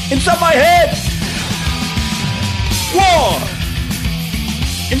inside my head, war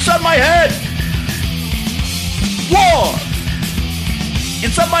inside my head, war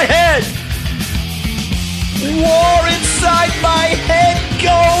inside my head, war inside my head,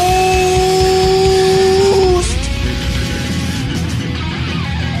 ghost.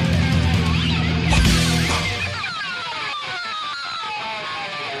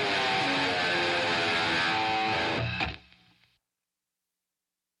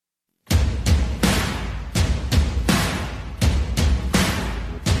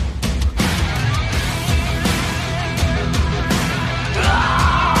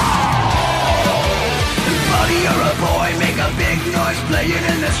 Playing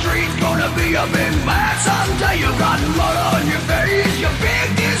in the streets, gonna be a big man someday. You got mud on your face, you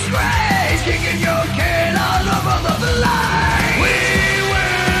big disgrace, kicking your can all over the place. We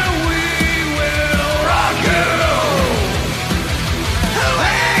will rock you.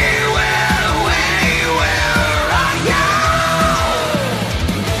 We will rock you.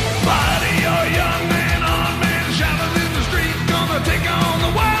 Body a young man, old man, shouting in the street, gonna take on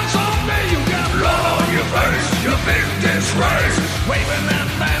the world someday. You got blood on your face, you big disgrace, waving that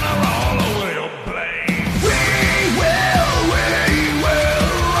banner all over your place. We will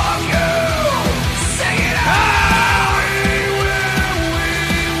rock you. Sing it out. We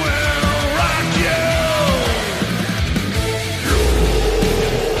will rock you.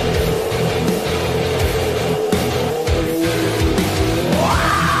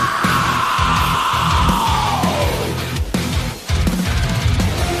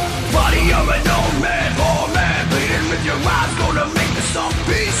 Buddy, you're an old man, poor man, bleeding with your eyes, gonna make the song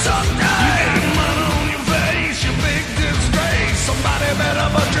peace someday. You got mud on your face, you big disgrace. Somebody better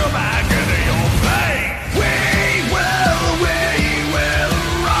put your back into your place. We will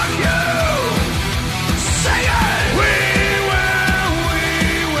rock you. Sing it. We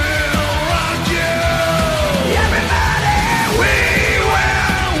will rock you. Everybody, we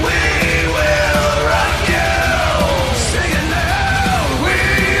will rock you. Sing it now. We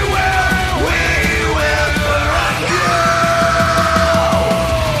will rock you.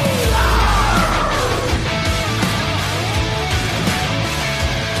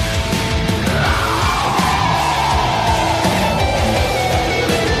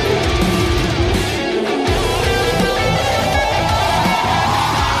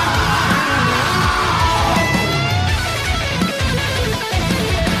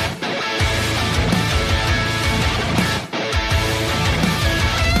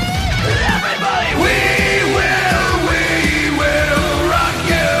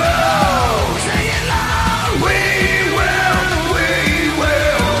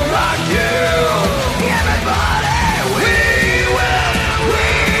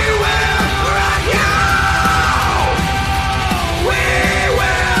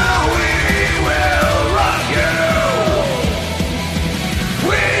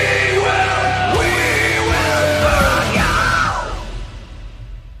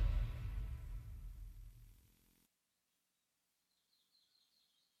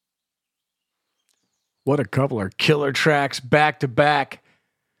 What a couple of killer tracks back to back.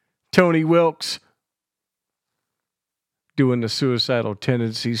 Tony Wilkes doing the Suicidal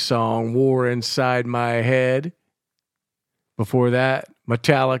Tendencies song, War Inside My Head. Before that,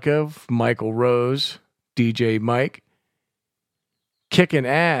 Metallica, Michael Rose, DJ Mike, kicking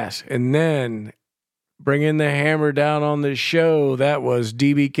ass. And then bringing the hammer down on the show, that was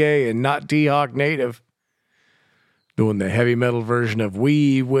DBK and Not D-Hawk Native doing the heavy metal version of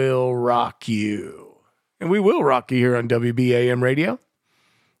We Will Rock You. And we will rock you here on WBAM Radio,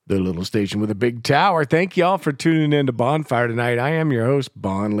 the little station with a big tower. Thank y'all for tuning in to Bonfire tonight. I am your host,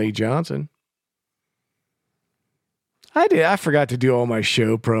 Bon Lee Johnson. I forgot to do all my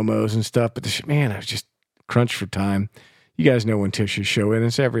show promos and stuff, but man, I was just crunched for time. You guys know when Tish's show is.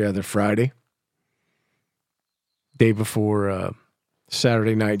 It's every other Friday. Day before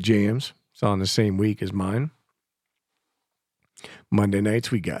Saturday Night Jams. It's on the same week as mine. Monday nights,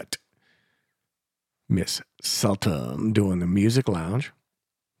 we got Miss Sultan doing the Music Lounge.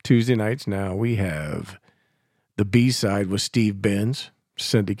 Tuesday nights, now we have the B-side with Steve Benz,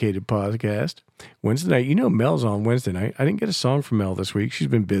 syndicated podcast. Wednesday night, Mel's on Wednesday night. I didn't get a song from Mel this week. She's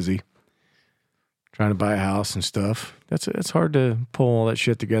been busy trying to buy a house and stuff. It's hard to pull all that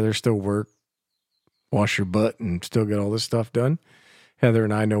shit together, still work, wash your butt, and still get all this stuff done. Heather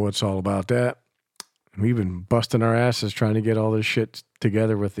and I know what's all about that. We've been busting our asses trying to get all this shit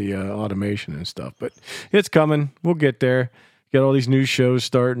together with the automation and stuff. But it's coming. We'll get there. Get all these new shows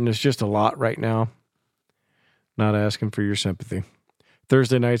starting. It's just a lot right now. Not asking for your sympathy.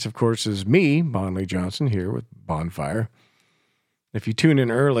 Thursday nights, of course, is me, Bon Lee Johnson, here with Bonfire. If you tune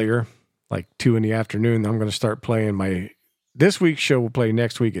in earlier, like 2 in the afternoon, I'm going to start playing this week's show will play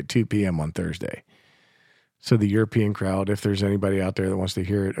next week at 2 p.m. on Thursday. So the European crowd, if there's anybody out there that wants to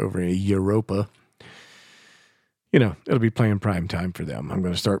hear it over in Europa, it'll be playing prime time for them. I'm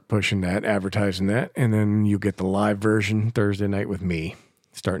going to start pushing that, advertising that, and then you get the live version Thursday night with me,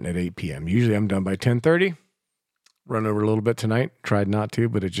 starting at 8 p.m. Usually I'm done by 10:30. Run over a little bit tonight. Tried not to,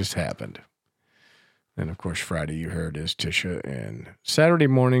 but it just happened. And, of course, Friday, you heard, is Tisha. And Saturday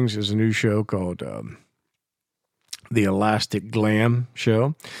mornings is a new show called The Elastic Glam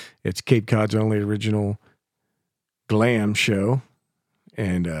Show. It's Cape Cod's only original glam show.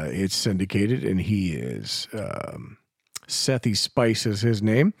 And it's syndicated, and he is Sethy Spice is his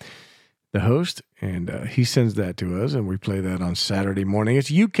name, the host, and he sends that to us, and we play that on Saturday morning. It's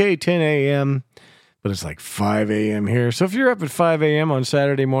UK 10 a.m., but it's like 5 a.m. here. So if you're up at 5 a.m. on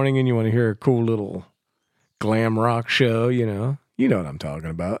Saturday morning and you want to hear a cool little glam rock show, you know what I'm talking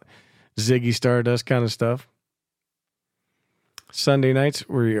about. Ziggy Stardust kind of stuff. Sunday nights,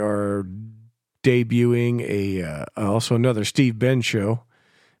 we are debuting also another Steve Ben show,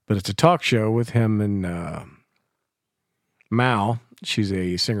 but it's a talk show with him and Mal. She's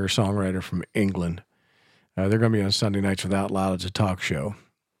a singer-songwriter from England. They're going to be on Sunday nights with Out Loud. It's a talk show.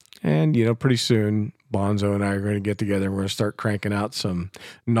 And, pretty soon, Bonzo and I are going to get together and we're going to start cranking out some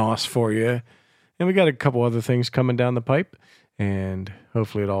NOS for you. And we got a couple other things coming down the pipe. And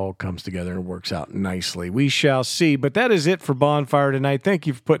hopefully it all comes together and works out nicely. We shall see. But that is it for Bonfire tonight. Thank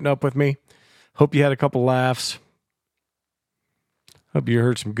you for putting up with me. Hope you had a couple laughs. Hope you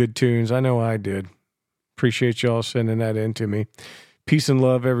heard some good tunes. I know I did. Appreciate y'all sending that in to me. Peace and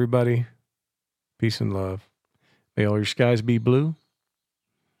love, everybody. Peace and love. May all your skies be blue.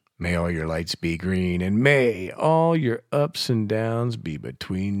 May all your lights be green. And may all your ups and downs be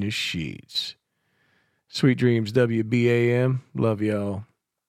between the sheets. Sweet dreams, WBAM. Love y'all.